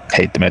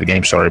 Hate the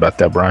metagame. Sorry about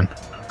that, Brian.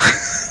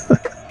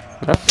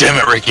 Damn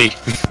it, Ricky.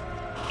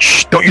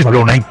 Shh, don't use my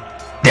real name.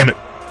 Damn it.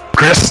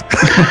 Chris.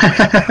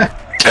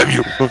 Damn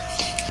you.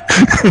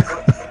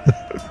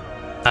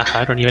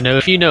 I don't even know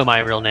if you know my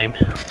real name.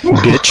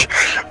 Bitch.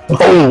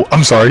 Oh,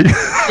 I'm sorry.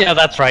 Yeah,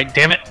 that's right.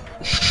 Damn it.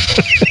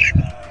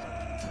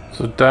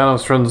 So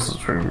Dinos runs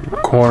the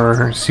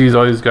corner, sees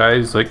all these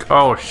guys, like,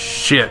 oh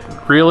shit,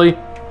 really?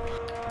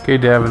 Okay,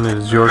 Davin, it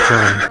is your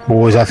turn.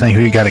 Boys, I think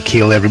we got to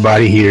kill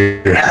everybody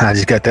here. I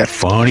just got that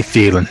funny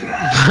feeling.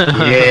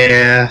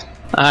 Yeah.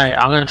 Alright,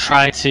 I'm gonna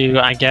try to,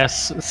 I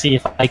guess, see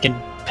if I can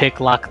pick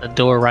lock the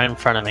door right in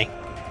front of me.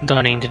 Do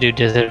I need to do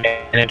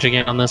disadvantage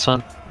again on this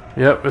one?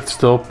 Yep, it's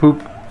still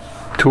poop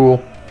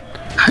tool.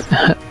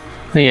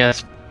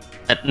 Yes.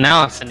 But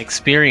now it's an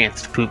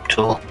experienced poop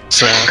tool,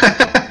 so...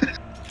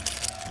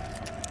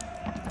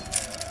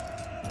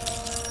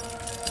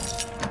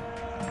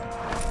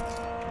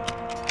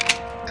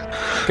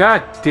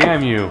 God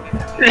damn you.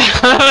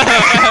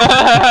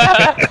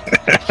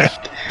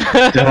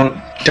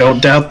 Don't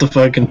doubt the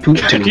fucking poop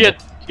tool.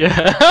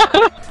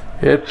 yeah.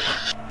 It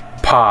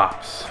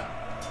pops.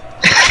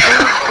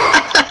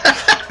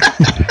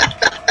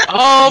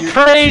 Oh,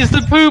 praise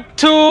the poop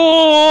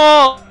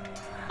tool!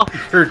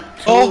 Your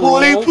tool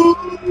holy rolled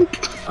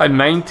a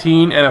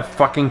 19 and a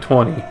fucking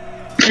 20. So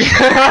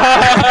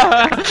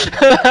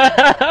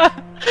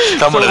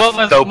what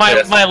was so my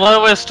pissed. my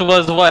lowest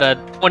was what, a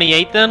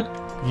 28 then?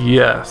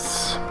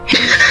 Yes.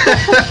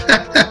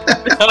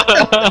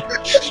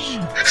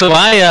 So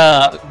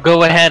I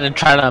go ahead and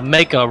try to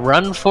make a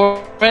run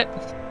for it,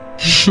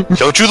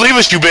 Don't you leave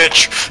us, you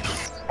bitch.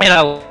 and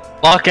I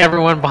lock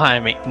everyone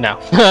behind me. No.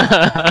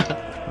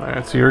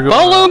 Alright, so you're going.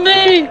 Follow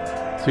me!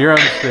 So you're on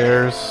the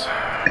stairs.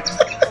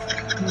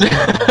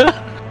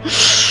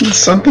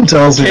 Something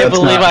tells me Can't that's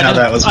believe not how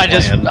that was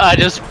planned. I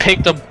just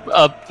picked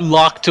a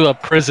lock to a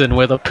prison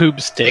with a poop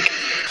stick.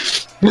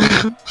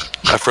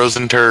 A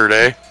frozen turd,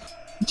 eh?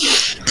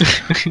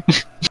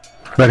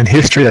 But in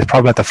history, that's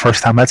probably not the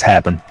first time that's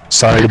happened.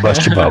 Sorry to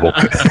bust your bubble.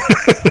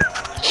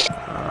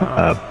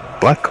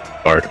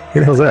 Blackguard. Who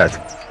the hell's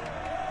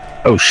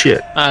that? Oh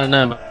shit. I don't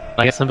know.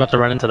 I guess I'm about to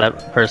run into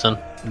that person.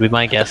 Would be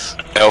my guess.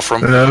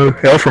 Elfram. No,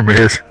 Elfram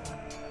is.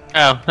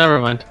 Oh, never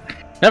mind.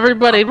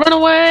 Everybody, run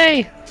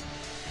away!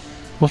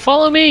 Well,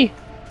 follow me.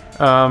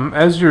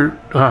 As you're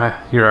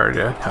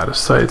already out of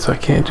sight, so I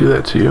can't do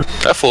that to you.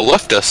 That fool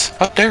left us.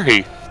 How dare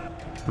he?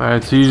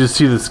 Alright, so you just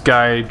see this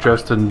guy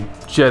dressed in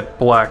jet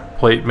black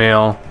plate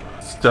mail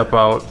step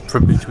out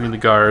from between the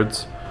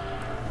guards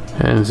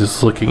and is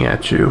just looking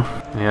at you.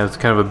 He has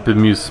kind of a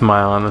bemused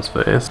smile on his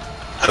face.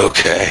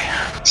 Okay.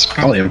 It's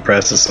probably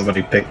impressed that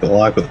somebody picked the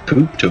lock with a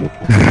poop tool.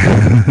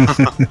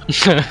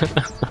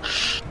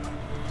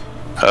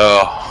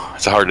 Oh,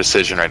 it's a hard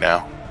decision right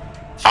now.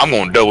 I'm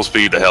going to double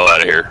speed the hell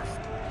out of here.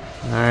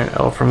 Alright,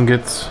 Elfram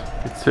gets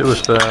hit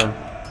with a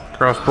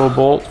crossbow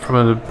bolt from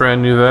a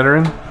brand new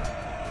veteran.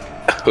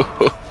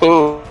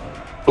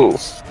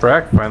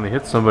 Brack finally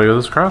hits somebody with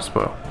his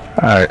crossbow.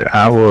 Alright,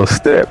 I will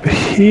step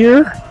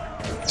here,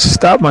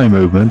 stop my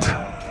movement,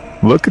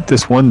 look at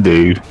this one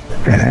dude,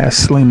 and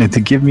ask Selena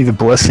to give me the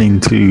blessing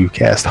to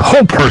cast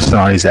Whole Person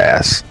on his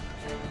ass.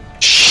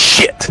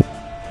 Shit!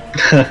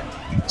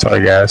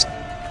 Sorry, guys.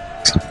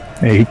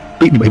 Hey, he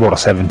beat me. He bought a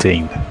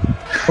 17.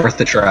 Worth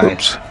the try.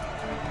 Oops.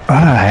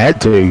 I had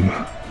to.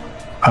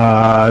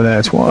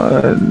 That's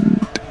one.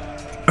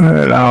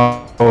 And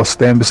I'll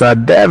stand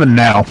beside Davin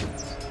now.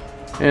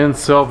 And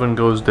Selvin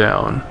goes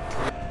down.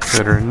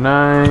 Veteran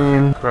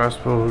 9.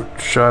 Crossbow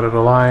shot at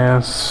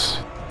Elias.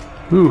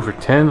 Ooh, for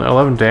 10,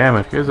 11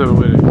 damage. If you guys have a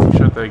way to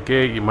shut that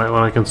gate, you might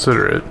want to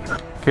consider it.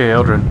 Okay,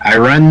 Eldrin. I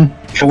run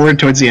forward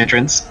towards the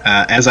entrance.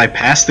 As I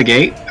pass the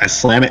gate, I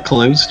slam it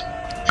closed.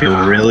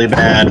 Feel really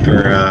bad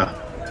for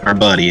our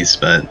buddies,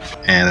 and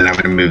then I'm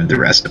going to move the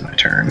rest of my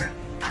turn.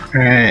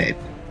 Alright.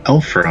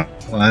 Elfram.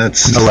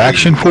 Let's No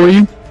action for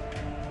you?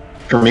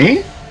 For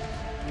me?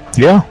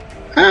 Yeah.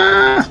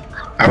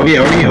 Are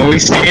we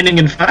standing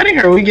and fighting,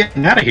 or are we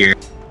getting out of here?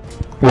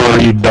 Well,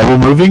 are you double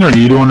moving, or are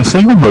you doing a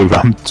single move?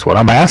 That's what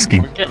I'm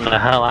asking. We're getting the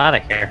hell out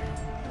of here.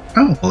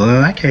 Oh, well,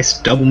 in that case,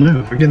 double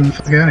move. We're getting the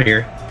fuck out of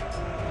here.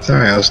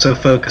 Sorry, I was so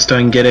focused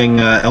on getting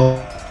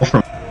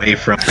Elfram away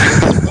from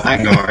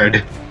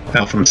Blackguard.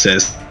 Elfram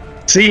says,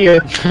 "See ya."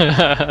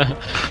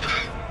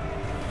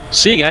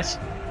 See you guys.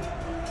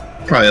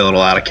 Probably a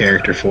little out of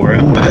character for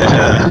him, but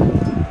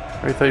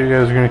I thought you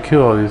guys were going to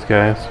kill all these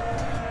guys.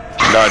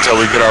 Not until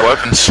we get our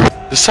weapons.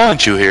 The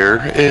silent you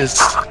here is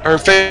our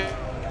favorite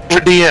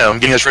DM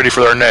getting us ready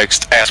for our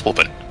next ass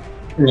whooping.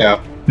 yeah.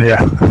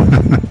 Yeah.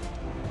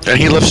 And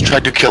he lives to try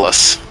to kill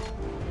us.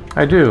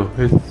 I do.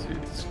 It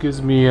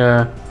gives me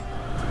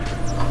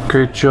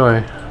great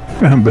joy.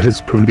 But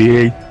it's going to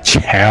be a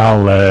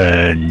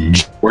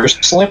challenge. We're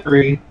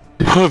slippery.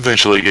 We'll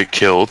eventually get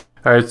killed.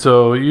 Alright,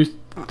 so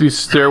the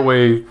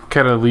stairway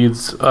kind of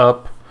leads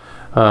up.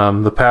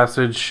 The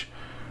passage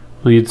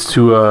leads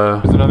to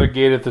there's another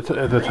gate at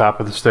the top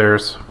of the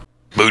stairs.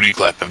 Booty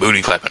clapping,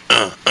 booty clapping.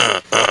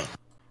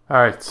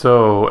 Alright,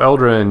 so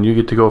Eldrin, you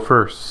get to go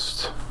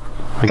first.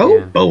 Oh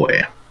Again.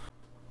 boy.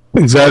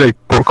 Is that a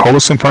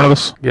portcullis in front of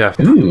us? Yeah,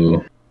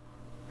 Ooh.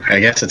 I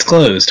guess it's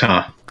closed,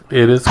 huh?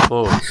 it is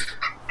closed.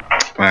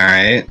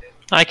 Alright.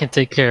 I can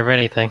take care of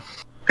anything.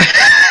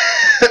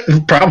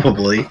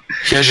 Probably.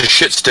 He has your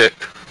shit stick.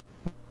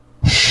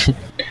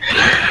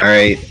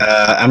 Alright,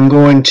 I'm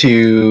going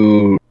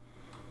to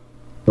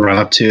run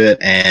up to it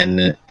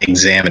and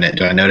examine it.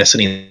 Do I notice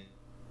any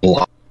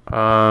lock?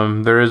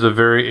 There is a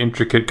very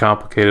intricate,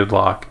 complicated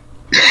lock.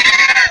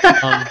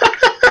 Um,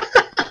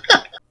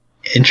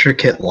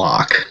 Intricate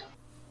lock.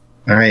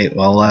 Alright,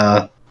 well,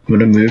 I'm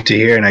gonna move to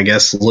here and I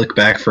guess look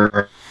back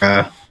for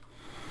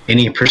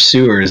any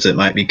pursuers that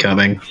might be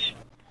coming.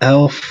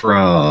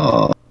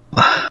 Elfram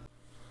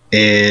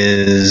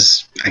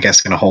is, I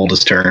guess, gonna hold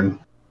his turn.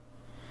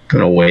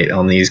 Gonna wait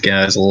on these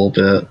guys a little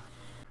bit.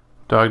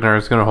 Dognar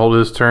is going to hold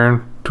his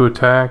turn to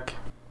attack.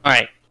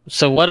 Alright,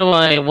 so what do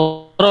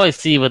I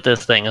see with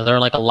this thing? Is there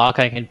like a lock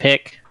I can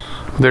pick?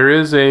 There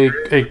is a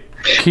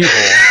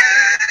keyhole.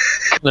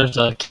 There's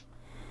a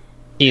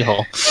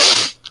keyhole.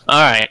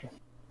 Alright,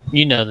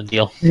 you know the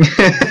deal.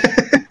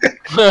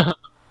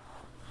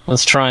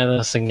 Let's try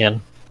this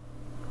again.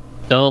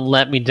 Don't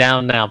let me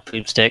down now,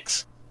 poop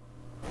sticks.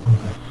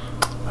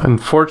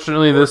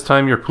 Unfortunately, this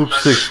time your poop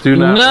sticks do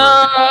not work.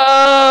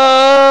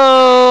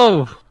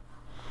 No!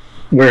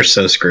 We're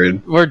so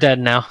screwed. We're dead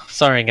now.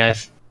 Sorry,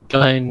 guys. Go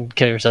ahead and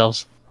kill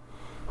yourselves.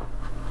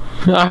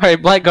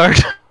 Alright, Blackguard.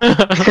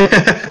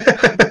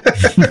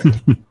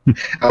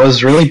 I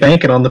was really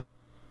banking on the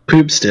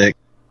poop stick.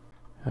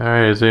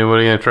 Alright, is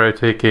anybody going to try to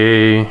take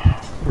a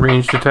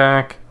ranged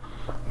attack?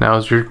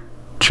 Now's your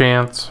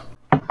chance.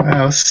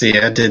 Let's see,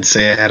 I did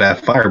say I had a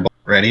fireball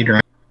ready,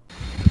 right?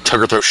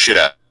 Tugger throw shit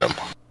at him.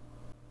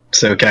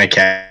 So can I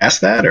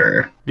cast that,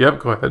 or? Yep,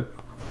 go ahead.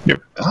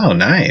 Oh,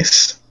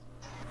 nice.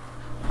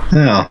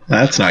 No,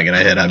 that's not gonna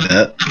hit, I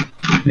bet.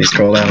 You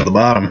scroll down to the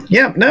bottom.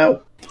 Yep,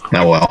 no.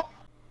 Oh well.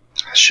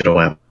 I should have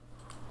went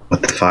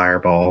with the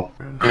fireball.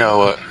 You know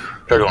what?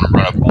 They're going to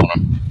run up on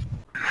him.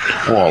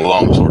 I want a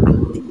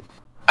longsword.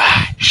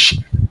 Ah,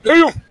 shit.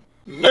 Damn,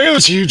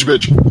 that's a huge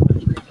bitch.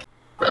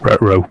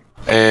 Right row.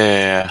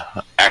 And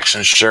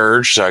action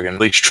surge, so I can at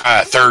least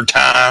try a third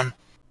time.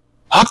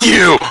 Fuck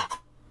you!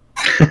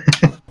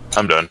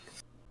 I'm done.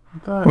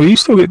 Well, you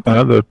still get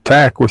another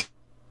attack with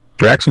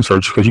your action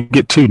surge because you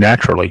get 2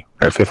 naturally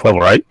at 5th level,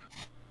 right?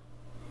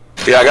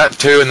 Yeah, I got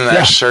 2, and then the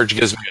action surge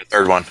gives me a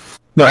third one.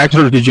 No,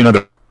 action surge gives you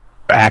another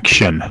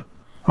action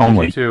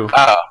only. 2.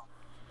 Oh.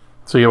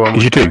 So you get one.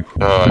 Gives you 2.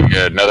 I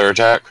get another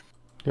attack?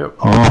 Yep.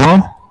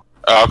 Uh-huh.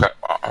 Oh,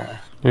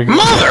 okay.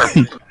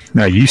 Mother!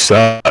 No, you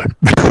suck.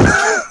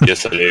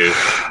 Yes, I do.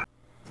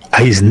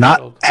 He's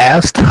not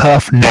as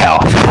tough now.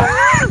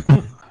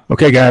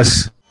 Okay,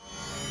 guys.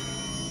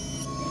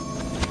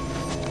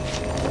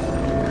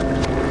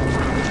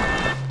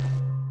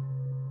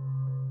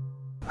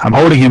 I'm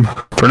holding him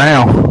for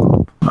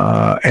now.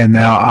 And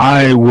now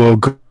I will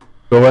go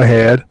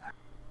ahead.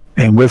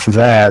 And with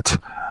that,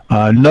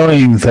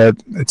 knowing that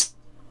it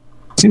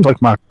seems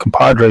like my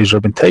compadres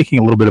have been taking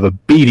a little bit of a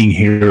beating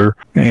here,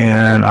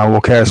 and I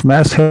will cast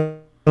Mass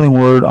Healing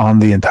Word on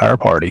the entire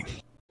party.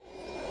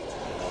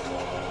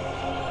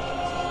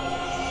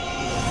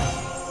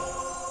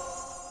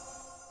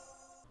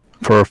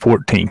 For a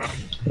 14.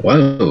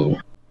 Whoa.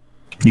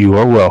 You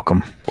are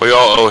welcome. We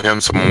all owe him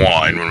some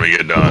wine when we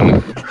get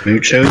done.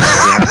 Muchos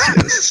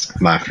gracias,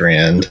 my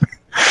friend.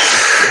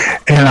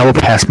 And I will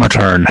pass my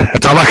turn.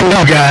 That's all I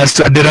can do, guys.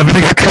 I did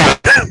everything I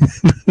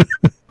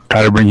could.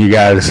 Try to bring you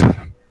guys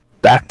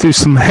back to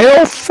some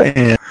health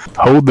and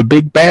hold the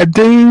big bad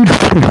dude.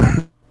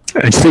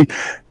 And see,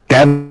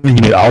 Gavin, you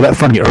did all that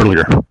funny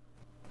earlier.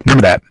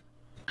 Remember that?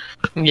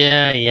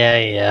 Yeah.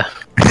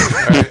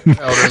 Right,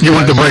 You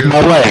wanted to break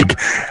my leg.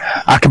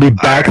 I could be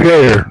back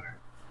there.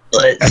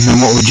 And then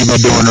what would you be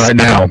doing right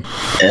now?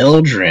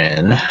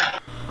 Eldrin.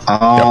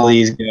 All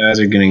these guys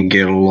are gonna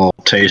get a little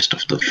taste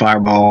of the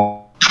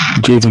fireball.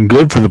 It's even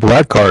good for the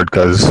black card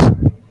because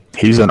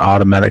he's an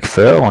automatic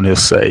fail on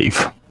his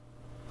save.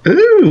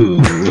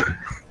 Ooh.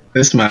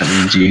 This might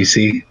be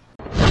juicy.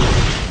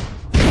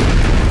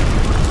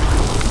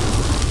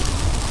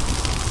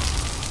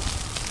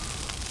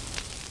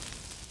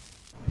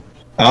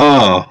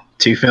 Oh,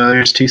 2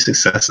 failures, 2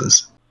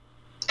 successes.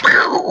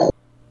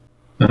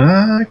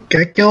 I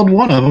killed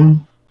one of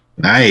them.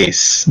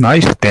 Nice.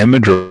 Nice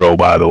damage roll,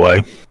 by the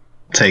way.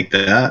 Take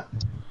that.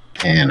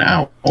 And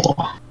I will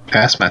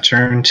pass my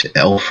turn to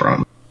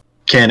Elfram.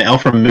 Can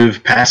Elfram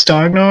move past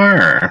Dognar,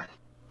 or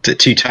is it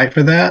too tight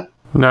for that?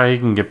 No, you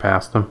can get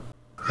past him.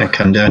 I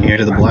come down here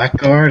to the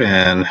blackguard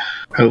and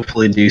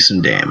hopefully do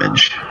some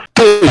damage.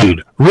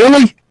 Dude,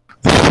 really?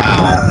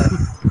 Wow.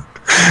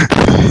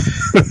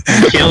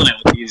 I'm killing it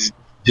with these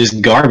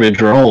just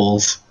garbage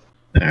rolls.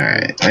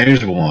 Alright,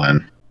 there's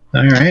one.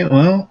 Alright,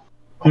 well,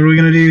 what are we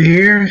gonna do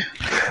here?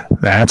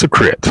 That's a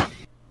crit.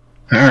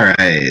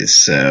 Alright,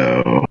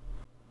 so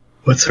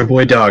what's our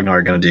boy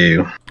Dognar gonna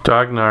do?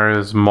 Dognar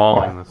is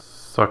mauling this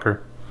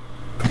sucker.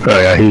 Oh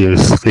yeah, he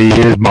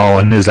is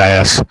mauling his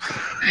ass.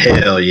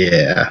 Hell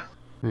yeah.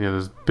 Yeah,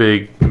 this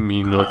big,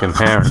 mean-looking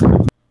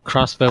hammer.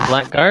 Crossbow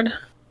Blackguard.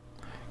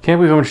 Can't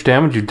believe how much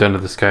damage you've done to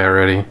this guy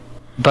already.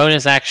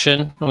 Bonus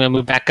action. I'm going to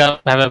move back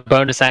up. I have a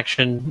bonus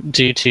action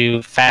due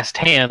to fast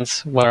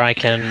hands where I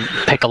can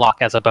pick a lock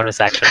as a bonus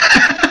action.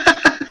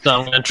 So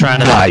I'm going to try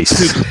to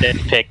poop and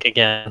pick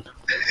again.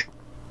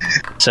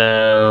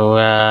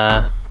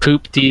 So,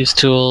 poop these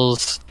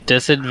tools,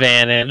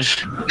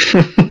 disadvantage.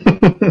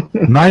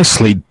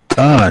 Nicely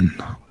done.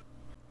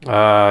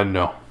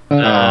 No.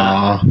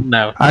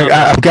 No.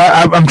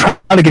 I'm trying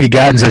to give you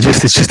guidance.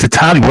 It's just a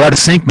timing. We're out of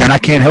sync, man. I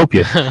can't help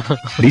you.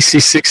 DC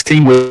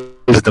 16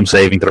 wisdom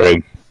saving throw.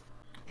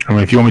 I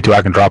mean, if you want me to,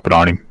 I can drop it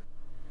on him.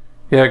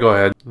 Yeah, go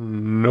ahead.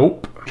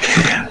 Nope.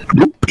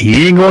 Nope.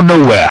 He ain't going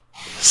nowhere.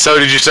 So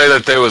did you say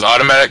that there was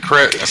automatic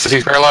crit since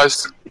he's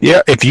paralyzed?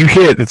 Yeah, if you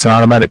hit, it's an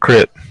automatic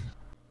crit.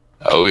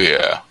 Oh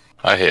yeah,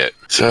 I hit.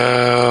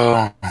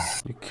 So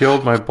you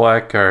killed my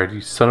blackguard,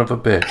 you son of a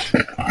bitch.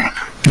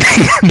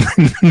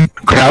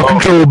 Crowd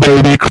control,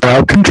 baby.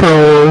 Crowd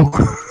control.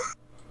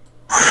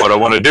 What I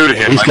want to do to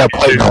him? He's got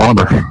plate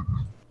armor.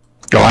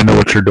 Oh, I know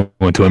what you're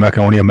doing to him. I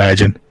can only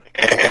imagine.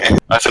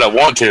 I said I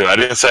want to. I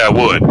didn't say I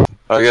would.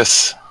 I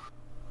guess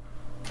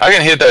I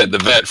can hit the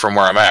vet from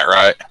where I'm at,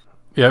 right?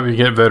 Yep, you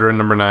get veteran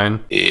number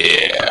 9.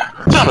 Yeah.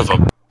 Son of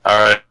a...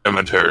 Alright,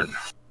 my turn.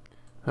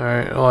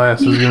 Alright,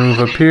 Elias is going to move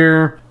up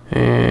here.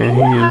 And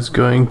he is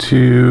going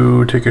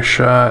to take a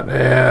shot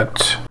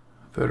at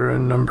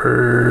veteran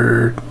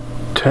number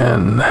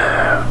 10.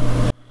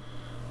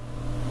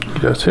 He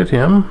does hit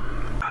him.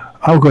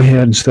 I'll go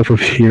ahead and step up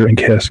here and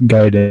cast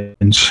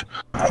guidance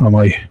on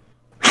my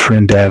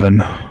friend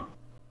Davin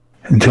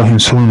and tell him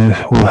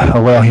Selena will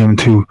allow him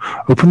to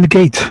open the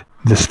gate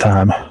this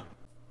time.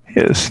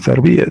 Yes,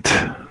 that'll be it.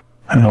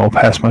 and I'll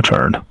pass my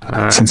turn.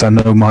 right. Since I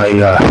know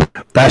my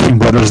bashing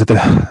brothers at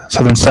the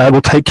southern side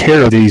will take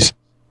care of these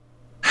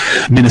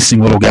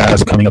menacing little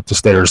guys coming up the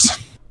stairs.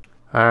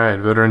 Alright,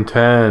 veteran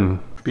 10.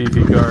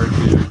 Beefy guard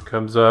dude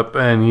comes up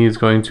and he's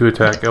going to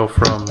attack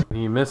Elfram.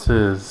 He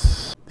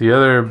misses. The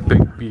other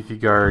big beefy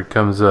guard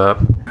comes up.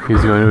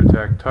 He's going to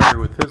attack Tucker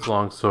with his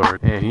longsword.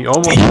 And he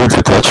almost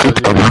misses.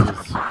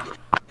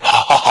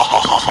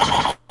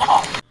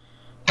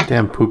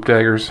 Damn poop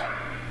daggers.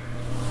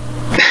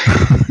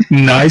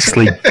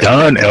 Nicely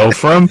done,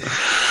 Elfram.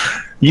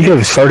 You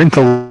have starting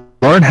to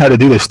learn how to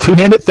do this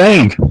two-handed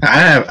thing.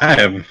 I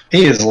have.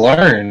 He has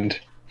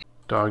learned.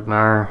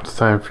 Dognar, it's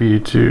time for you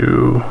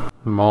to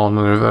maul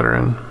another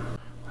veteran.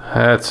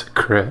 That's a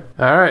crit.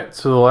 Alright,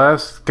 so the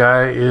last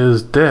guy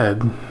is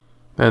dead.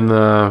 And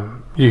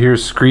you hear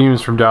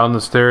screams from down the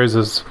stairs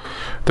as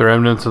the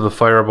remnants of the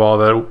fireball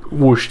that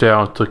whooshed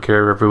down and took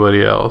care of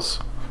everybody else.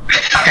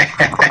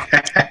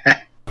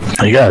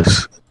 Hey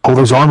guys, pull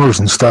those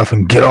armors and stuff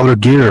and get all their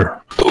gear.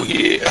 Oh,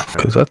 yeah.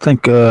 Because I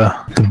think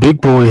the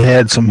big boy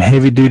had some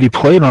heavy-duty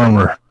plate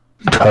armor,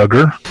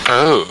 Tugger.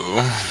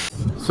 Oh.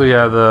 So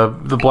yeah,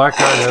 the black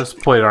guy has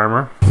plate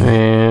armor,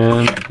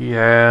 and he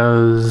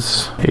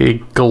has a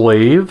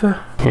glaive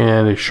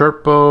and a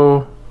sharp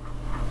bow,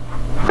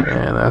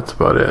 and that's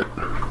about it.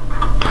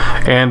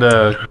 And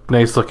a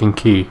nice looking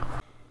key.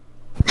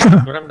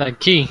 Grab that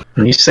key.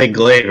 When you say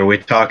glaive, are we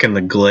talking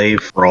the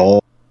glaive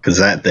roll? Because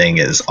that thing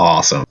is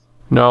awesome.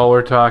 No,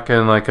 we're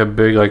talking like a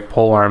big like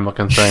pole arm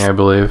looking thing, I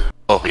believe.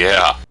 Oh,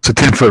 yeah. It's a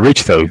 10-foot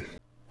reach, though.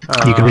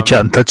 You can reach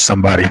out and touch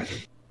somebody.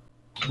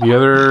 The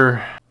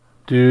other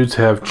dudes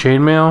have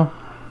chainmail.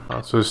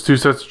 So there's 2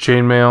 sets of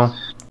chainmail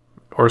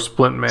or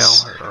splint mail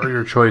are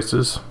your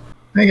choices.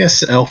 I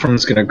guess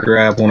Elfram's going to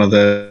grab one of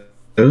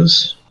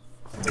those.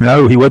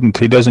 No, he wouldn't.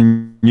 He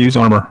doesn't use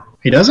armor.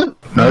 He doesn't?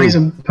 No. He's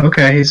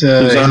He's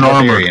unarmored.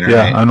 Barbarian, right?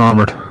 Yeah,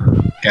 unarmored.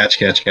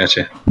 Gotcha. I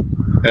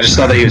just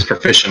thought that he was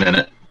proficient in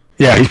it.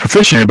 Yeah, he's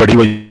proficient in it, but he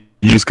would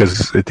use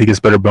because he gets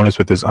better bonus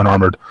with his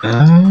unarmored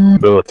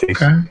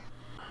abilities. Okay.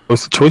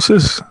 What's the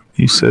choices?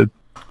 You said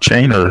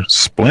chain or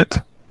splint?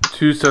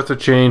 2 sets of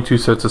chain, 2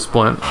 sets of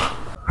splint.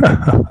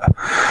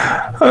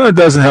 It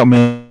doesn't help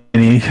me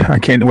any. I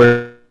can't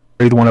wear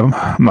either one of them.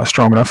 I'm not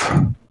strong enough.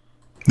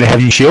 They have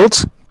any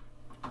shields?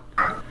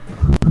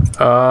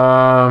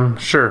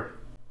 Sure.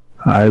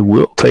 I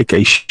will take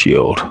a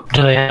shield.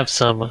 Do they have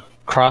some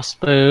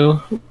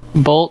crossbow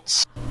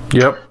bolts?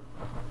 Yep.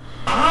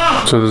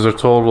 So there's a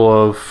total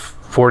of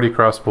 40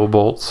 crossbow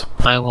bolts.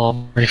 I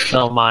will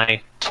refill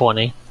my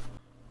 20.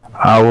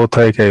 I will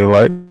take a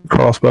light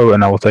crossbow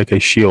and I will take a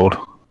shield.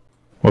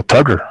 Well,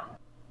 Tugger,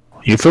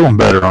 you're feeling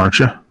better, aren't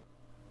you?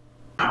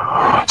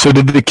 So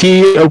did the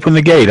key open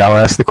the gate? I'll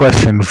ask the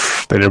question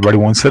that everybody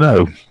wants to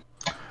know.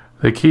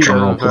 The key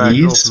will in fact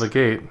open the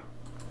gate.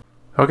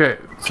 Okay,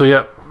 so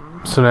yep.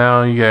 So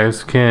now you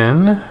guys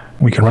can...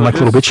 We can run like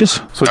little bitches?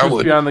 So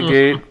just beyond the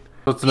gate,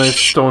 it's a nice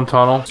stone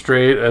tunnel,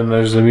 straight, and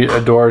there's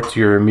a door to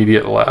your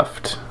immediate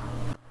left.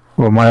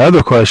 Well, my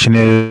other question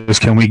is,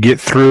 can we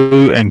get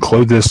through and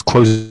close this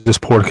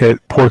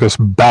portcullis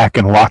back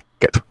and lock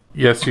it?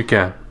 Yes, you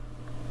can.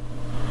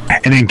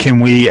 And then can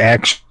we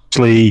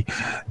actually,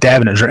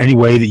 Davin, is there any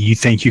way that you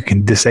think you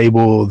can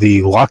disable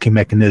the locking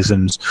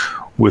mechanisms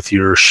with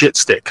your shit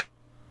stick?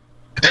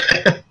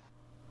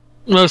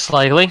 Most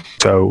likely.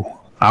 So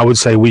I would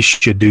say we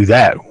should do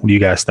that. What do you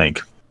guys think?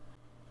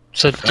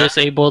 So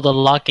disable the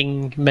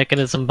locking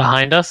mechanism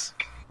behind us?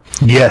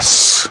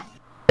 Yes.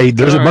 Hey,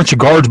 there's a bunch of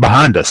guards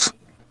behind us.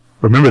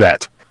 Remember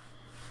that.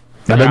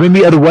 Now, there may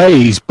be other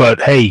ways,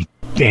 but hey,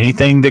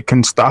 anything that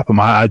can stop them.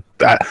 I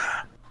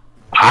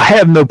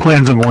have no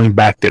plans on going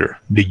back there.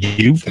 Do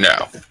you?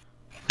 No.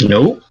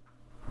 Nope.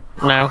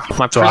 No.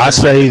 My So I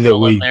say that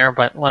we... there,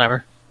 but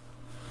whatever.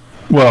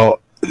 Well,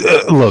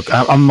 look,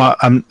 I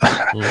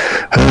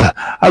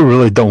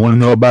really don't want to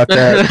know about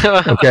that.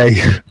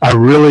 Okay, I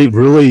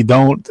really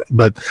don't.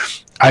 But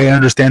I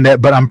understand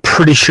that. But I'm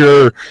pretty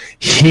sure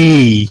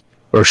he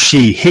or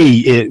she,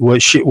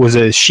 whatever it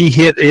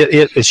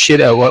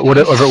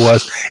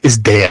was, is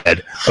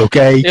dead.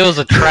 Okay. It was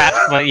a trap,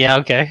 but yeah,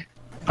 okay.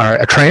 All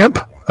right, a tramp.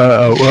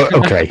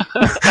 Okay.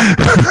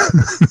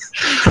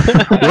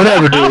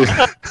 Whatever, dude.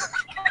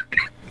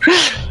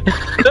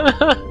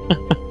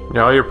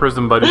 Yeah, all your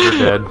prison buddies are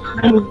dead.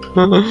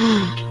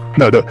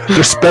 No,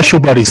 they're special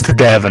buddies to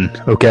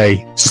Davin,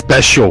 okay?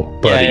 Special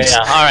buddies. Yeah.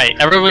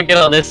 Alright, everyone get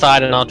on this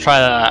side and I'll try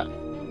to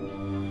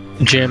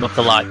jam up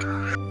the lock.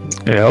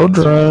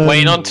 Eldra.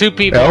 Wait on 2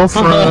 people.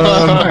 Elfram.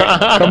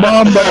 Come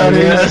on,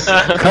 buddies.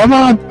 Come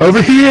on.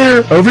 Over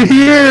here.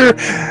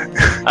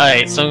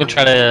 Alright, so I'm going to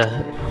try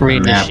to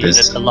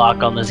reinitiate the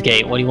lock on this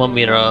gate. What do you want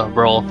me to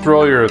roll?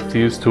 Throw your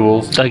thieves'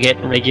 tools. Do I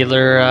get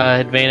regular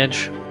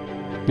advantage?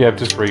 Yeah,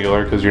 just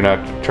regular, because you're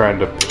not trying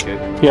to pick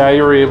it. Yeah,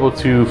 you were able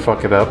to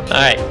fuck it up.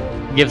 Alright,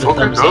 give the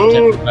thumbs up to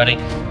everybody.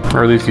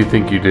 Or at least you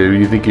think you do.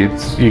 You think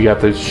you got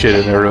this shit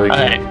in there really good.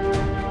 Alright.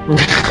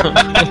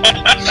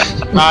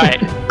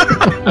 Alright.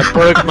 I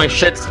broke my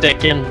shit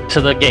stick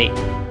into the gate.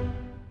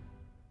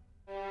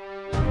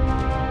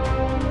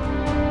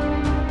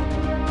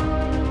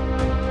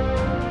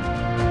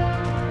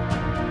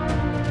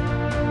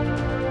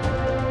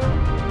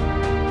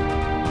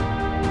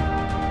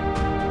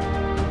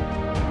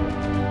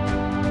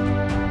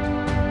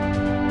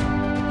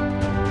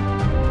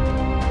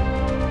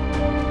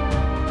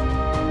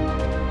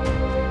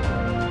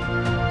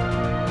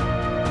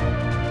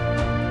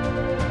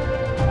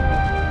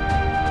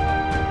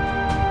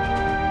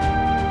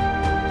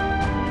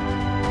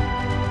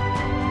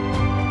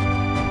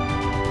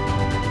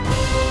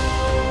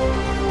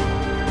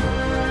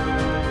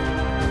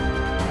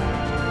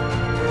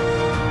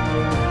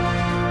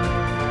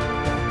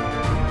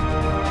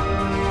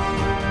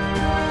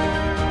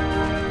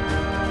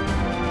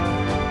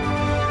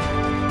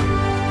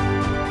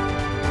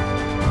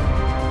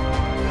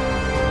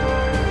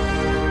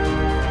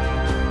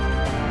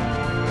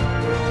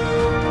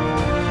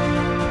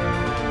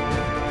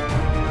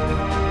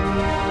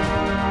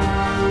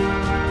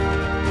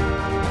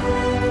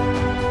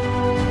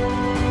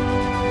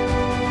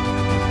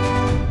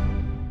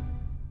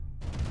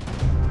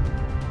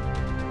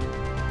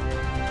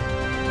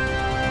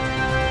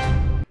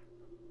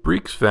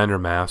 Breeks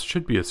Vandermast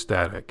should be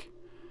ecstatic.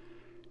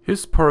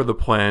 His part of the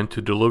plan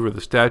to deliver the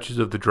statues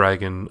of the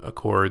dragon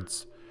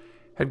Accords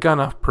had gone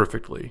off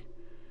perfectly.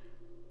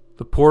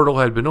 The portal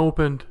had been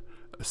opened,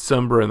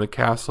 Assembra and the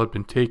castle had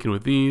been taken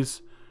with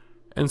ease,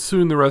 and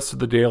soon the rest of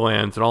the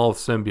Daylands and all of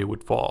Sembia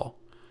would fall.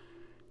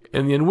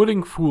 And the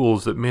unwitting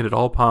fools that made it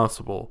all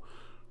possible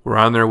were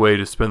on their way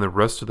to spend the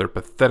rest of their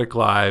pathetic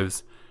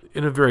lives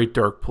in a very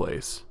dark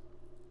place.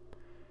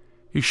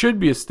 He should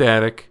be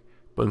ecstatic,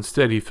 but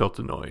instead he felt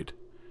annoyed.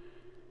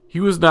 He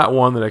was not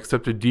one that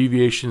accepted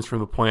deviations from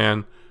the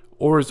plan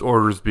or his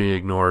orders being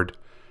ignored,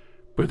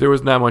 but there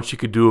was not much he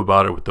could do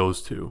about it with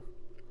those two.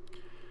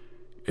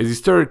 As he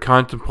started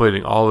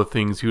contemplating all the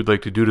things he would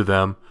like to do to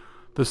them,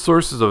 the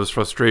sources of his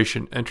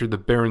frustration entered the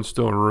barren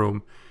stone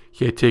room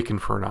he had taken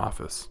for an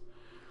office.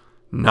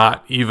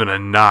 Not even a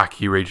knock,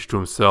 he raged to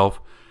himself,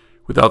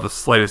 without the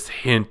slightest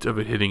hint of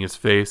it hitting his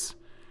face.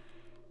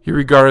 He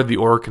regarded the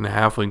orc and the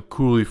halfling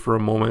coolly for a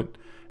moment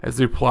as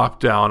they plopped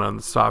down on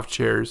the soft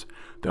chairs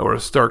that were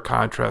a stark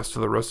contrast to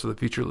the rest of the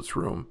featureless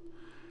room.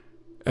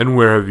 "And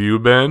where have you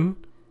been?"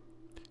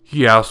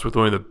 he asked with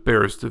only the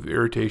barest of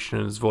irritation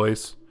in his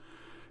voice.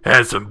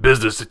 "Had some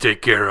business to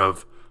take care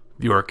of,"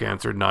 the orc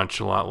answered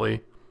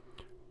nonchalantly.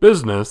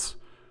 "Business?"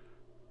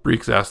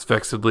 Breeks asked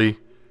vexedly.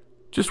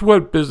 "Just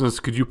what business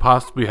could you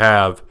possibly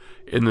have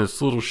in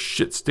this little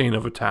shit stain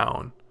of a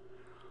town?"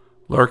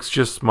 Larks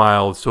just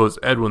smiled, so it was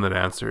Edwin that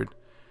answered.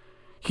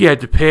 "He had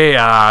to pay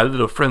our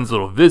little friend's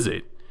little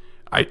visit.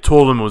 I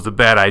told him it was a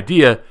bad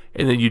idea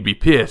and that you'd be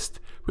pissed.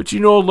 But you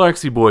know old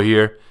Larksy boy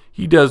here,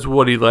 he does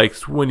what he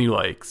likes when he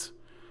likes.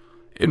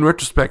 In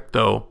retrospect,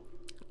 though,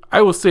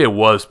 I will say it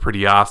was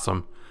pretty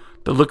awesome.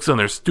 The looks on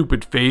their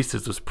stupid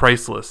faces was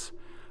priceless,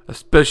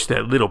 especially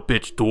that little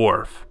bitch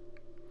dwarf."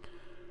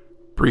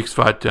 Breeks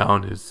fought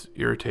down his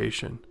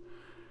irritation.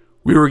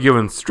 "We were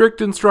given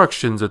strict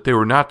instructions that they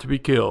were not to be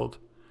killed."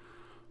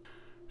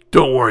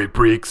 "Don't worry,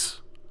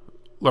 Breeks,"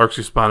 Larks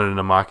responded in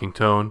a mocking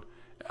tone.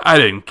 "I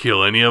didn't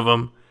kill any of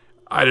them.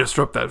 I just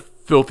roughed that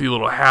filthy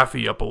little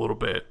halfie up a little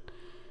bit.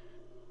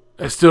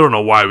 I still don't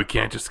know why we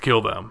can't just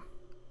kill them."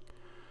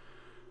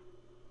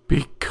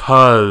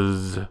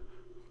 "Because,"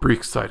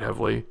 Breeks sighed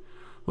heavily,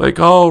 "like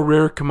all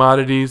rare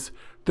commodities,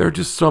 there are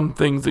just some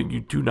things that you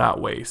do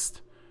not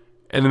waste,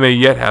 and they may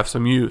yet have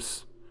some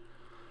use.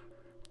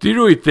 Do you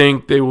really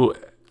think they will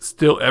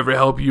still ever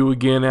help you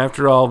again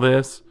after all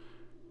this?"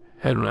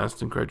 Hedwin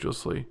asked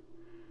incredulously.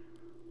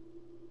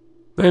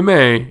 "They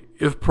may,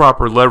 if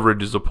proper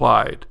leverage is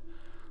applied.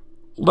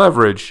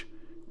 Leverage,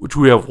 which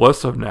we have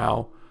less of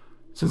now,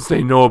 since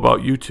they know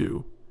about you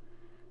two.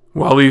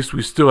 Well, at least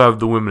we still have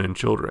the women and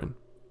children."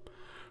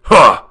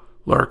 "Huh!"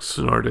 Lark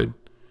snorted.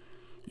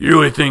 "You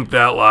really think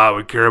that lot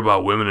would care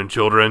about women and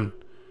children?"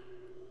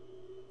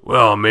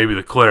 "Well, maybe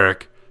the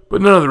cleric,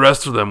 but none of the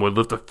rest of them would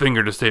lift a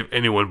finger to save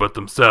anyone but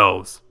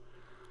themselves.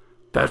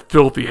 That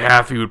filthy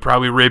halfie would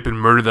probably rape and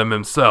murder them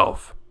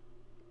himself."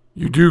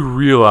 "You do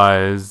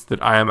realize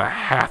that I am a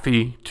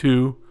halfie,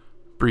 too?"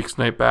 Breeks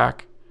sniped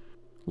back.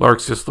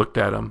 Larks just looked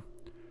at him.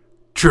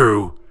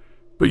 "True,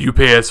 but you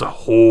pay us a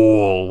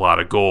whole lot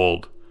of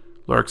gold."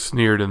 Lark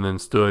sneered and then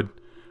stood.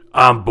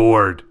 "I'm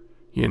bored,"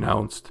 he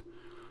announced.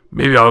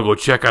 "Maybe I'll go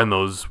check on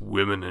those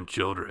women and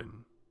children."